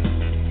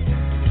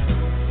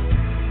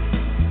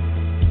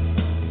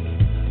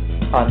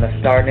 On the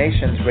Star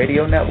Nations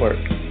Radio Network.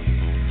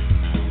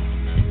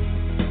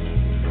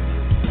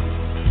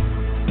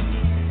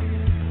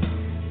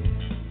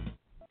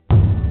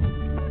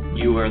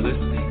 You are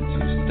listening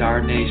to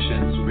Star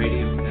Nations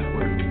Radio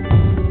Network.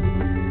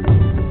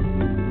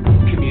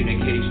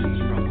 Communications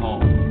from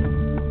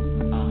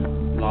home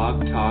on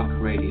Blog Talk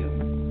Radio.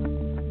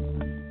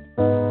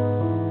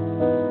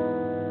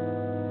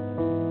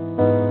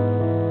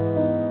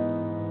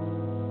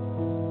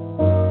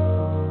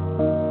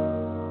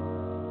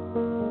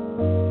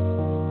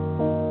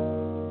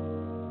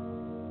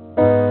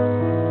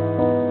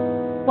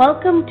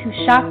 Welcome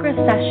to Chakra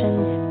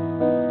Sessions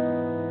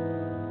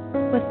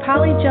with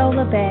Polly Jo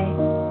LeBay.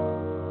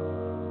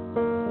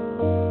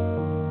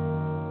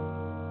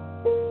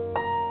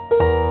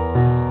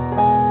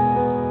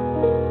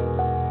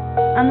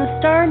 On the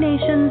Star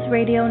Nations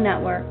Radio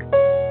Network.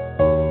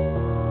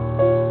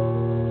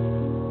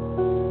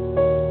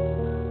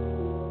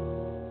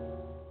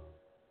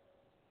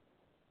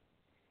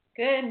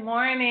 Good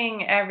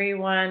morning,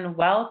 everyone.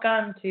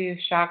 Welcome to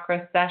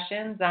Chakra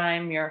Sessions.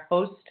 I'm your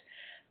host,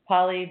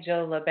 Polly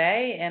Jo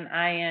LeBay, and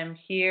I am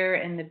here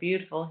in the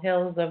beautiful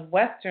hills of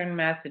Western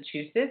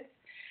Massachusetts.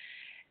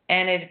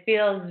 And it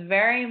feels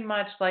very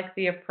much like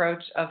the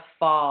approach of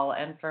fall.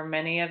 And for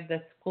many of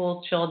the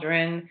school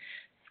children,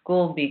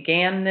 school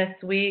began this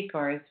week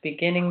or is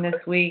beginning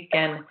this week.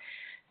 And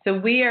so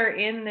we are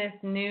in this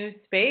new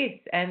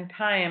space and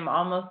time,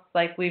 almost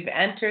like we've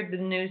entered the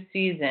new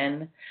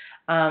season.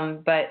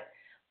 But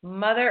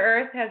Mother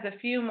Earth has a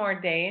few more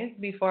days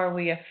before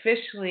we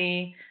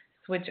officially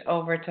switch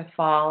over to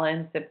fall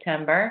in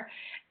September.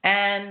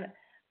 And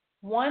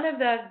one of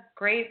the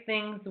great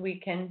things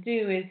we can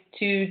do is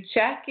to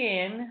check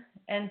in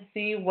and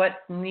see what's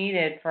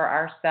needed for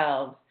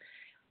ourselves.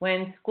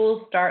 When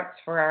school starts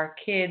for our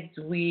kids,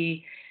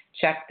 we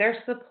check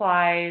their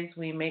supplies,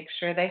 we make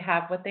sure they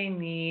have what they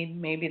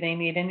need. Maybe they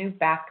need a new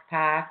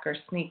backpack or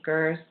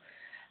sneakers,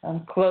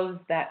 clothes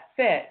that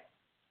fit.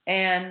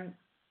 And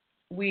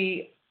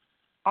we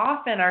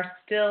often are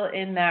still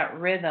in that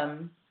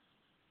rhythm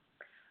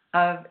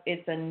of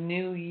it's a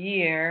new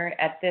year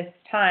at this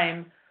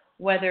time,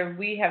 whether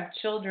we have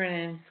children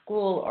in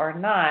school or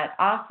not.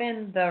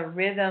 Often the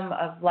rhythm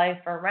of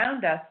life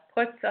around us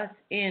puts us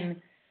in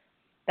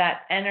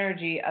that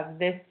energy of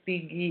this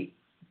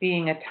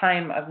being a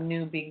time of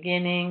new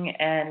beginning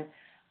and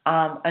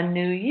a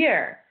new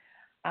year.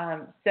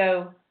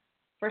 So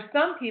for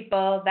some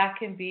people that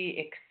can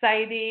be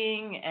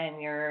exciting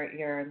and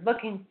you're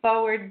looking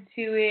forward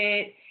to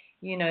it.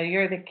 You know,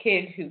 you're the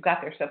kid who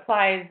got their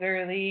supplies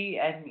early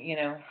and,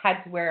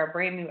 had to wear a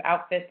brand new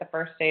outfit the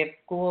first day of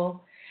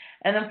school.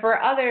 And then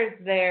for others,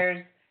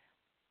 there's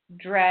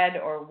dread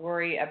or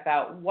worry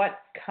about what's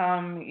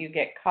come. You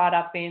get caught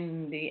up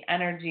in the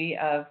energy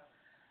of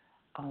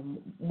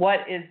what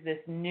is this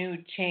new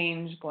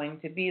change going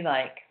to be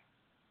like.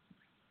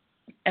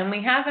 And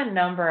we have a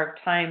number of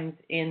times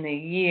in the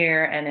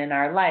year and in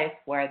our life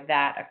where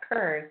that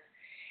occurs.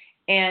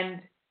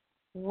 And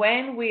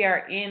when we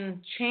are in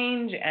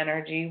change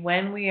energy,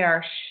 when we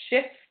are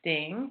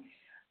shifting,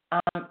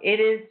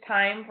 it is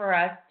time for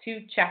us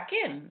to check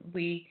in.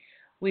 We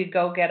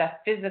go get a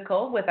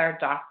physical with our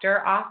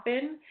doctor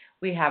often.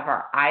 We have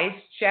our eyes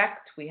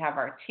checked. We have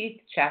our teeth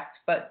checked.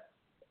 But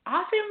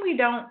often we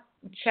don't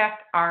check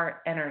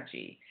our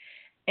energy.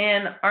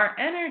 And our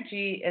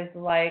energy is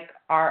like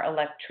our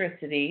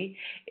electricity.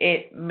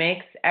 It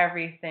makes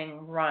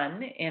everything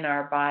run in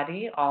our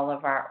body, all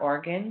of our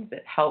organs.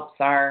 It helps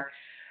our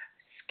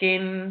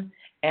skin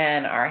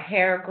and our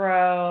hair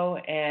grow,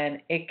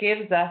 and it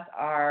gives us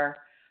our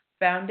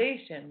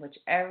foundation, which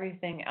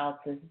everything else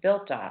is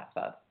built off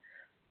of.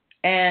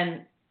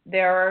 And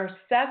there are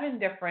 7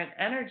 different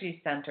energy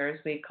centers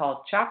we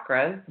call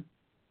chakras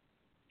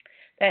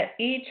that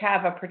each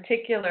have a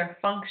particular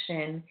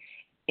function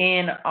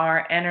in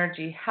our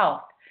energy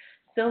health.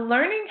 So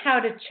learning how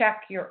to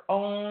check your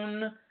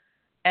own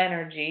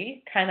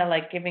energy, kind of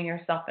like giving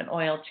yourself an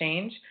oil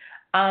change,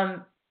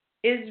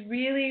 is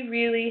really,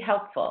 really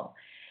helpful.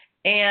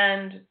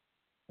 And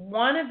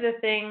one of the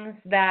things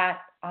that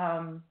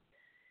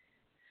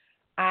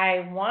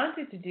I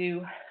wanted to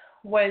do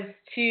was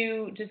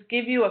to just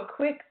give you a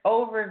quick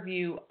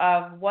overview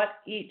of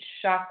what each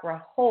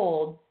chakra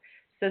holds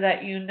so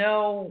that you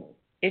know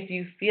if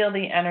you feel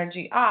the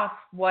energy off,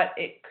 what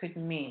it could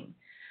mean.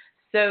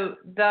 So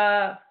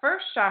the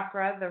first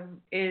chakra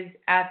is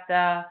at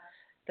the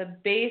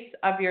base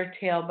of your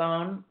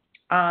tailbone,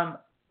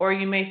 or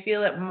you may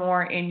feel it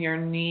more in your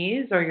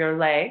knees or your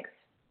legs.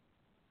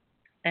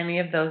 Any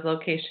of those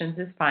locations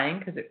is fine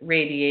because it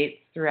radiates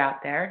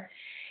throughout there.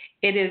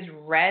 It is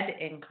red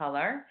in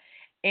color,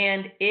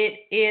 and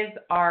it is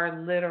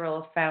our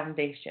literal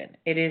foundation.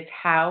 It is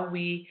how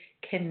we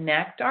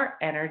connect our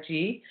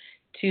energy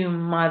to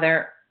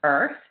Mother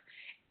Earth.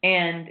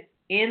 And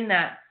in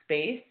that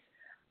space,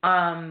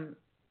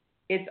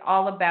 it's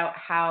all about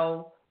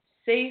how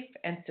safe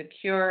and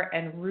secure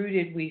and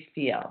rooted we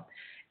feel.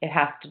 It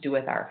has to do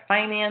with our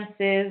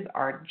finances,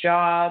 our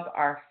job,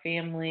 our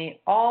family,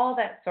 all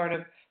that sort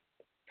of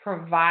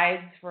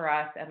provides for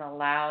us and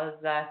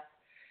allows us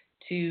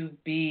to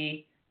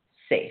be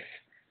safe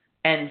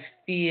and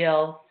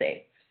feel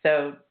safe.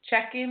 So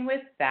check in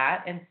with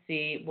that and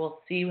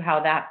we'll see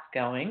how that's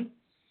going.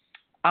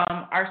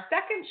 Our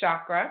second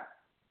chakra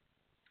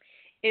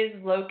is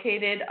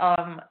located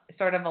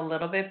sort of a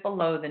little bit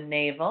below the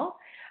navel.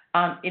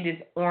 It is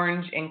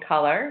orange in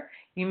color.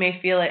 You may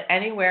feel it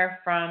anywhere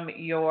from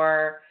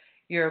your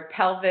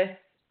pelvis,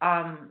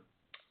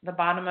 the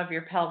bottom of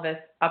your pelvis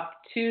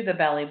up to the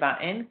belly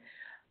button,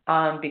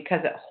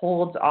 because it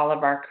holds all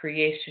of our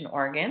creation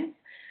organs.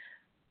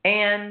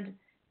 And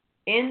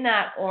in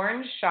that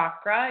orange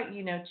chakra,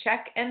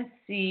 check and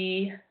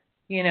see,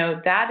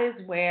 that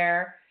is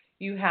where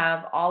you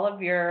have all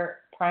of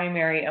your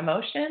primary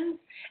emotions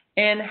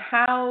and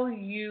how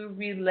you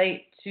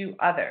relate to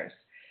others.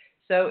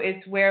 So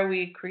it's where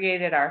we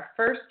created our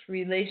first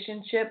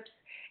relationships.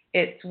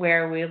 It's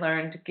where we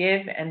learned to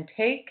give and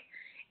take.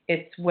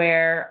 It's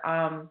where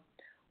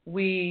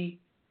we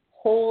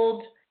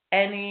hold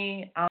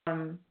any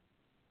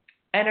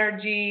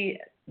energy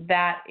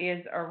that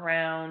is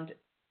around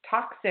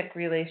toxic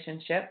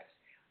relationships,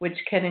 which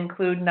can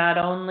include not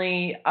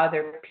only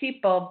other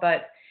people,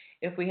 but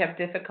if we have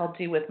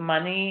difficulty with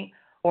money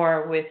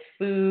or with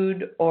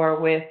food or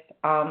with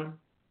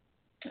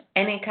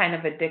any kind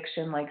of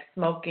addiction like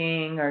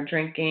smoking or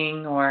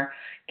drinking or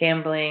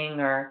gambling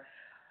or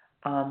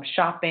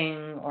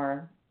shopping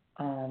or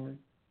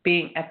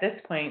being, at this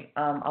point,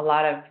 a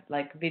lot of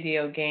like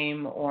video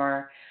game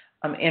or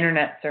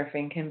internet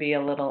surfing can be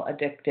a little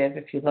addictive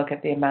if you look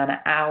at the amount of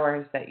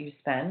hours that you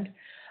spend.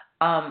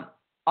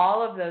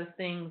 All of those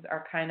things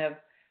are kind of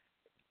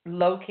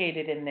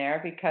located in there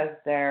because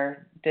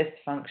they're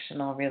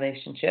dysfunctional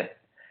relationships.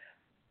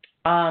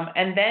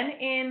 And then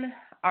in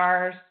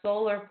our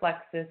solar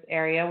plexus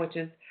area, which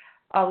is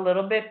a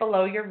little bit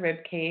below your rib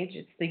cage,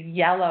 it's the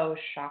yellow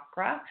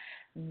chakra.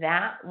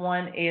 That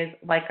one is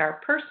like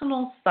our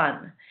personal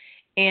sun,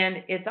 and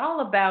it's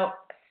all about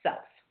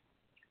self,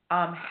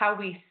 how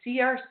we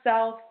see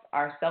ourselves,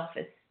 our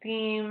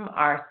self-esteem,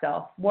 our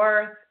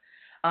self-worth,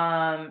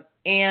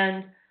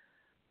 and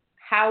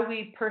how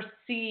we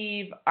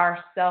perceive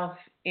ourselves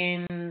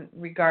in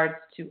regards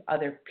to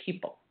other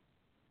people.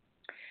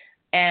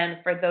 And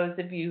for those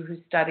of you who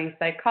study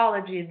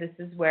psychology, this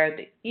is where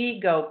the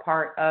ego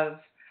part of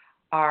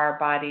our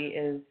body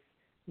is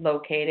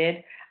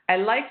located. I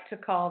like to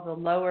call the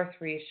lower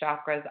three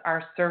chakras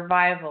our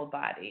survival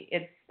body.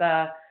 It's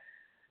the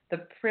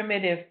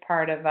primitive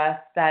part of us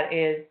that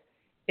is,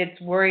 it's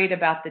worried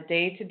about the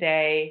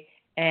day-to-day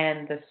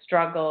and the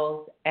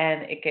struggles,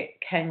 and it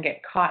can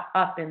get caught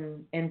up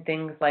in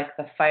things like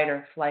the fight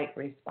or flight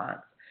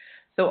response.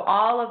 So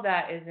all of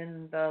that is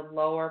in the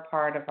lower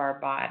part of our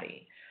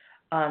body.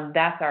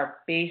 That's our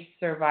base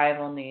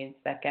survival needs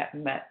that get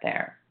met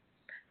there.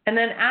 And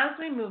then as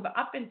we move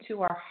up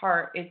into our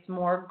heart, it's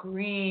more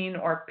green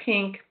or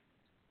pink,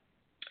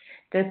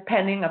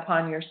 depending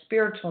upon your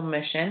spiritual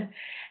mission.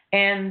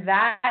 And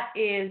that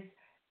is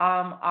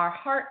our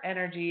heart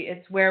energy.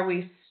 It's where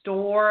we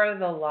store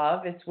the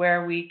love. It's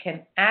where we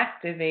can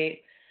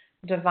activate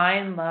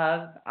divine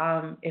love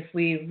if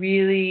we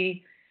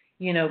really,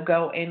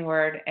 go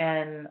inward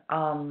and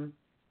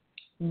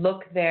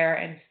look there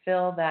and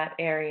fill that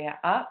area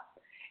up.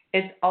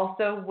 It's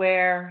also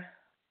where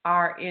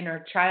our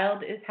inner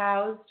child is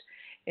housed.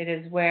 It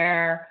is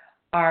where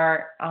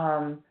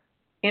our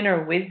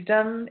inner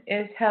wisdom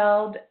is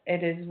held.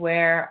 It is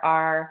where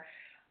our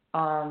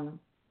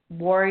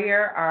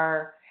warrior,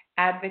 our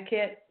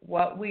advocate,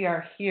 what we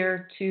are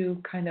here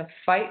to kind of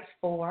fight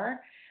for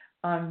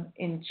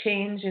in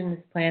change in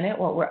this planet,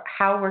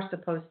 how we're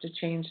supposed to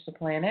change the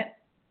planet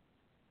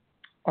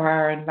or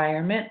our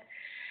environment.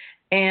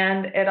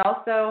 And it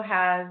also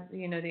has,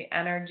 the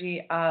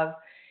energy of,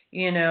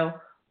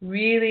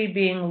 really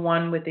being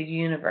one with the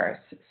universe.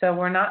 So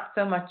we're not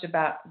so much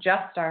about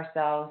just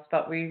ourselves,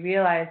 but we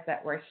realize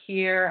that we're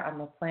here on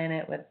the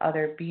planet with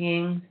other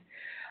beings,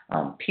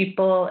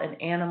 people and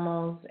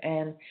animals,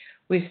 and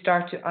we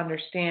start to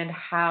understand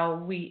how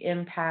we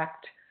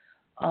impact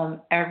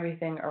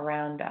everything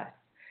around us.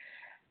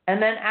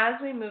 And then as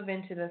we move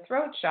into the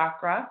throat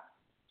chakra,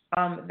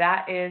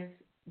 that is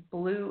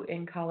blue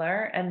in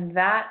color, and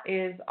that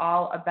is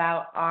all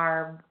about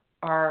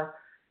our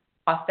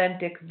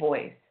authentic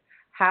voice,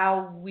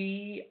 how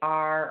we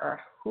are or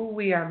who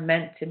we are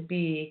meant to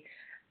be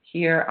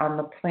here on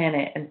the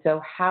planet. And so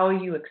how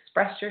you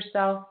express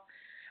yourself,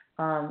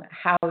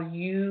 how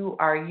you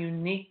are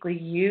uniquely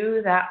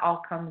you, that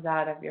all comes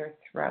out of your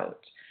throat.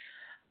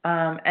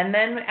 And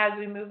then as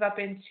we move up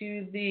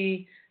into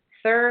the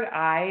third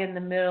eye in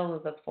the middle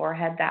of the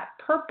forehead, that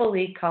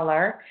purpley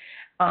color,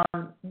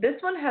 this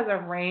one has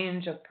a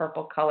range of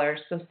purple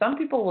colors. So some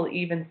people will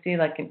even see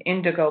like an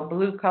indigo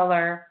blue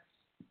color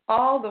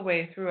all the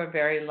way through a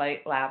very light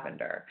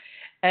lavender.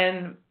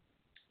 And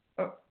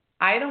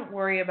I don't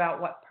worry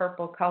about what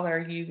purple color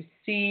you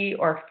see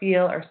or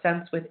feel or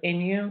sense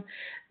within you.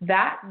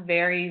 That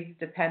varies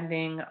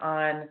depending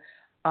on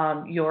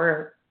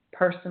your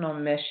personal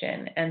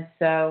mission. And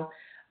so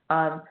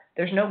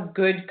there's no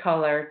good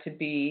color to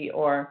be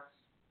or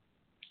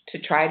to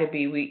try to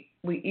be.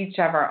 We each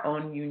have our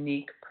own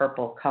unique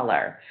purple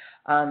color.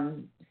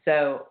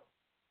 So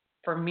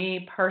for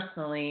me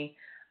personally,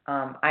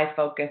 I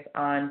focus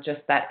on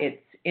just that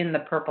it's in the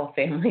purple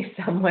family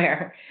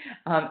somewhere,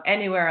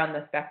 anywhere on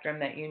the spectrum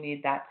that you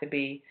need that to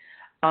be.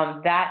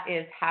 That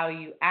is how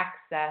you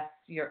access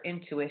your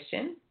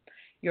intuition,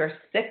 your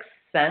sixth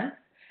sense,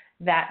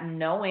 that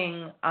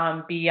knowing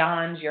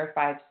beyond your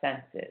five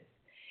senses.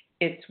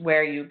 It's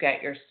where you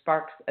get your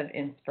sparks of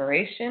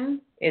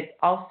inspiration. It's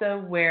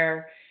also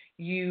where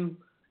you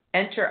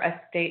enter a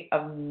state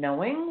of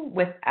knowing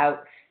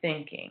without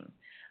thinking.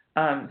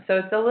 So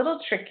it's a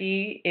little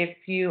tricky if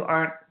you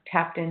aren't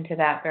tapped into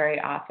that very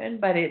often,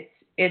 but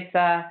it's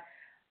that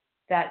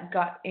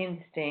gut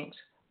instinct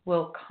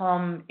will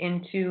come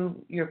into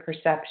your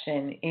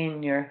perception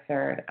in your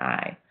third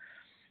eye.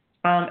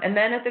 And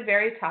then at the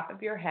very top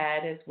of your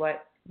head is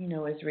what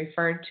is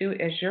referred to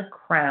as your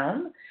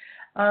crown,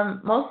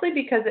 mostly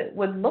because it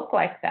would look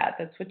like that.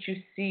 That's what you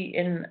see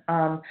in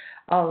a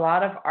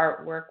lot of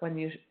artwork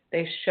when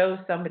they show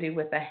somebody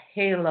with a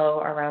halo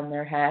around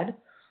their head.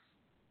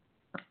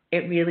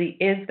 It really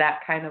is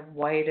that kind of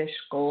whitish,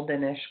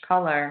 goldenish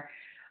color.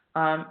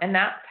 And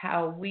that's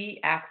how we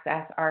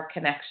access our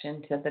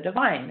connection to the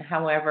divine.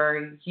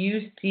 However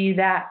you see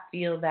that,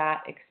 feel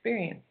that,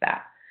 experience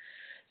that.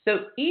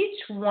 So each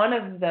one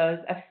of those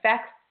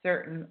affects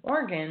certain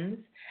organs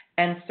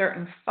and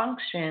certain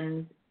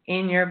functions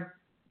in your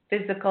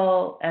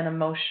physical and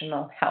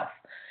emotional health.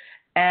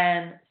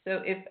 And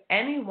so if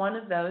any one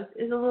of those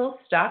is a little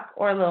stuck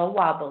or a little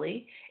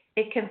wobbly,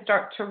 it can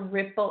start to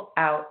ripple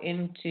out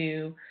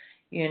into,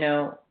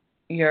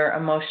 your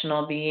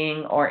emotional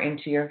being or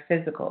into your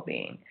physical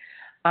being.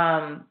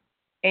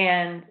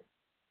 And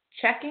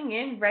checking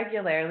in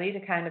regularly to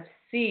kind of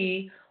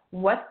see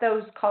what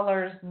those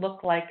colors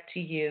look like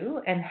to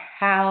you and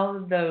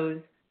how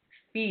those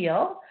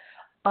feel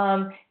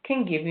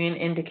can give you an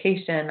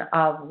indication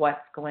of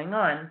what's going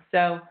on.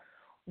 So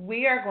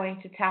we are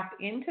going to tap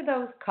into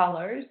those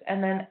colors,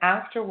 and then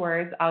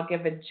afterwards I'll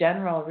give a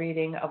general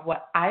reading of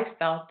what I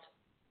felt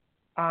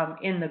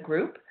in the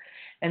group.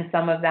 And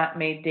some of that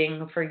may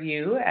ding for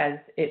you, as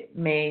it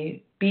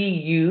may be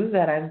you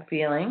that I'm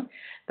feeling,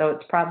 though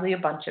it's probably a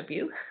bunch of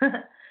you.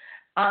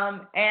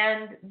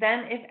 And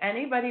then if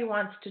anybody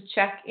wants to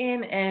check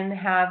in and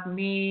have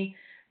me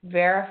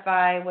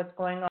verify what's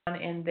going on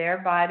in their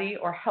body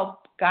or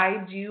help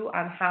guide you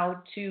on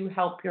how to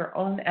help your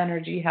own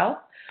energy health,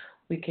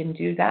 we can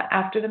do that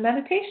after the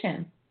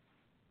meditation.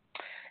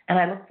 And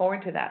I look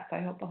forward to that. So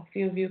I hope a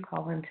few of you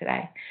call in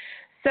today.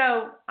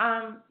 So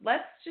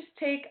let's just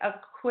take a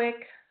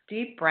quick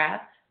deep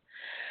breath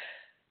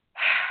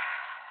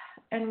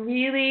and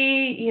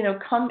really,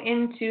 come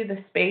into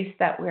the space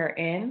that we're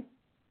in.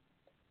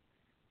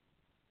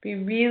 Be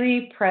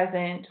really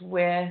present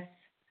with,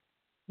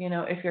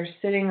 if you're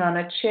sitting on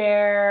a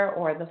chair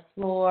or the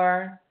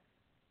floor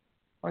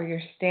or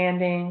you're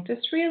standing,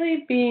 just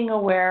really being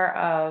aware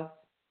of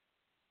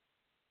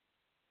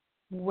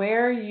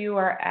where you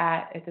are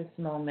at this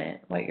moment,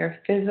 what your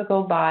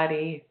physical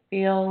body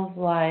feels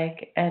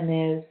like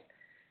and is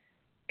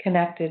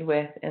connected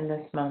with in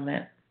this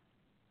moment.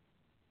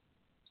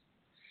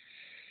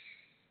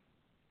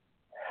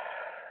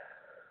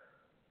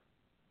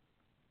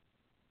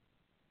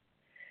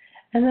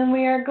 And then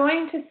we are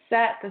going to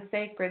set the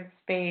sacred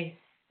space,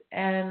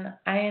 and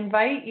I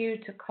invite you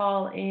to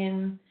call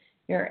in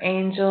your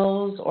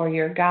angels or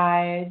your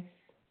guides,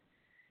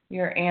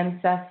 your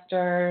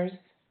ancestors,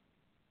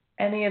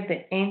 any of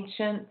the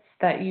ancients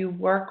that you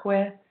work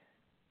with,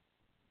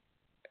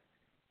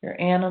 your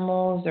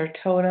animals or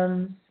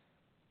totems,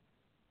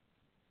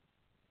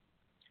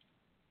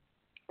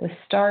 the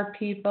star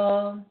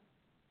people,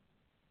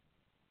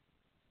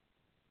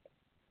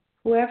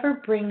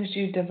 whoever brings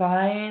you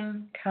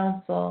divine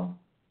counsel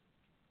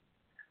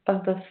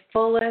of the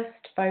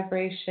fullest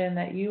vibration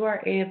that you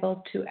are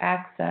able to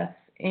access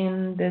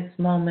in this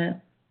moment.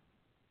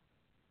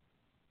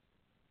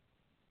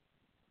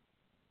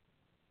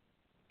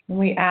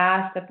 We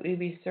ask that we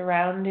be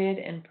surrounded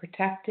and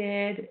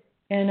protected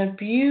in a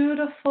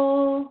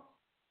beautiful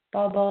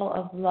bubble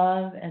of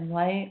love and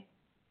light.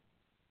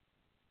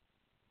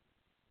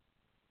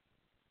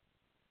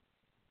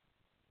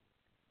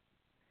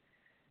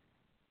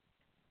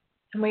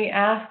 And we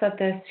ask that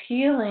this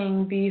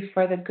healing be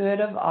for the good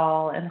of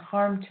all and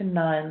harm to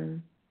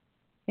none,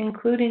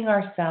 including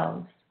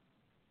ourselves.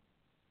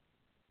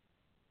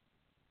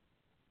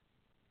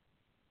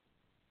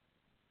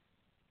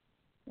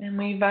 And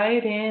we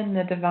invite in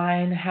the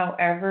divine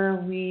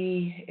however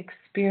we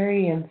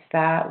experience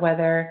that,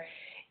 whether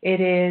it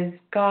is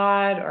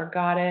God or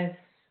Goddess,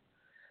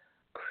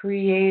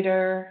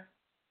 Creator,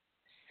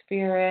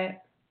 Spirit,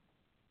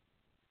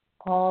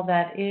 all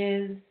that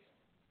is,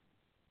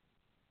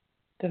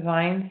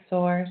 Divine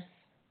Source.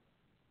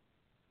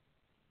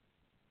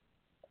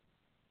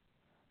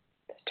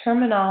 The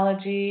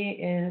terminology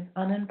is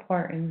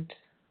unimportant.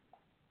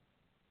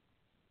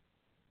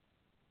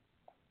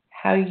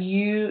 How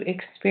you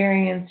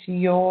experience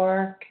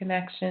your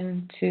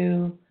connection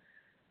to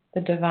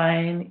the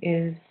divine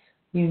is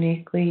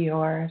uniquely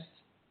yours.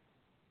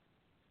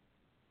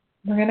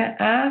 We're going to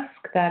ask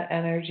that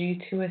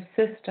energy to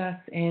assist us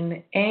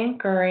in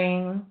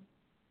anchoring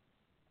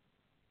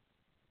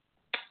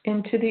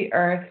into the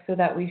earth so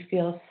that we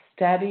feel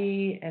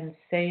steady and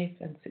safe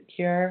and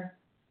secure,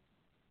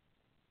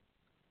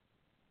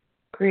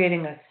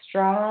 creating a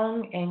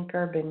strong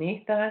anchor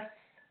beneath us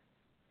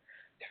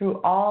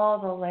through all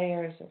the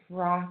layers of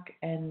rock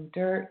and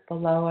dirt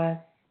below us,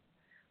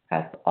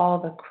 past all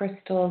the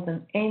crystals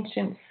and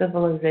ancient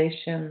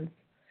civilizations.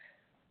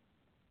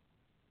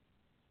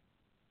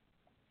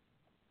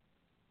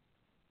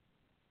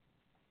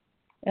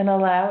 And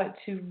allow it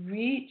to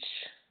reach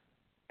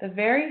the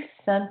very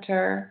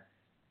center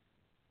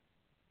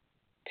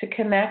to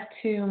connect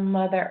to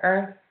Mother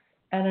Earth's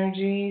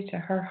energy, to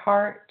her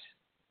heart,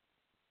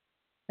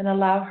 and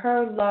allow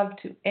her love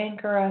to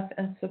anchor us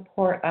and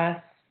support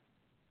us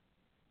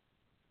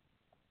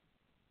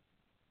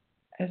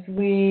as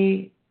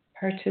we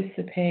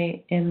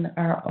participate in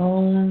our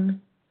own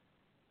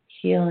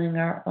healing,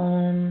 our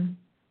own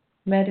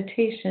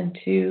meditation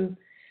to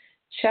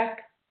check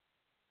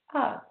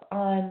up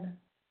on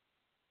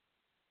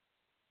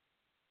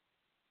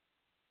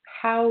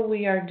how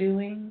we are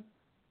doing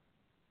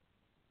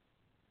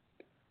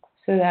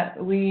so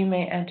that we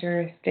may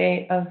enter a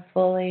state of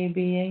fully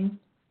being.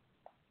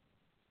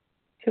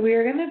 So we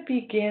are going to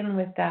begin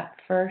with that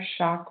first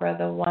chakra,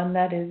 the one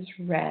that is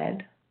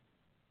red,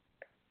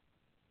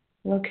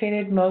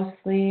 located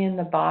mostly in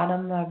the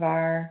bottom of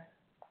our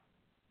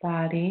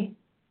body.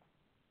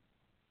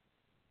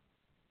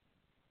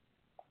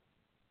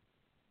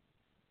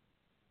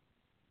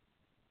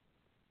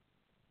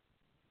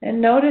 And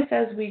notice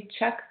as we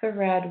check the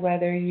red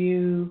whether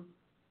you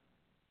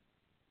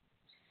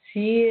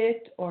see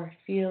it or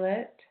feel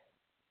it.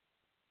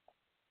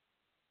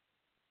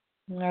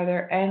 Are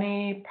there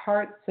any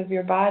parts of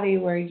your body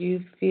where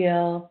you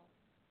feel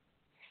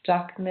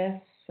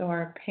stuckness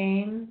or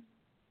pain?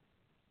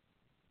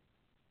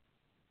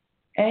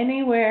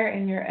 Anywhere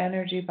in your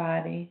energy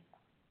body.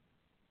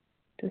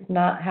 Does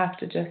not have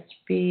to just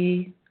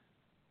be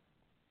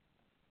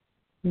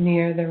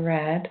near the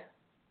red.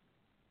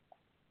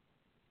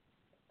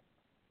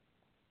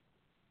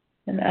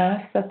 And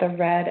ask that the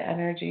red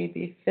energy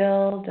be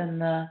filled and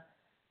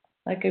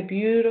like a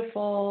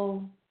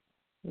beautiful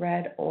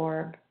red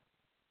orb,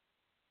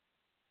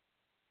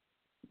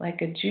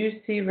 like a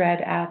juicy red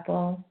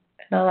apple,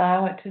 and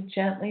allow it to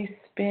gently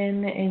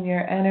spin in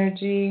your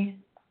energy.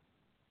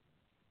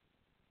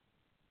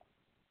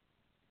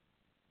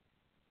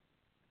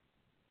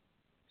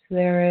 So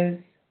there is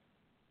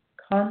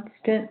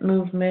constant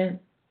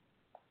movement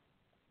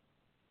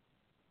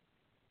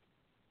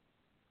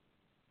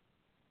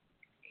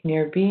in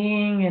your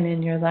being and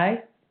in your life.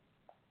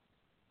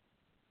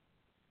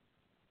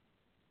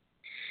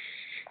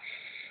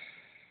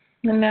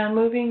 And now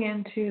moving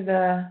into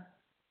the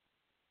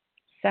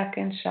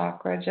second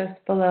chakra,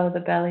 just below the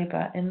belly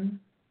button,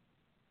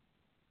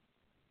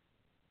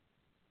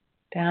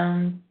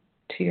 down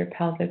to your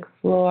pelvic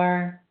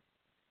floor,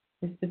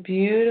 is the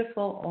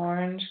beautiful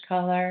orange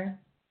color.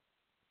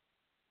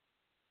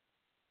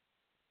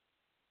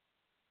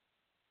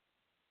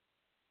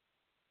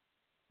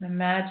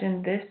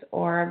 Imagine this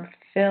orb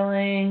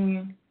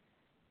filling,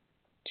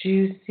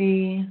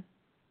 juicy.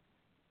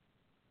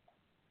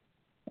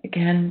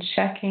 Again,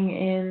 checking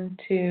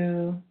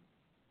into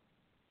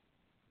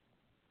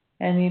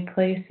any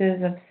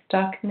places of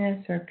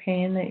stuckness or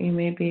pain that you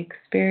may be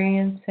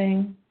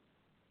experiencing.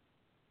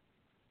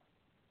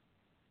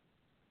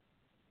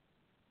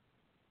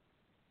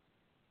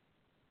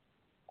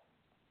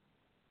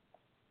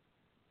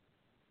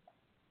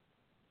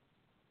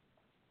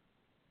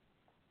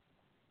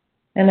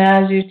 And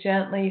as you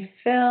gently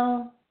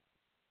fill,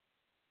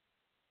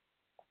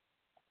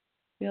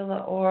 feel the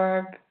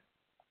orb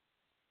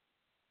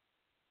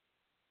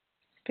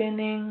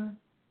spinning.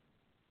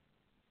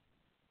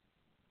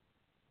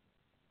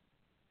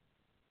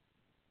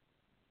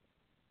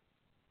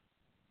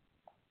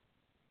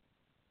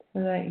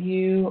 So that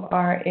you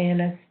are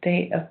in a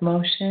state of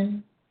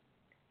motion,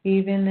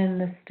 even in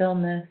the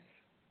stillness.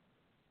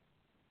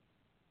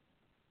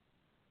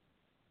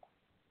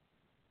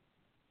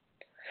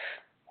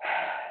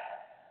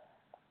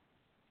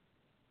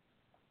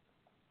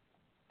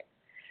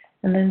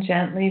 And then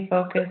gently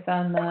focus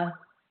on the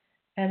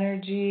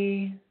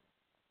energy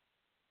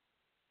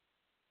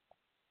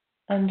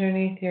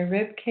underneath your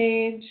rib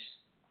cage,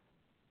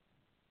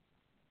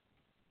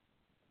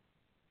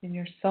 in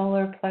your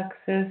solar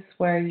plexus,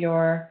 where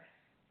your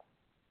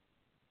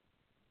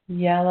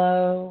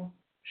yellow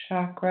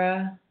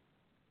chakra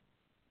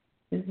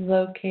is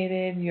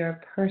located,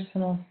 your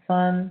personal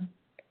sun,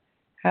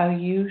 how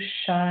you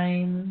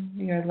shine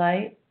your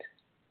light.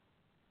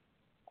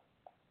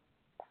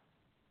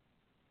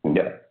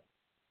 Yeah.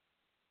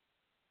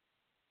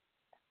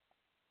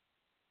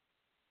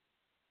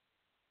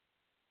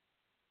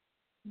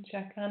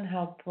 Check on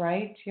how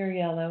bright your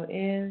yellow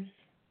is,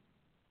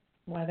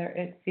 whether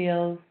it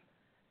feels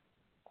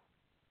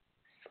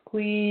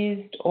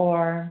squeezed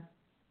or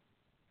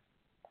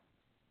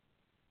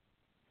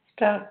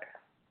stuck.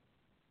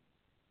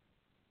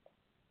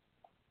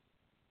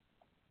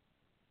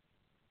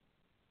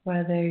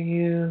 Whether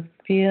you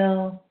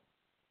feel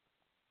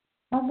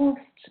almost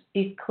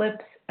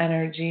eclipse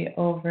energy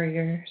over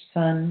your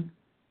sun.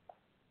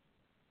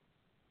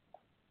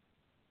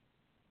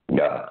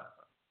 Yeah.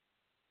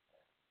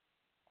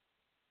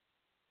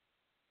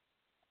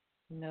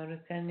 Notice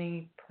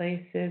any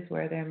places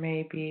where there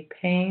may be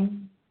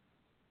pain.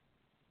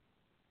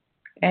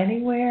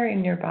 Anywhere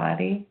in your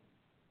body.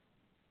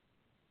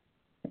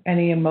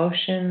 Any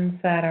emotions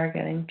that are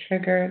getting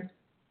triggered.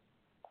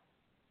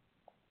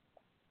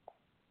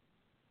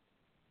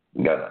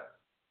 Yeah.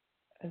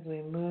 As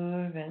we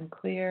move and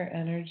clear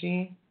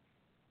energy.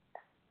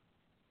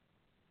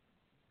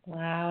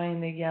 Allowing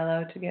the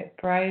yellow to get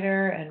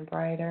brighter and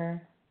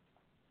brighter.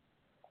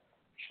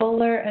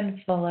 Fuller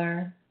and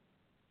fuller.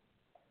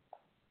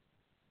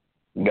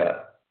 Yeah.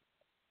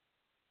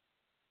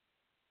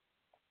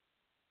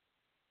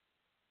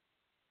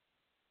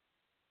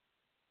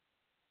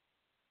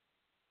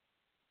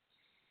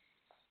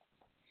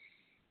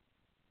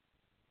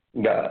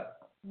 Yeah.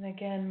 And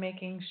again,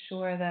 making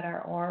sure that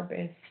our orb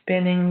is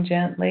spinning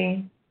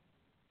gently.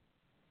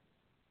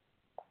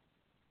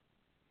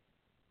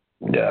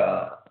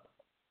 Yeah.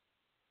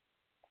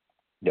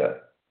 Yeah.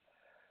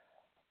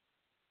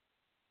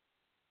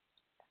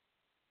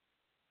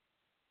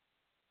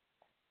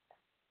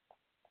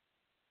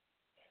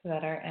 So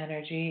that our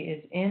energy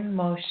is in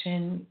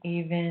motion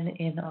even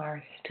in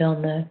our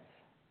stillness.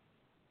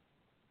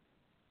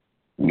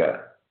 Yeah.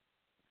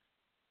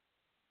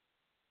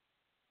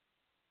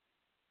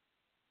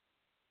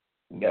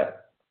 Yeah.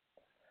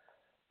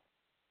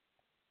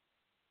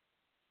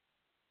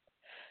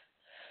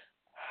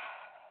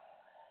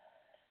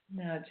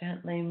 Now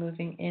gently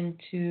moving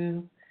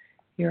into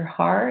your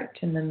heart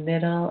in the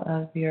middle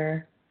of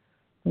your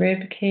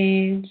rib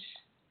cage,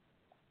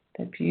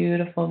 the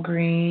beautiful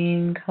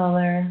green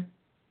color,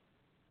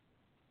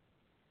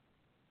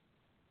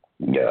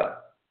 Yeah.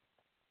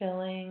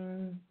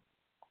 filling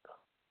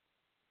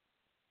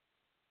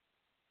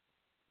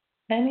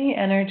any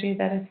energy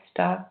that is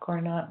stuck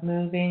or not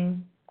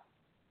moving.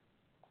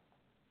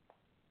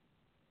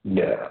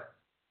 Yeah.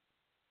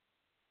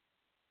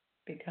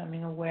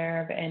 Becoming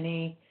aware of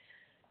any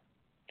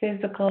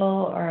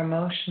physical or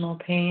emotional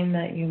pain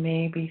that you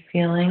may be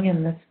feeling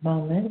in this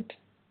moment.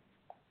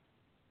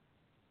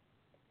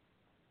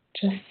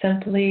 Just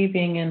simply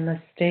being in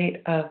the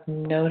state of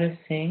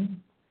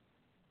noticing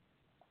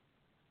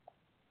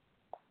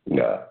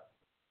Yeah.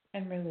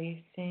 and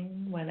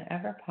releasing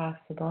whenever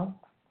possible.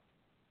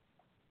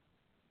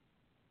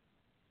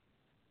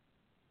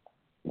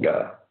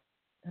 Yeah.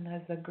 And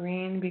as the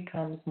green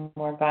becomes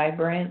more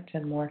vibrant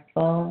and more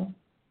full,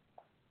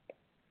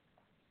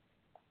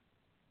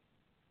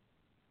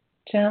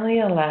 gently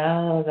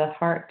allow the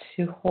heart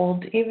to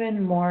hold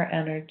even more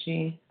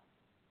energy.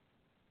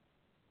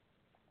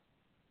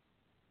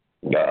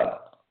 Yeah.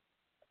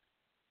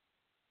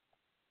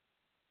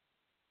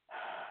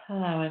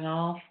 Allowing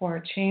all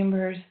 4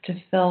 chambers to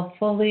fill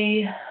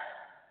fully.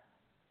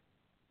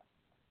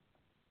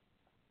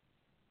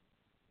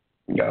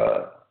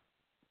 Yeah.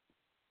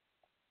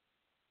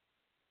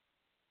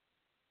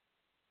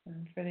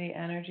 And for the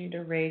energy to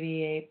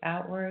radiate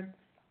outwards.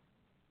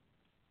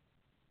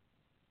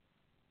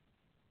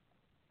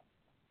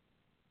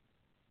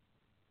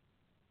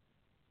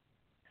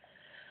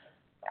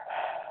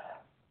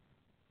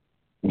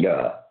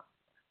 Yeah.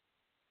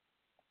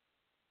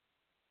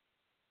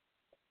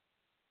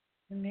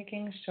 And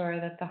making sure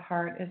that the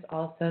heart is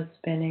also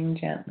spinning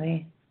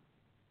gently.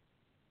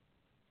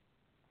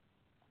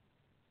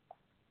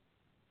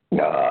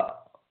 Yeah.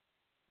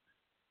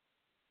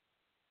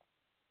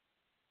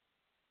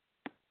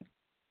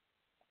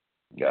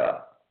 Yeah.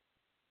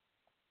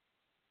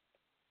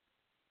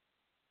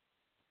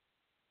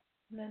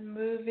 And then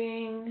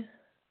moving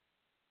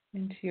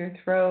into your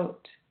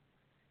throat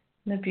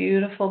in the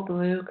beautiful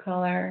blue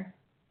color.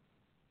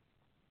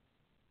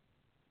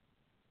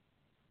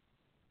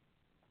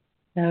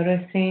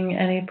 Noticing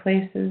any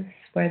places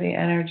where the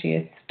energy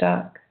is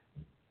stuck.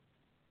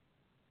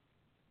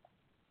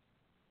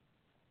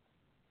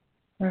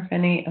 Or if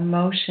any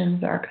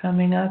emotions are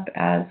coming up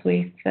as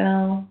we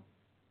fill.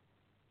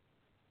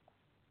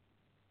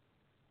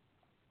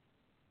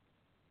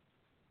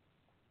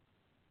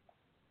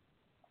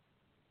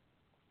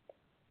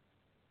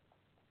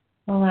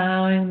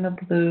 allowing the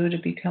blue to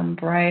become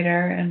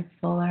brighter and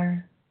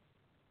fuller.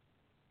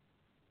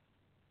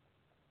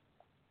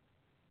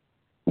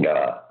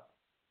 Yeah.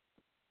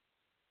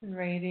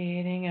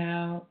 Radiating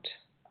out.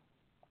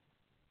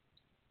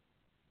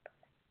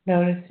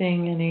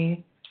 Noticing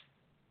any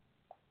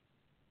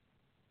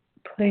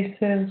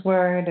places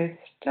where it is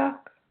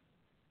stuck.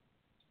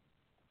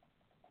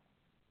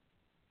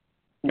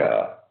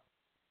 Yeah.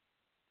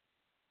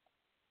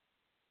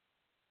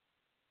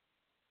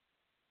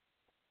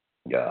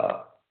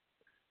 Yeah.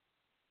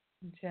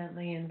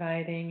 Gently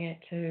inviting it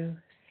to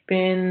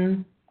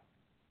spin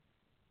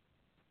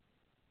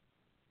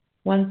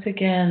once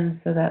again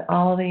so that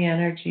all the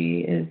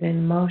energy is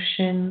in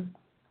motion,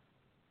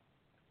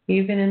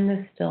 even in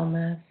the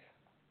stillness.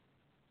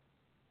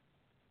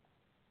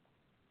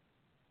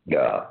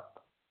 Yeah.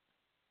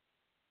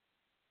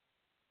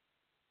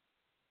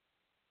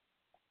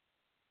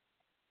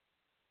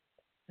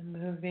 And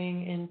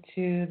moving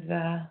into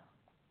the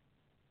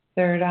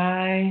third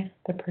eye,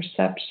 the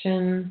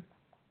perception,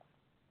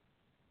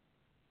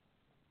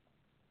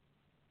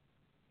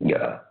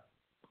 Yeah.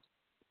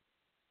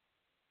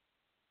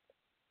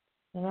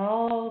 and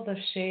all the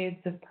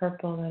shades of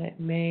purple that it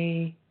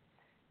may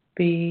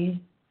be.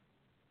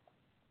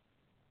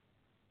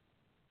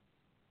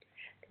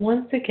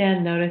 Once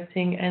again,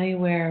 noticing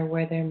anywhere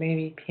where there may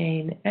be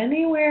pain,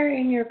 anywhere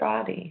in your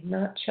body,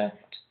 not just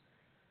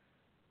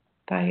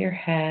by your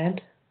head.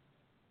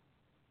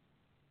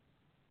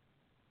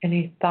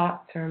 Any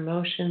thoughts or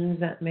emotions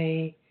that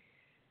may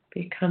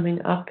be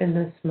coming up in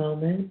this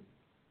moment.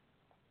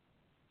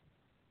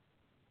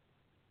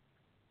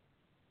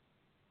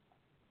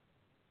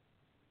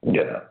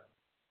 Yeah.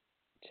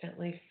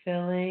 Gently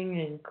filling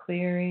and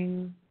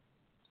clearing.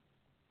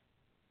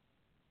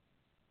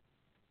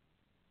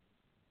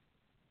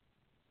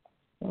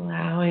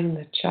 Allowing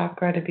the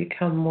chakra to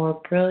become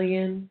more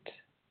brilliant.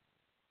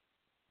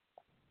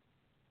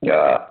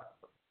 Yeah.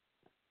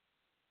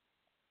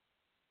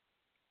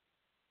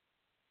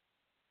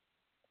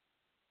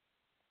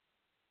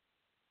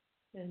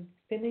 And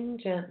spinning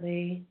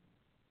gently.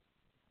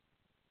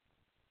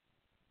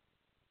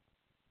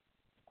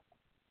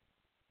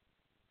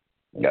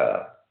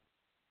 Yeah.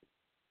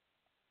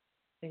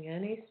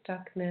 Any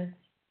stuckness,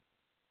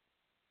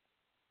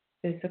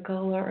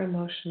 physical or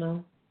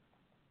emotional,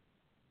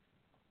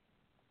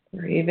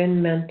 or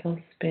even mental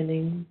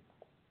spinning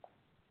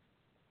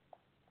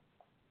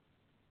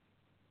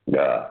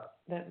Yeah.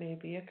 that may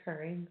be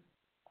occurring.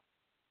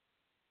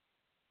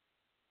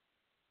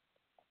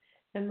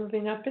 And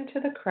moving up into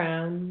the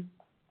crown,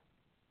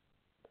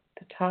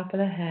 the top of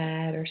the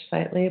head or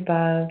slightly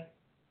above,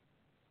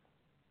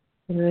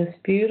 and this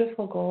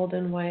beautiful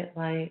golden white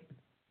light,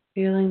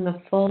 feeling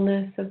the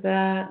fullness of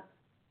that,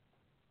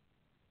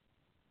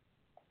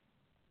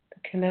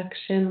 the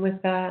connection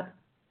with that.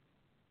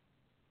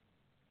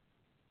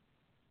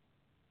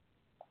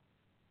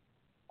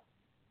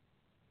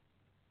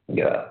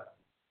 Yeah.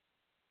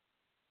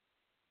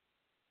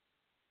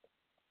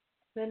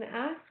 Then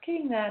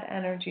asking that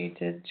energy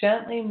to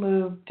gently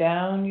move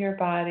down your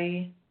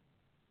body,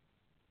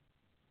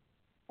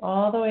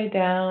 all the way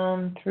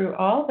down through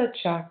all the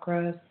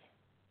chakras.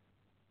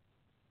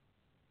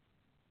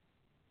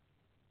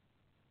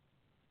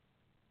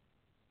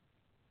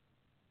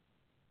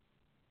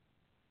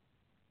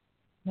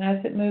 And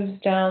as it moves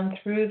down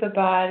through the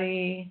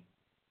body,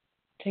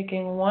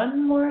 taking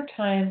one more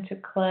time to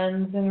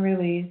cleanse and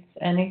release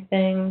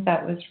anything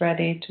that was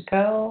ready to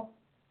go,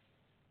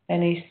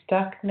 any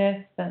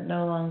stuckness that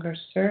no longer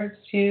serves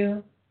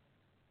you,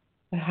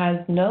 that has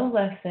no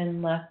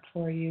lesson left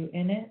for you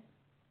in it.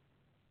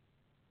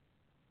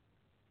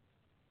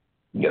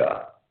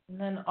 Yeah. And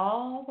then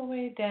all the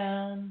way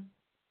down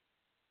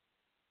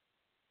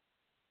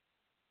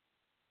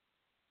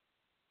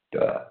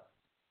Yeah.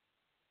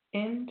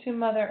 into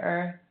Mother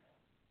Earth,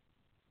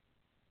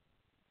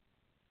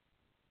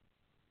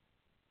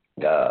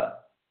 Yeah.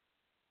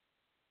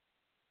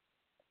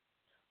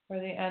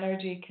 where the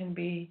energy can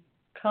be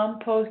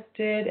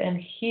composted and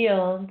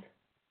healed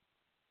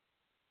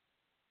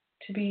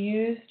to be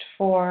used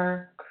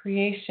for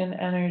creation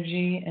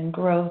energy and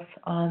growth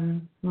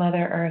on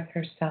Mother Earth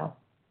herself.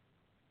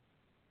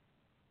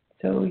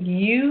 So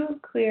you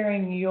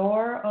clearing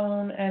your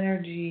own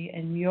energy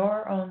and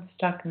your own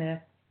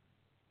stuckness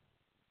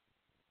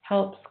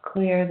helps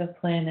clear the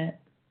planet.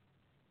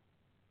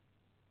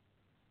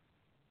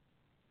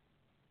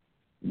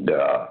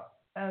 Yeah.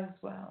 As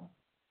well.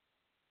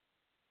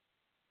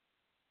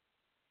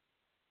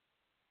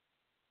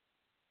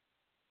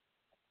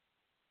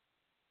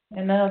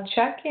 And now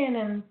check in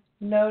and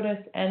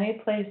notice any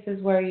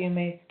places where you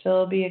may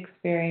still be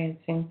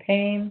experiencing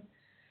pain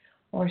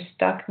or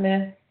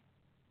stuckness.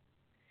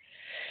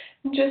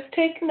 Just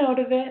take note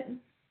of it,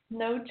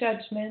 no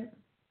judgment.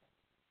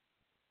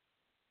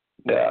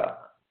 Yeah.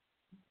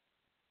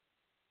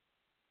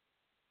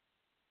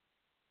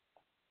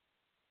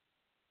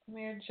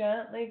 We are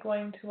gently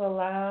going to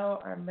allow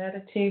our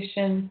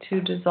meditation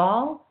to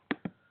dissolve.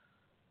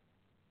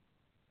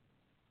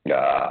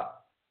 Yeah.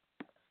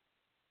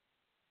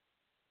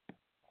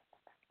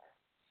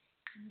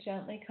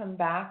 Gently come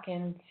back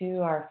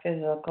into our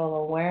physical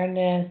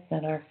awareness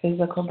and our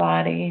physical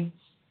body.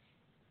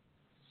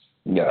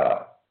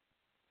 Yeah.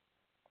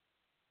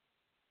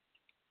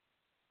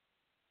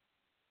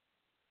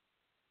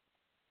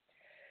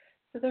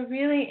 So the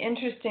really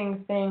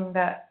interesting thing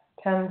that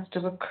tends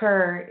to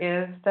occur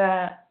is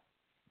that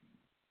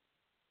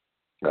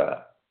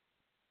Yeah.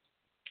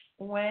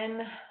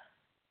 when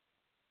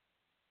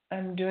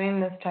I'm doing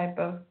this type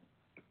of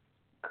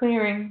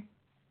clearing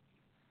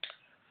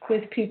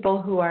with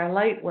people who are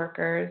light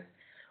workers,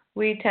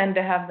 we tend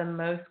to have the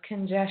most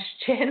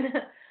congestion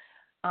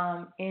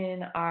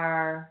in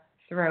our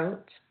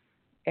throat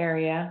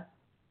area,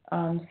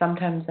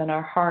 sometimes in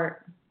our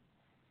heart.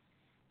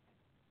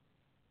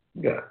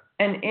 Yeah.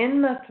 And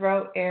in the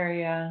throat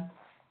area,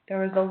 there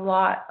was a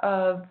lot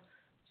of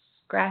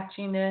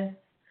scratchiness,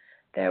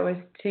 there was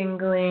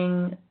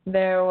tingling,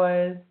 there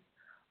was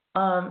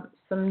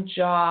some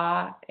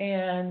jaw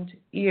and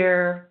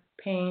ear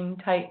pain,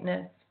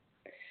 tightness.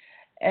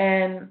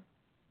 And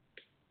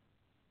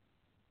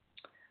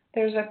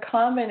there's a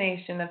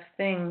combination of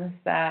things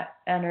that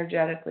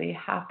energetically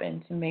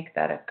happen to make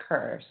that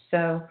occur.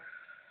 So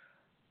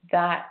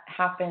that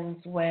happens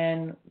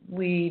when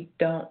we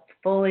don't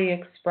fully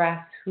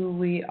express who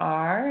we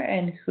are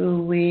and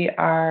who we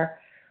are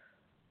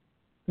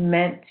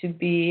meant to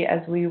be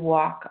as we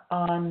walk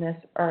on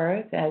this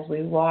earth, as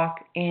we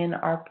walk in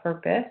our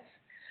purpose.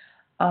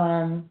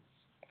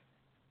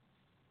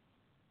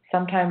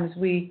 Sometimes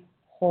we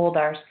hold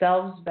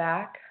ourselves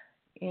back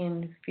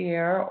in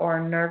fear or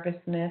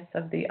nervousness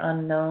of the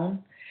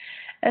unknown.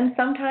 And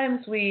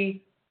sometimes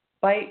we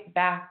bite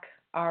back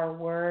our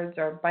words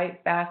or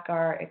bite back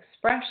our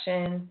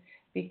expression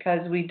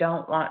because we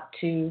don't want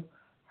to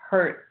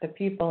hurt the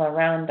people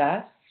around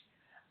us.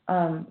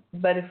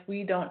 But if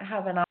we don't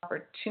have an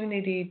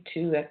opportunity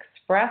to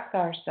express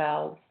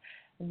ourselves,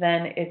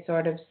 then it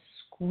sort of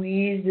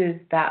squeezes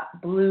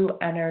that blue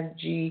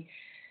energy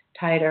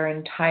tighter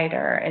and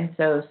tighter. And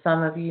so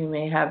some of you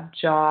may have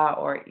jaw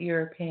or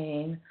ear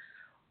pain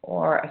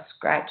or a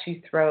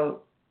scratchy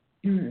throat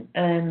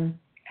and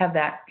have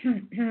that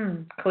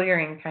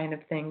clearing kind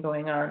of thing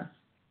going on.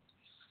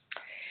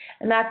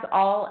 And that's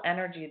all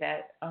energy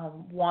that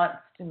wants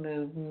to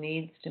move,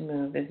 needs to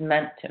move, is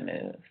meant to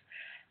move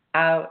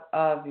out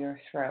of your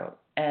throat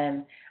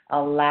and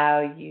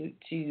allow you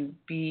to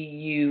be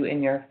you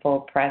in your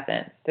full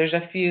presence. There's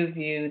a few of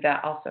you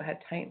that also had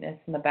tightness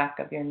in the back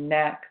of your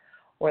neck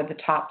or the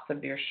tops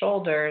of your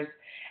shoulders,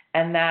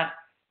 and that's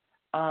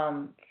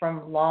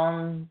from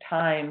long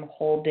time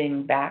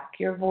holding back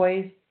your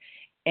voice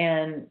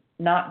and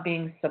not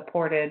being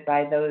supported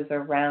by those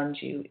around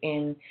you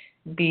in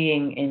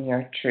being in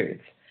your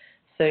truth.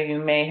 So you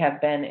may have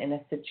been in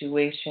a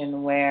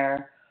situation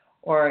where,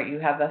 or you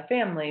have a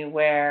family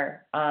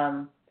where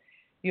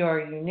your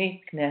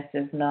uniqueness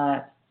is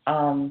not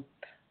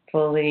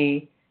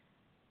fully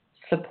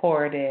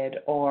supported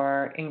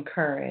or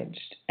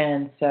encouraged,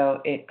 and so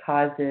it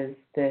causes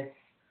this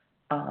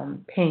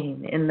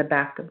pain in the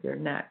back of your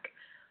neck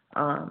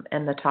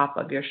and the top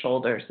of your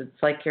shoulders.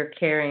 It's like you're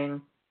carrying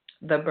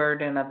the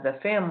burden of the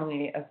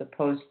family as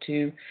opposed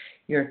to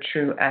your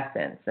true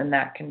essence, and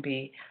that can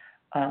be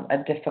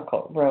a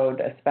difficult road,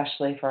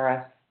 especially for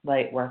us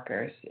light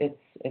workers.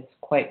 It's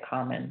quite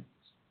common.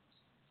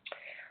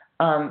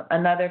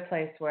 Another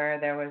place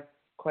where there was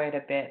quite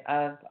a bit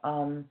of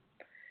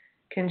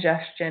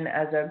congestion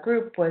as a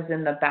group was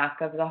in the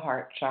back of the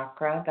heart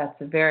chakra. That's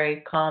a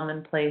very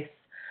common place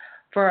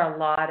for a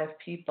lot of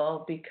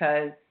people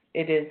because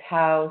it is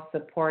how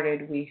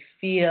supported we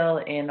feel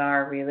in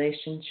our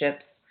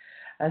relationships,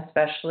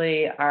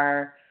 especially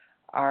our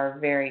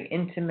very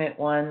intimate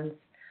ones,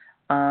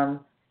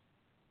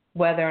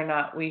 whether or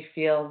not we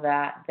feel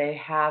that they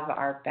have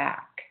our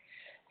back.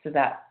 So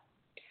that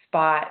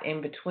spot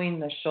in between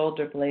the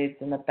shoulder blades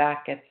in the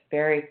back gets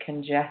very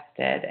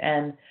congested,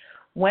 and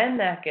when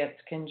that gets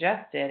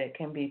congested, it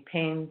can be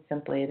pain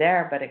simply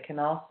there, but it can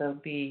also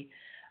be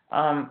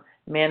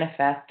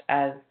manifest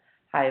as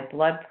high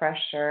blood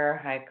pressure,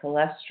 high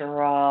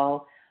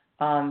cholesterol.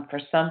 For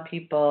some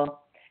people,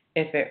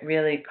 if it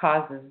really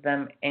causes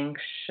them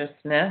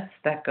anxiousness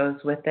that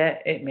goes with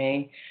it, it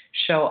may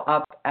show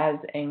up as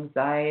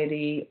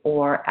anxiety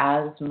or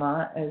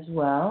asthma as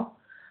well.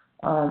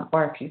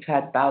 Or if you've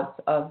had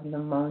bouts of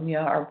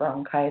pneumonia or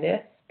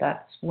bronchitis,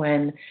 that's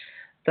when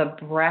the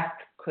breath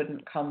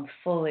couldn't come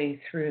fully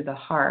through the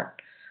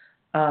heart.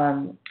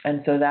 And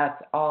so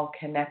that's all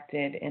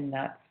connected in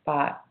that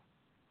spot.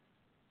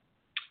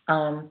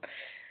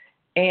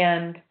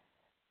 And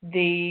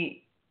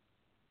the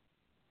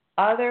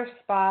other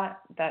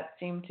spot that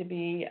seemed to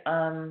be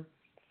a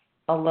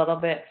little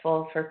bit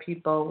full for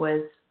people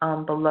was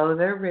below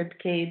their rib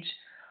cage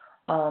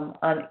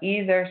on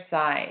either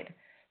side.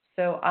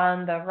 So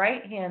on the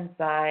right-hand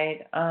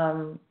side,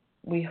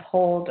 we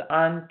hold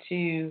on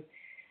to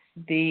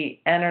the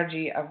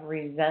energy of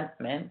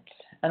resentment.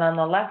 And on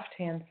the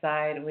left-hand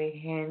side,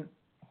 we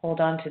hold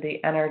on to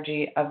the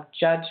energy of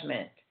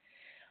judgment.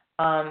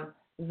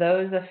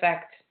 Those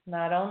affect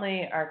not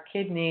only our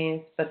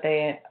kidneys, but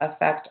they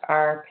affect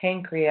our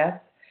pancreas,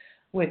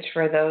 which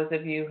for those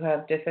of you who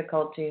have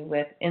difficulty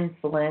with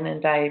insulin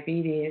and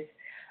diabetes,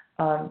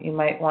 you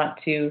might want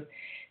to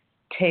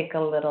take a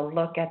little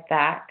look at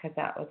that, because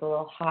that was a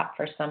little hot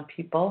for some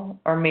people.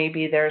 Or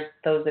maybe there's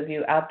those of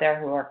you out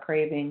there who are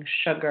craving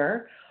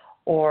sugar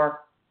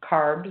or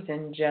carbs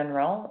in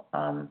general.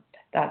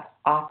 That's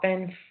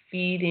often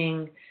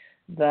feeding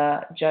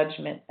the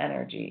judgment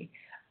energy.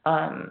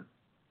 And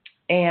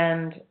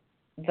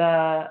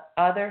the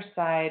other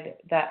side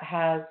that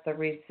has the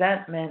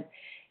resentment,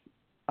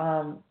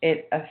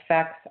 it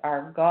affects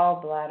our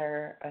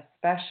gallbladder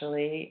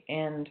especially,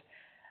 and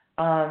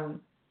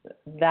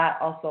that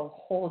also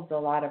holds a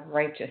lot of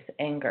righteous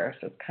anger.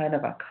 So it's kind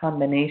of a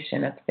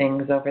combination of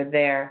things over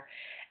there,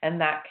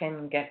 and that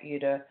can get you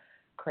to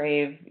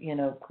crave,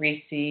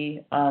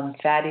 greasy,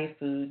 fatty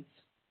foods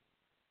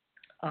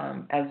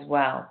as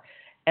well.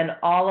 And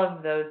all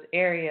of those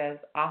areas,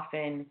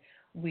 often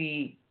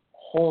we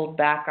hold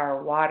back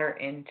our water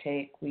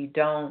intake. We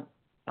don't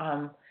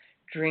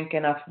drink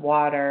enough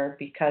water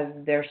because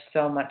there's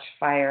so much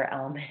fire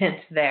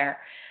element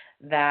there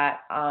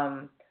that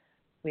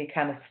we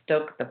kind of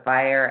stoke the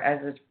fire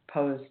as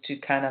opposed to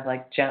kind of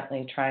like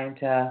gently trying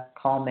to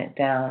calm it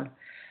down.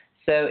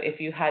 So if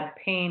you had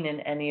pain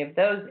in any of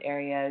those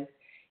areas,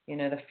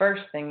 the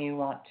first thing you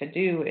want to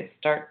do is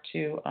start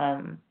to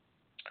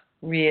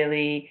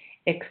really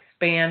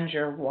expand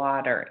your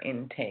water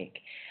intake.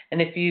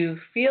 And if you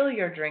feel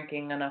you're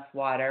drinking enough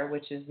water,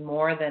 which is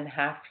more than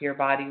half your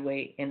body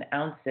weight in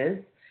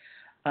ounces,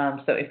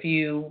 so if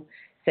you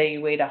say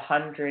you weighed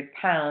 100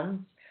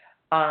 pounds,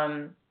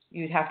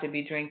 you'd have to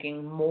be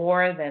drinking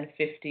more than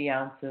 50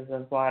 ounces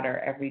of water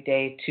every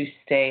day to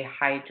stay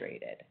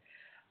hydrated.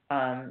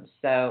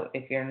 So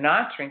if you're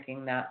not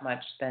drinking that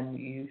much, then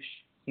you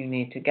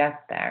need to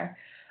get there,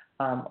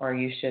 or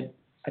you should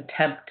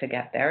attempt to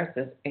get there.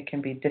 So it can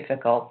be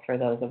difficult for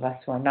those of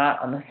us who are not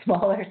on the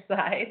smaller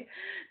side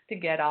to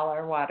get all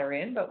our water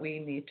in, but we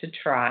need to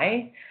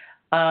try.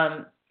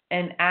 And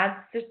add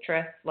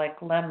citrus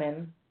like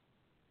lemon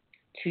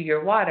to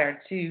your water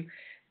to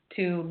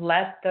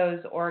let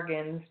those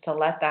organs, to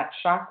let that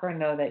chakra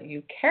know that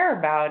you care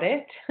about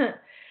it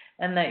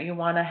and that you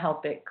want to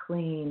help it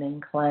clean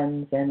and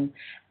cleanse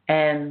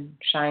and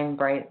shine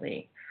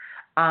brightly.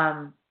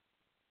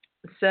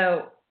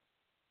 So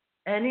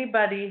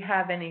anybody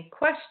have any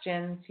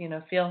questions,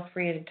 feel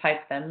free to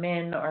type them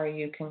in, or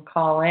you can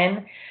call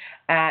in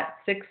at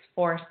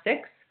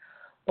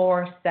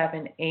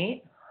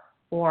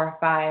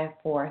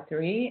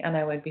 646-478-4543, and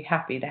I would be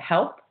happy to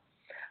help.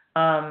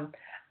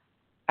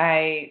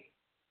 I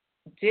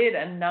did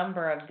a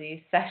number of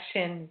these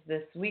sessions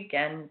this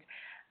weekend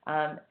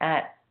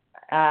at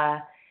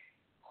a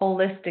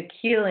Holistic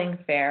Healing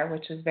Fair,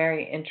 which was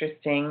very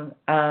interesting.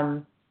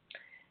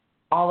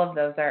 All of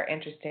those are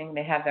interesting.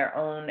 They have their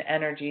own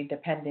energy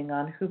depending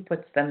on who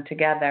puts them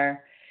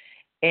together.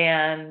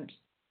 And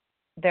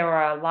there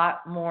were a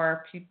lot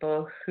more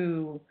people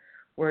who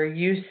were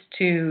used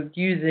to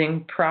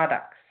using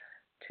products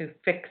to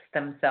fix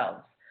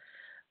themselves.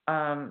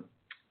 And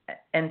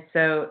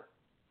so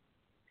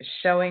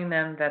showing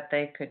them that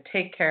they could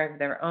take care of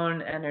their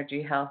own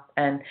energy health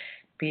and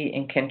be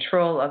in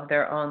control of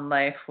their own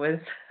life was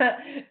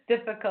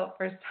difficult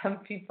for some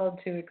people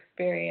to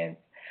experience.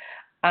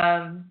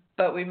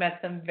 But we met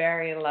some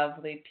very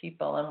lovely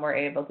people and were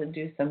able to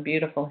do some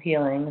beautiful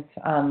healings.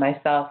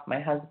 Myself,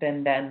 my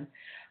husband, and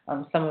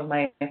some of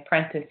my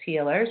apprentice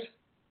healers.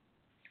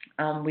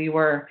 We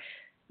were,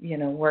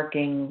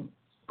 working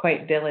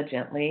quite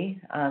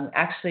diligently.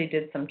 Actually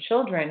did some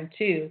children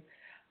too,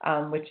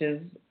 which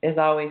is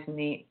always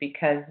neat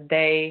because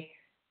they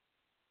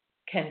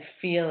can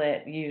feel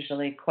it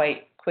usually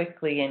quite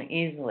quickly and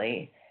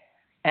easily,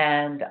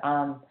 and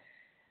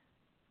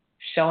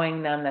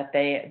showing them that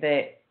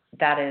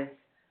that is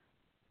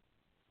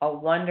a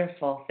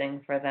wonderful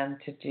thing for them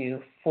to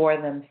do for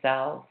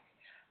themselves.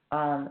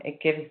 It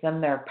gives them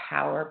their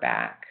power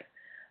back,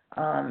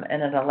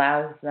 and it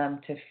allows them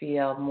to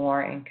feel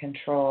more in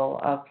control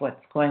of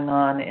what's going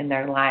on in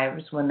their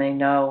lives when they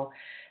know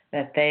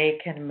that they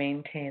can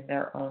maintain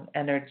their own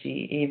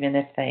energy even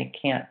if they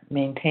can't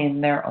maintain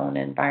their own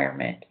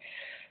environment.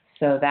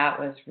 So that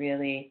was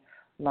really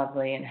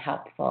lovely and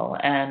helpful.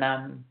 And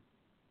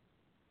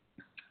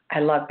I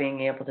love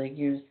being able to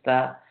use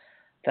the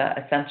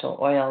essential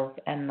oils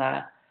and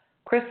the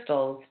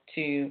crystals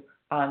to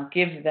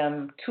give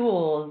them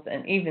tools,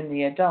 and even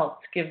the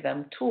adults give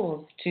them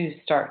tools to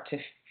start to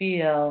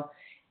feel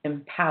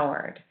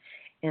empowered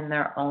in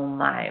their own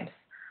lives.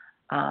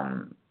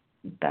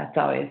 That's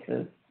always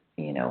a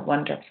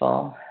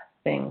wonderful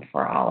thing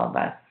for all of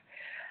us.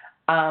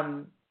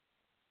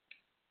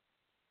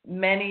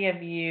 Many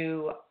of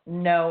you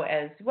know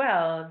as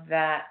well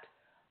that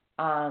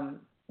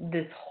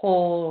this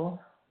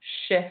whole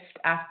shift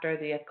after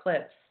the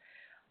eclipse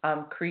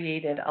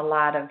created a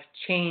lot of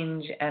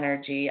change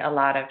energy, a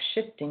lot of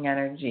shifting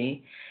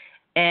energy.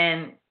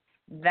 And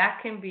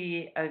that can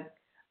be a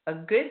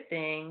good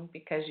thing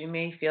because you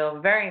may feel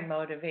very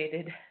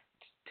motivated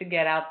to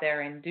get out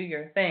there and do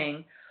your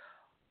thing.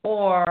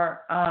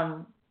 Or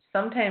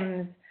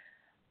sometimes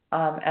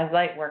as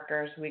light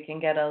workers, we can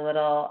get a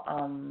little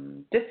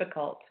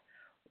difficult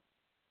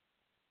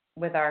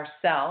with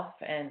ourselves,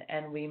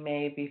 and we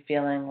may be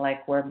feeling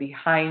like we're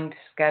behind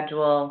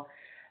schedule,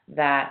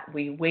 that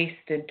we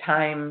wasted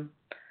time,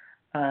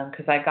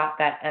 because I got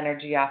that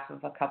energy off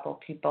of a couple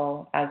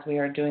people as we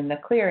were doing the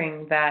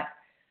clearing, that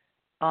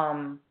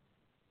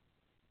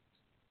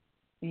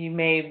you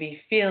may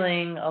be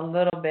feeling a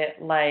little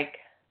bit like,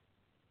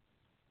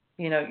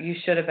 you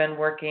should have been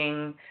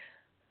working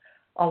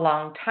a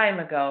long time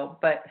ago,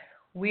 but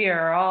we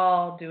are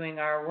all doing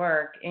our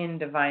work in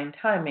divine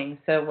timing,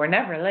 so we're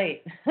never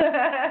late.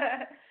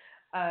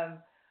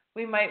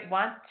 We might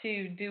want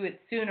to do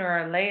it sooner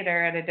or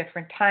later at a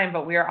different time,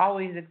 but we are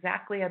always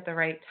exactly at the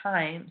right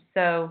time.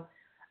 So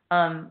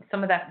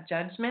some of that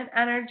judgment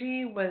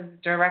energy was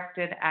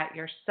directed at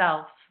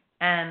yourself,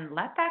 and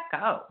let that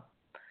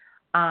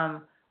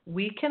go.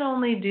 We can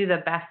only do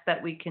the best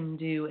that we can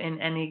do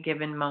in any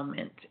given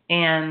moment.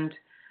 And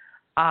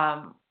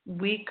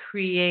we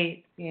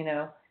create,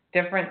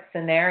 different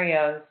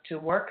scenarios to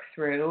work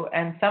through.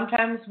 And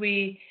sometimes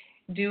we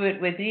do it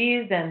with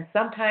ease, and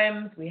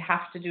sometimes we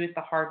have to do it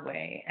the hard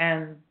way.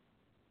 And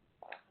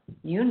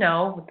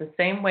the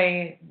same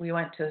way we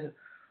went to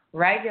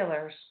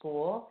regular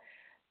school,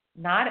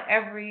 not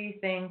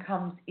everything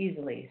comes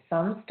easily.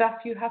 Some stuff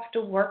you have to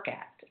work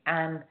at.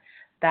 And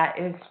that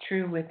is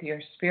true with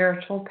your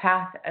spiritual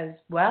path as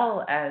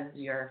well as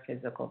your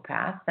physical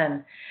path.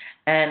 And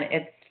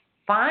it's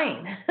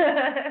fine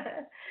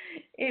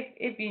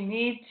if you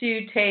need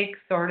to take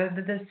sort of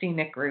the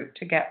scenic route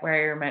to get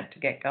where you're meant to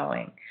get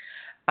going.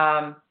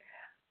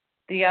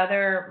 The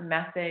other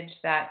message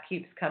that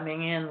keeps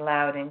coming in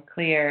loud and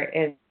clear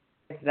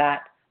is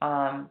that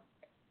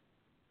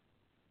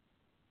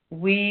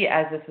we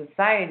as a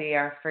society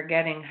are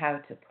forgetting how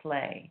to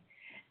play,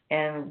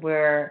 and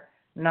we're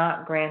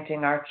not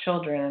granting our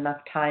children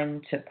enough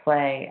time to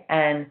play,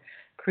 and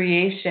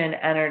creation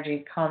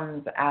energy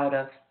comes out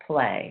of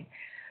play.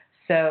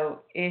 So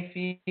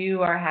if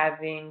you are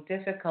having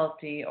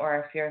difficulty, or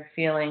if you're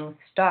feeling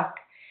stuck,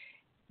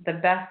 the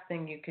best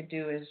thing you could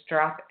do is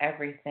drop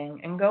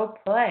everything and go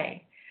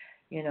play.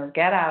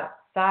 Get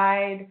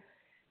outside,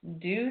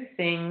 do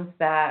things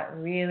that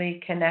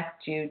really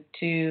connect you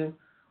to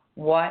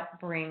what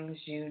brings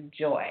you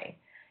joy.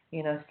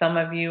 Some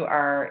of you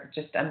are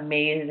just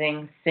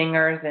amazing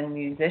singers and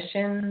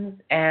musicians,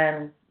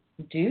 and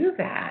do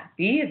that,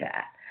 be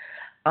that.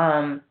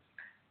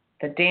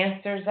 The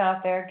dancers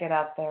out there, get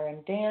out there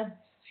and dance,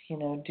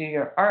 do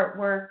your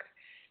artwork,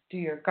 do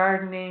your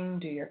gardening,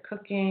 do your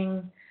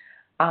cooking.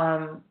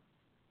 I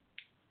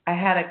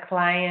had a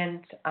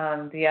client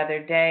the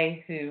other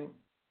day who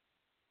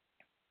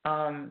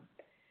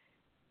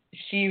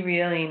she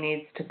really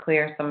needs to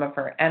clear some of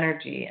her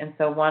energy. And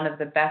so one of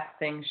the best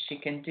things she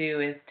can do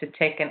is to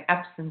take an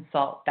Epsom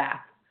salt bath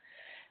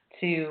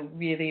to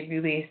really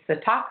release the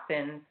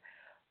toxins.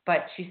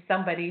 But she's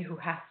somebody who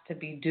has to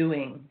be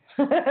doing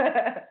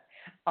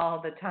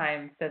all the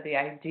time. So the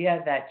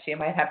idea that she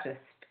might have to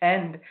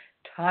spend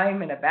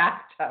time in a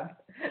bathtub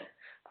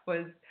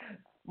was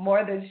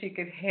more than she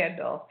could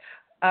handle.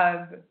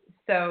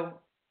 So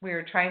we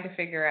were trying to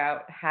figure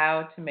out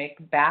how to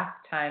make bath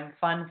time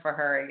fun for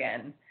her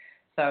again.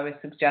 So I was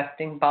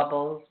suggesting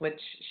bubbles, which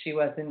she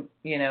wasn't,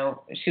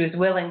 she was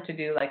willing to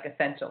do like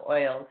essential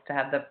oils to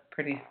have the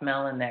pretty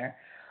smell in there.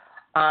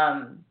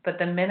 But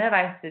the minute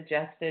I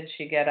suggested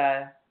she get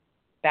a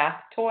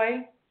bath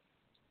toy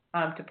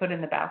to put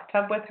in the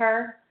bathtub with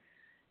her,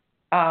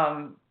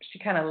 she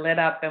kind of lit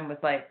up and was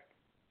like,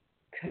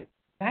 "Could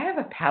I have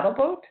a paddle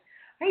boat?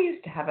 I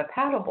used to have a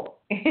paddle boat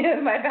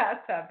in my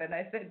bathtub." And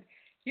I said,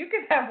 "You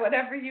can have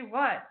whatever you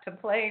want to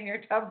play in your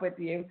tub with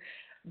you,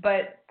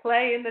 but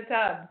play in the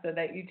tub so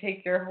that you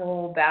take your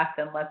whole bath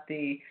and let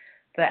the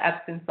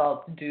Epsom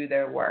salts do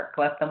their work.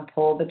 Let them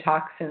pull the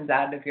toxins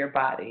out of your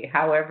body,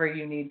 however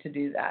you need to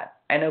do that."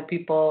 I know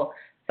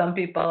some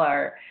people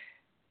are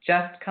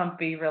just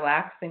comfy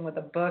relaxing with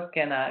a book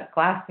and a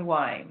glass of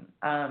wine,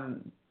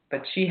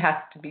 but she has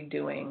to be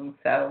doing.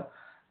 So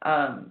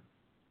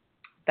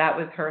that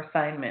was her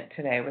assignment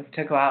today, was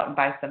to go out and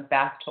buy some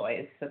bath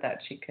toys so that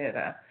she could,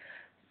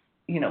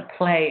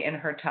 play in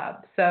her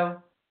tub.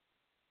 So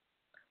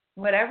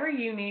whatever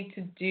you need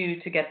to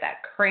do to get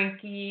that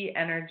cranky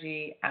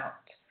energy out,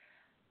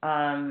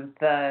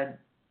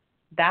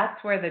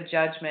 that's where the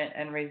judgment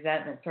and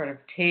resentment sort of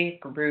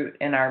take root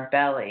in our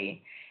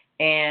belly,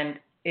 and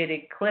it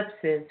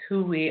eclipses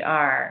who we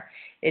are.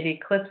 It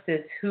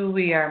eclipses who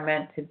we are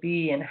meant to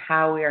be and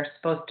how we are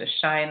supposed to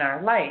shine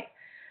our light.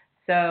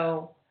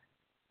 So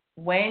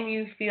when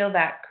you feel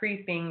that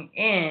creeping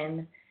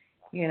in,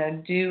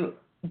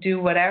 do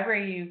whatever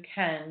you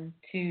can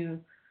to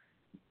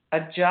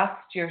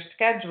adjust your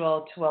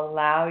schedule to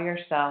allow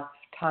yourself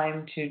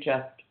time to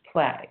just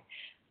play.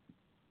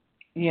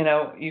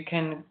 You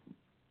can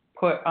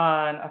put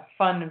on a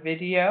fun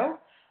video.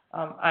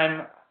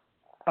 I'm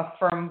a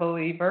firm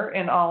believer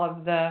in all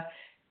of the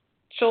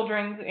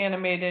children's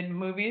animated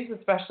movies,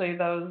 especially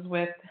those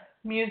with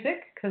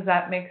music, because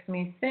that makes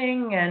me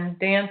sing and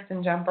dance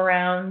and jump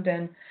around,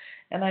 and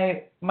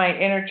my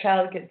inner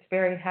child gets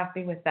very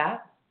happy with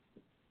that.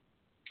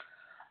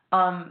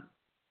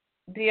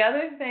 The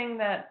other thing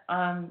that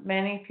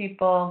many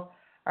people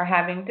are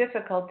having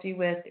difficulty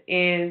with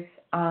is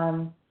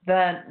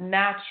the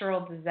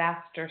natural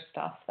disaster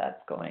stuff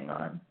that's going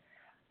on.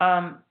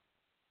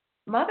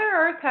 Mother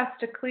Earth has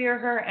to clear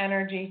her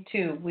energy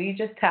too. We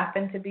just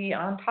happen to be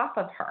on top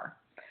of her.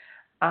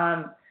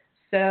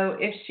 So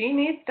if she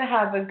needs to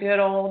have a good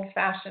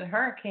old-fashioned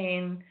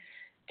hurricane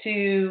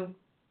to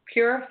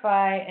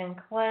purify and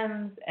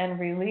cleanse and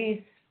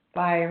release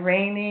by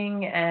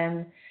raining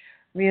and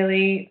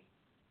really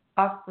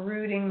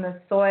uprooting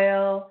the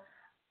soil,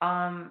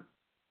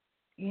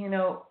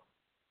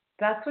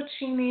 that's what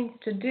she needs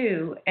to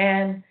do.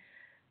 And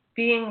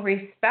being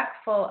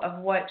respectful of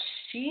what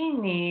she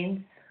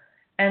needs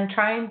and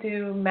trying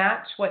to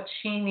match what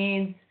she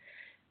needs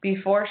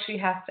before she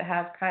has to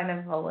have kind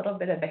of a little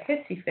bit of a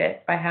hissy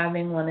fit by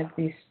having one of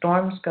these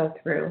storms go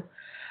through.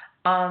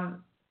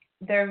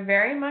 They're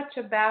very much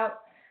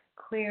about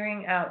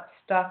clearing out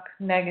stuck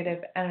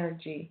negative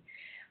energy.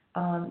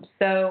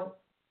 So,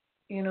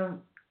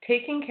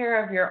 taking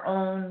care of your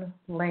own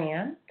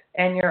land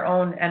and your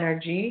own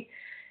energy,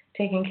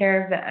 taking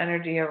care of the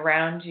energy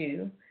around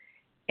you,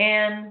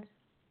 and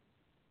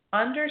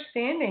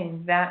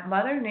understanding that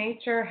Mother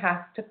Nature has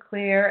to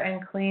clear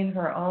and clean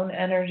her own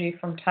energy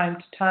from time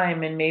to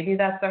time, and maybe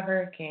that's a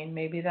hurricane,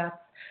 maybe that's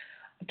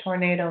a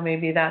tornado,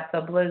 maybe that's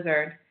a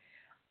blizzard.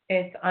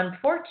 It's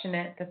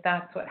unfortunate that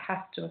that's what has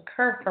to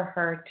occur for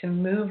her to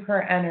move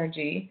her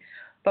energy,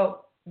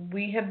 but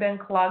we have been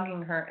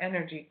clogging her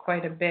energy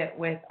quite a bit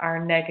with our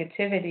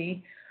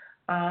negativity,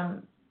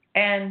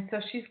 and so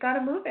she's got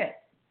to move it,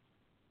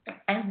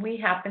 and we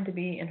happen to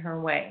be in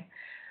her way.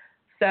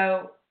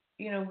 So,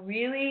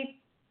 really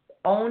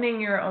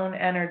owning your own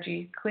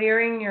energy,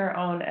 clearing your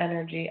own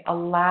energy,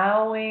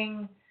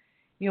 allowing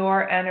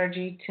your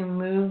energy to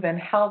move and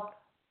help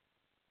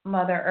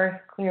Mother Earth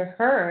clear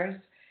hers,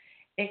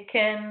 it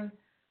can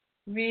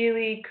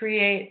really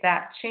create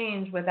that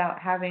change without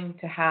having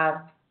to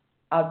have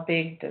a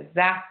big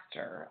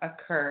disaster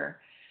occur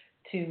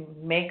to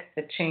make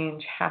the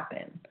change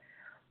happen.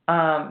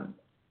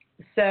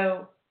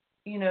 So,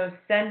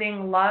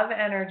 sending love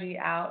energy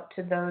out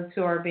to those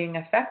who are being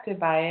affected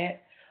by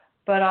it,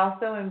 but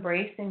also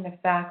embracing the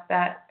fact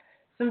that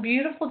some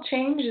beautiful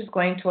change is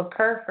going to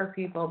occur for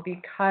people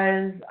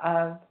because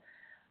of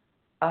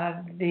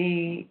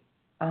the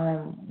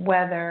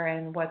weather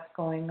and what's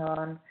going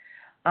on.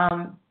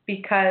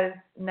 Because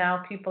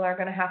now people are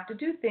going to have to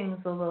do things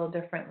a little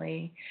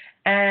differently.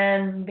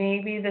 And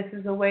maybe this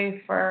is a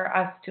way for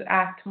us to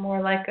act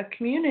more like a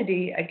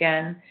community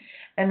again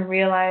and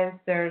realize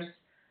there's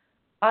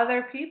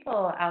other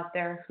people out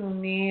there who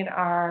need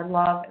our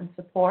love and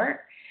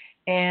support,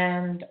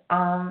 and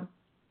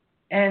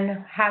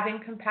having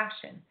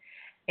compassion,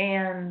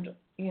 and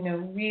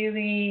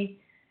really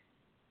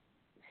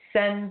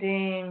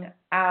sending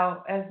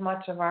out as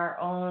much of our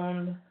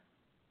own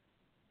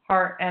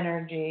heart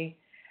energy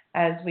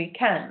as we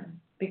can,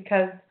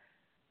 because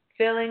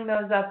filling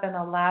those up and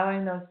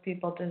allowing those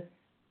people to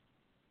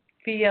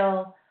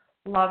feel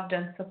loved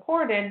and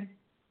supported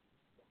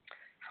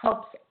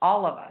helps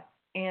all of us.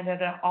 And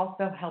it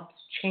also helps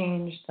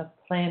change the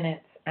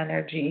planet's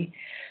energy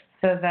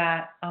so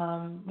that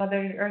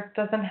Mother Earth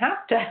doesn't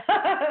have to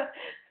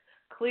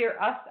clear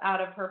us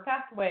out of her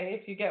pathway,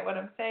 if you get what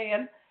I'm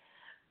saying.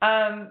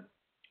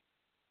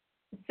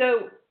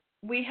 So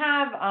we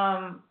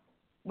have,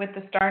 with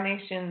the Star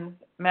Nations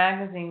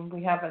magazine,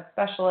 we have a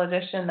special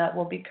edition that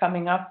will be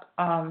coming up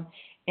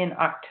in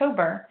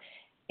October.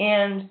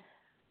 And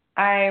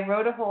I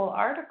wrote a whole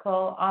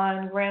article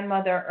on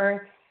Grandmother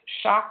Earth's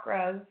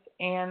chakras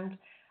and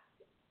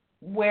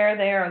where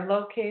they are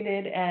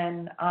located,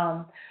 and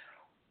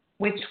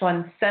which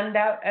ones send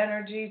out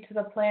energy to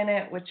the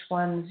planet, which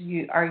ones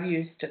are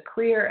used to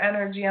clear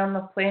energy on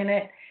the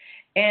planet.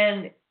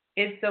 And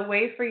it's a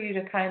way for you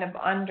to kind of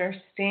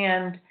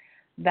understand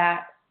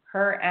that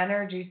her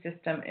energy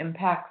system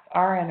impacts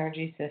our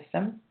energy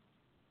system,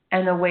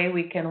 and the way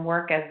we can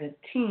work as a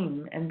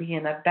team and be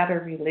in a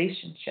better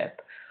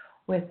relationship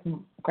with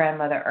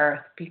Grandmother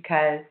Earth,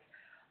 because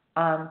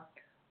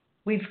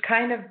we've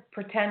kind of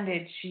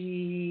pretended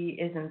she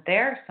isn't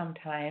there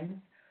sometimes,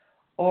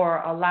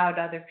 or allowed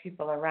other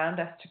people around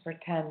us to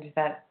pretend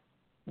that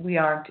we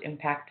aren't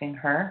impacting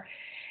her.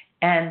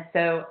 And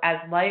so as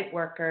light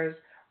workers,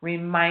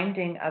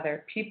 reminding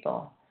other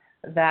people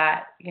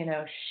that,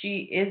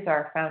 she is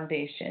our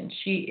foundation,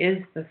 she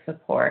is the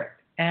support,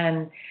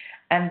 and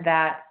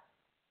that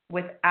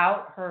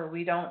without her,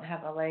 we don't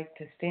have a leg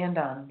to stand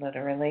on,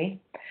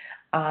 literally.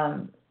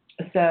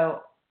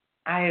 So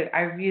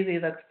I really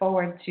look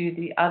forward to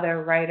the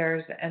other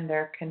writers and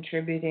their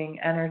contributing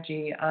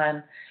energy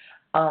on,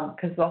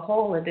 because the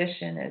whole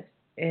edition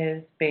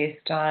is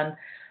based on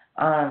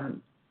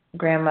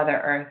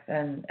Grandmother Earth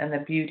and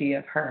the beauty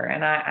of her.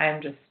 And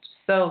I'm just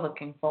so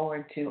looking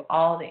forward to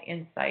all the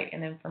insight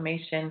and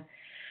information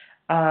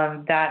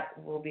that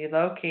will be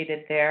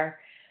located there,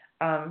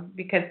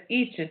 because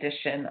each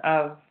edition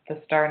of the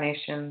Star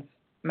Nations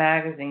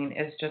magazine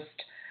is just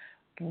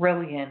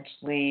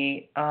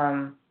brilliantly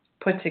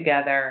put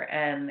together,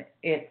 and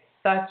it's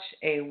such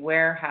a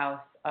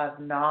warehouse of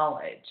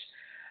knowledge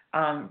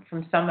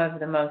from some of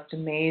the most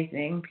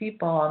amazing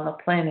people on the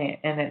planet,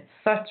 and it's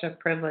such a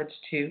privilege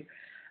to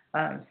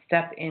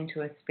step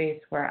into a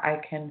space where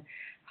I can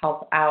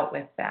help out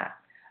with that,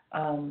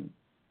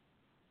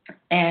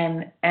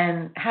 and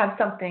have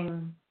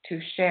something to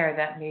share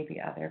that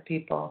maybe other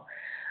people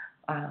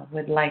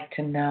would like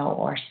to know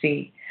or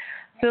see.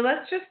 So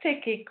let's just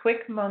take a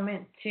quick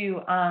moment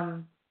to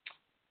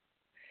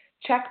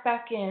check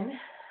back in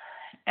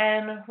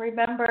and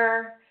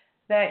remember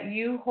that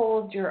you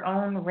hold your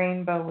own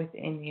rainbow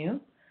within you.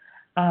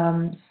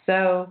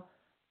 So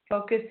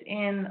focus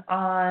in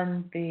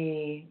on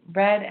the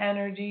red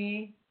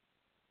energy,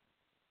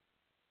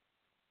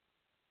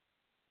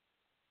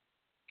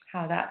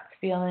 how that's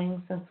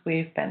feeling since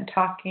we've been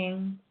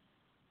talking.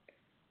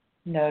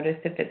 Notice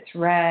if it's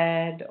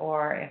red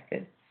or if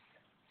it's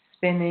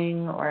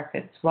spinning or if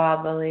it's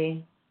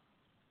wobbly.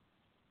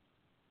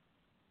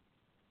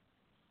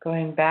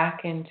 Going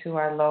back into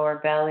our lower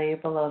belly,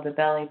 below the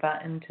belly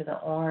button to the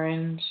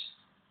orange.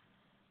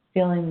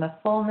 Feeling the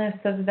fullness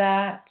of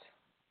that,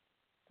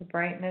 the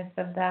brightness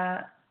of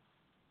that.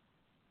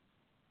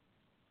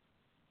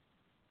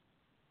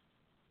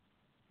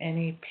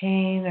 Any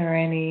pain or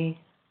any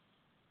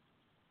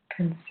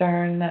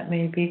concern that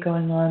may be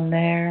going on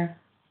there.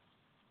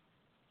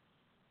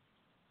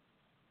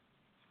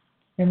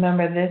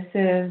 Remember, this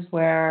is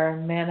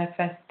where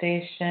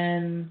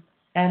manifestation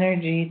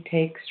energy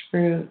takes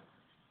root.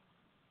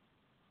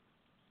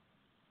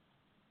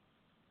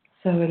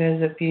 So it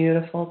is a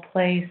beautiful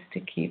place to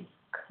keep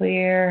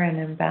clear and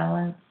in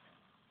balance,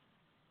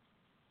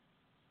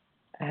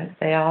 as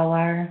they all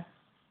are.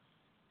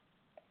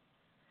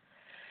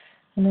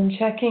 And then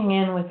checking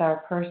in with our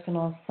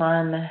personal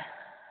sun.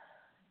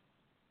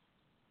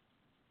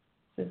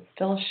 It's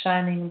still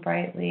shining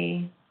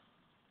brightly.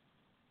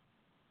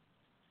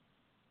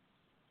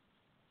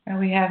 Are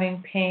we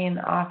having pain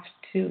off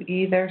to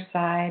either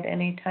side?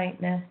 Any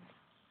tightness?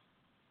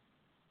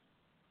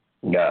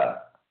 Yeah.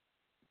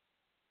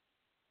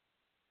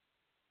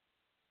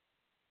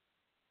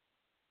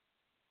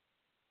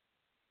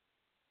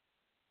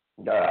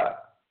 Yeah.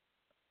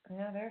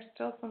 Yeah, there's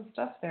still some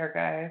stuff there,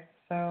 guys.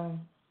 So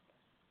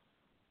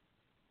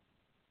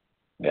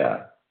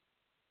Yeah.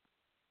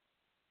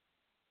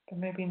 but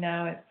maybe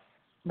now it's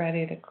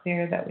ready to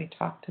clear that we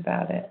talked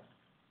about it.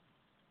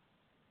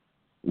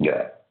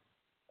 Yeah.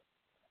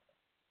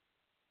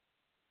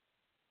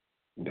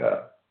 Yeah.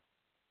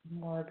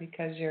 More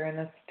because you're in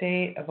a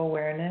state of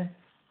awareness.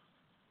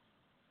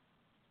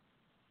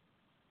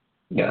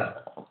 Yeah.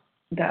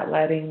 That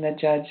letting the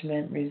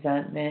judgment,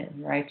 resentment,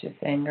 and righteous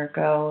anger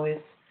go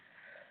is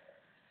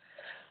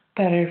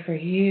better for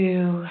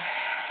you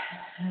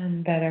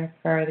and better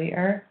for the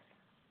earth.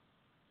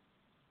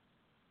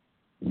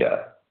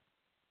 Yeah.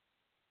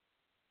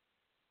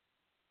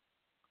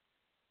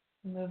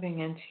 Moving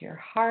into your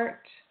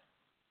heart,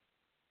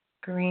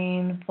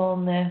 green,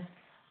 fullness,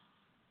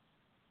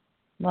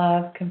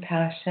 love,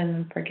 compassion,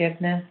 and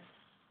forgiveness,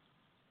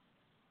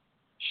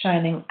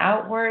 shining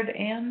outward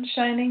and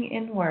shining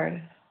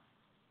inward.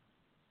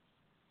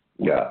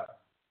 Yeah.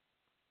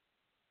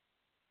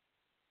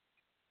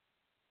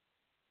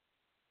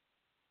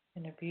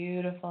 In a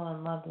beautiful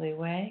and lovely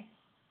way.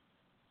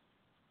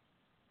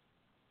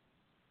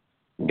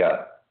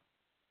 Yeah.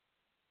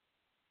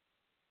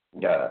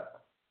 Yeah.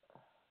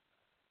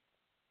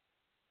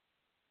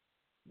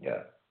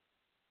 Yeah.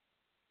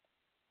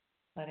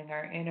 Letting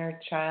our inner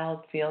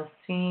child feel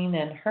seen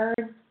and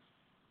heard.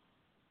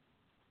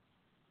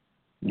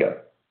 Yeah.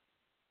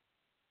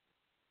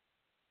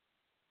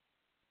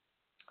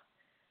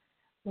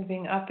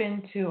 Moving up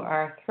into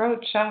our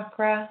throat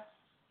chakra.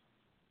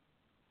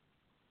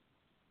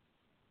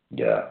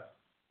 Yeah.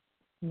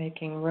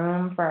 Making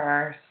room for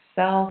our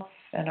self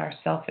and our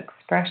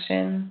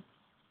self-expression.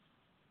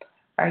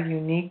 Our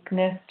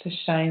uniqueness to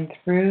shine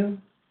through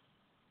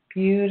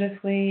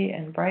beautifully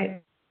and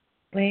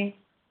brightly.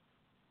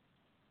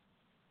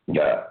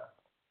 Yeah.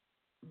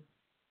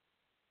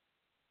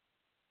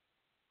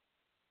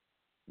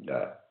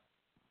 Yeah.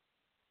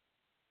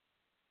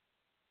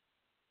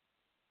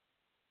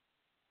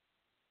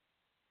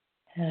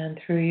 And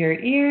through your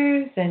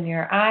ears and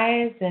your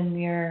eyes and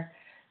your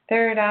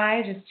third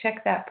eye, just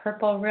check that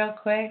purple real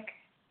quick.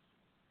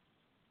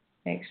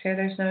 Make sure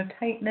there's no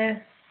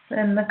tightness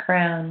in the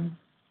crown.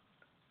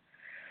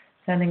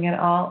 Sending it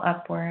all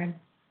upward.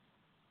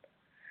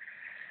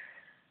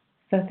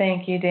 So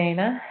thank you,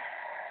 Dana.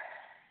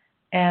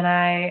 And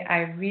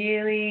I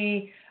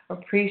really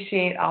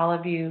appreciate all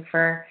of you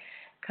for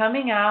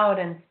coming out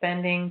and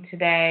spending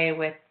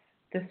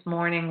this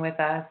morning with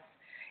us.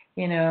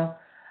 You know,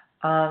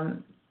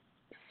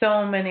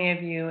 so many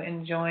of you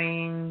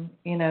enjoying,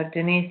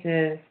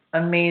 Denise's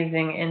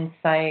amazing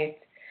insight,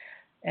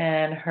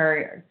 and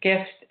her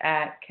gift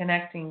at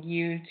connecting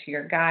you to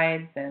your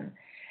guides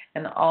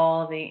and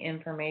all the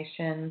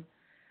information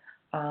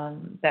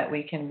that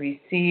we can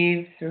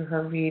receive through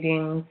her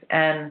readings.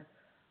 And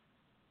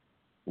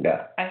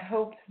I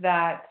hope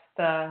that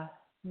the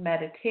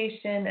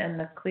meditation and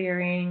the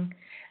clearing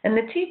and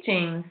the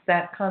teachings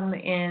that come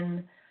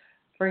in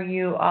for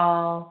you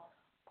all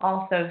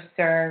also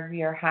serve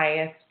your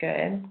highest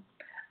good.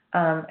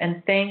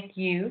 And thank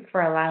you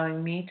for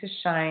allowing me to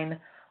shine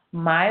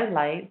my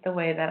light the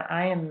way that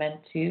I am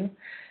meant to,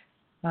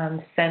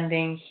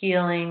 sending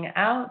healing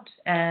out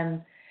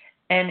and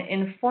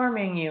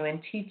informing you and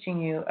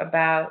teaching you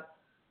about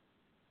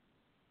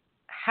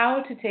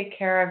how to take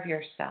care of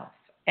yourself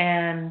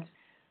and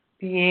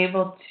be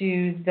able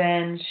to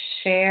then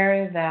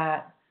share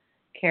that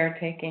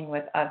caretaking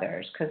with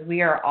others, because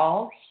we are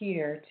all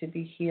here to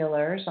be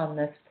healers on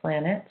this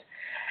planet,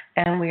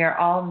 and we are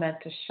all meant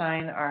to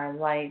shine our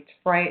light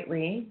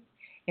brightly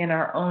in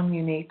our own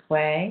unique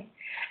way.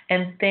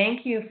 And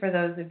thank you for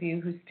those of you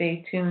who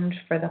stay tuned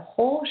for the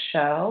whole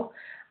show.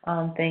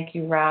 Thank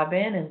you,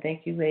 Robin, and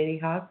thank you, Lady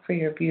Hawk, for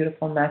your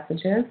beautiful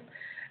messages.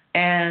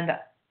 And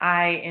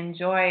I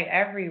enjoy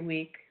every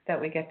week that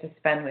we get to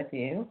spend with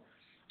you.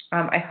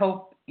 I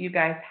hope you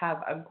guys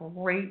have a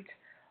great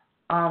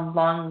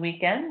long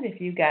weekend, if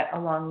you get a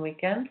long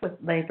weekend with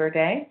Labor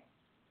Day.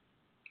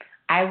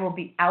 I will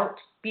be out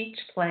beach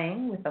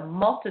playing with a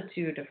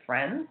multitude of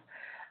friends,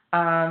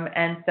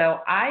 and so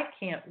I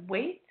can't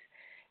wait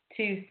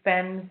to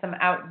spend some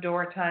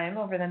outdoor time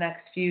over the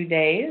next few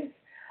days.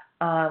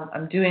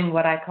 I'm doing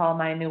what I call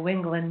my New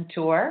England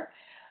tour.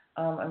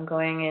 I'm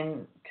going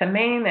into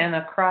Maine and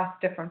across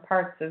different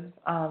parts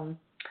of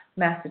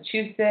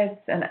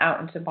Massachusetts and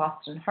out into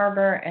Boston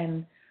Harbor,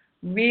 and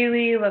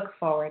really look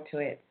forward to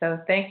it. So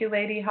thank you,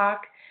 Lady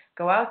Hawk.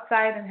 Go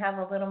outside and have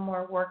a little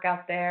more work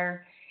out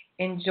there.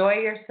 Enjoy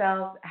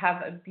yourselves.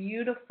 Have a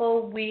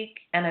beautiful week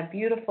and a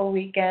beautiful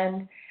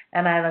weekend.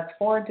 And I look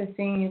forward to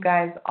seeing you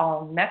guys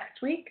all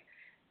next week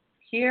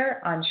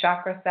here on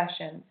Chakra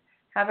Sessions.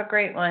 Have a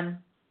great one.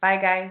 Bye,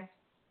 guys.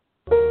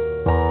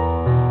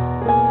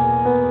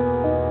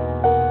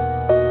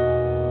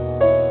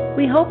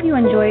 We hope you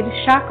enjoyed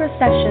Chakra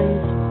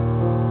Sessions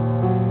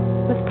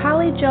with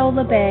Polly Jo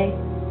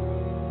LeBay.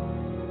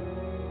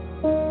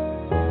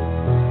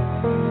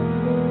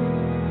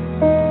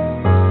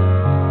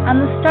 On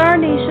the Star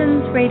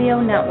Nations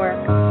Radio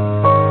Network.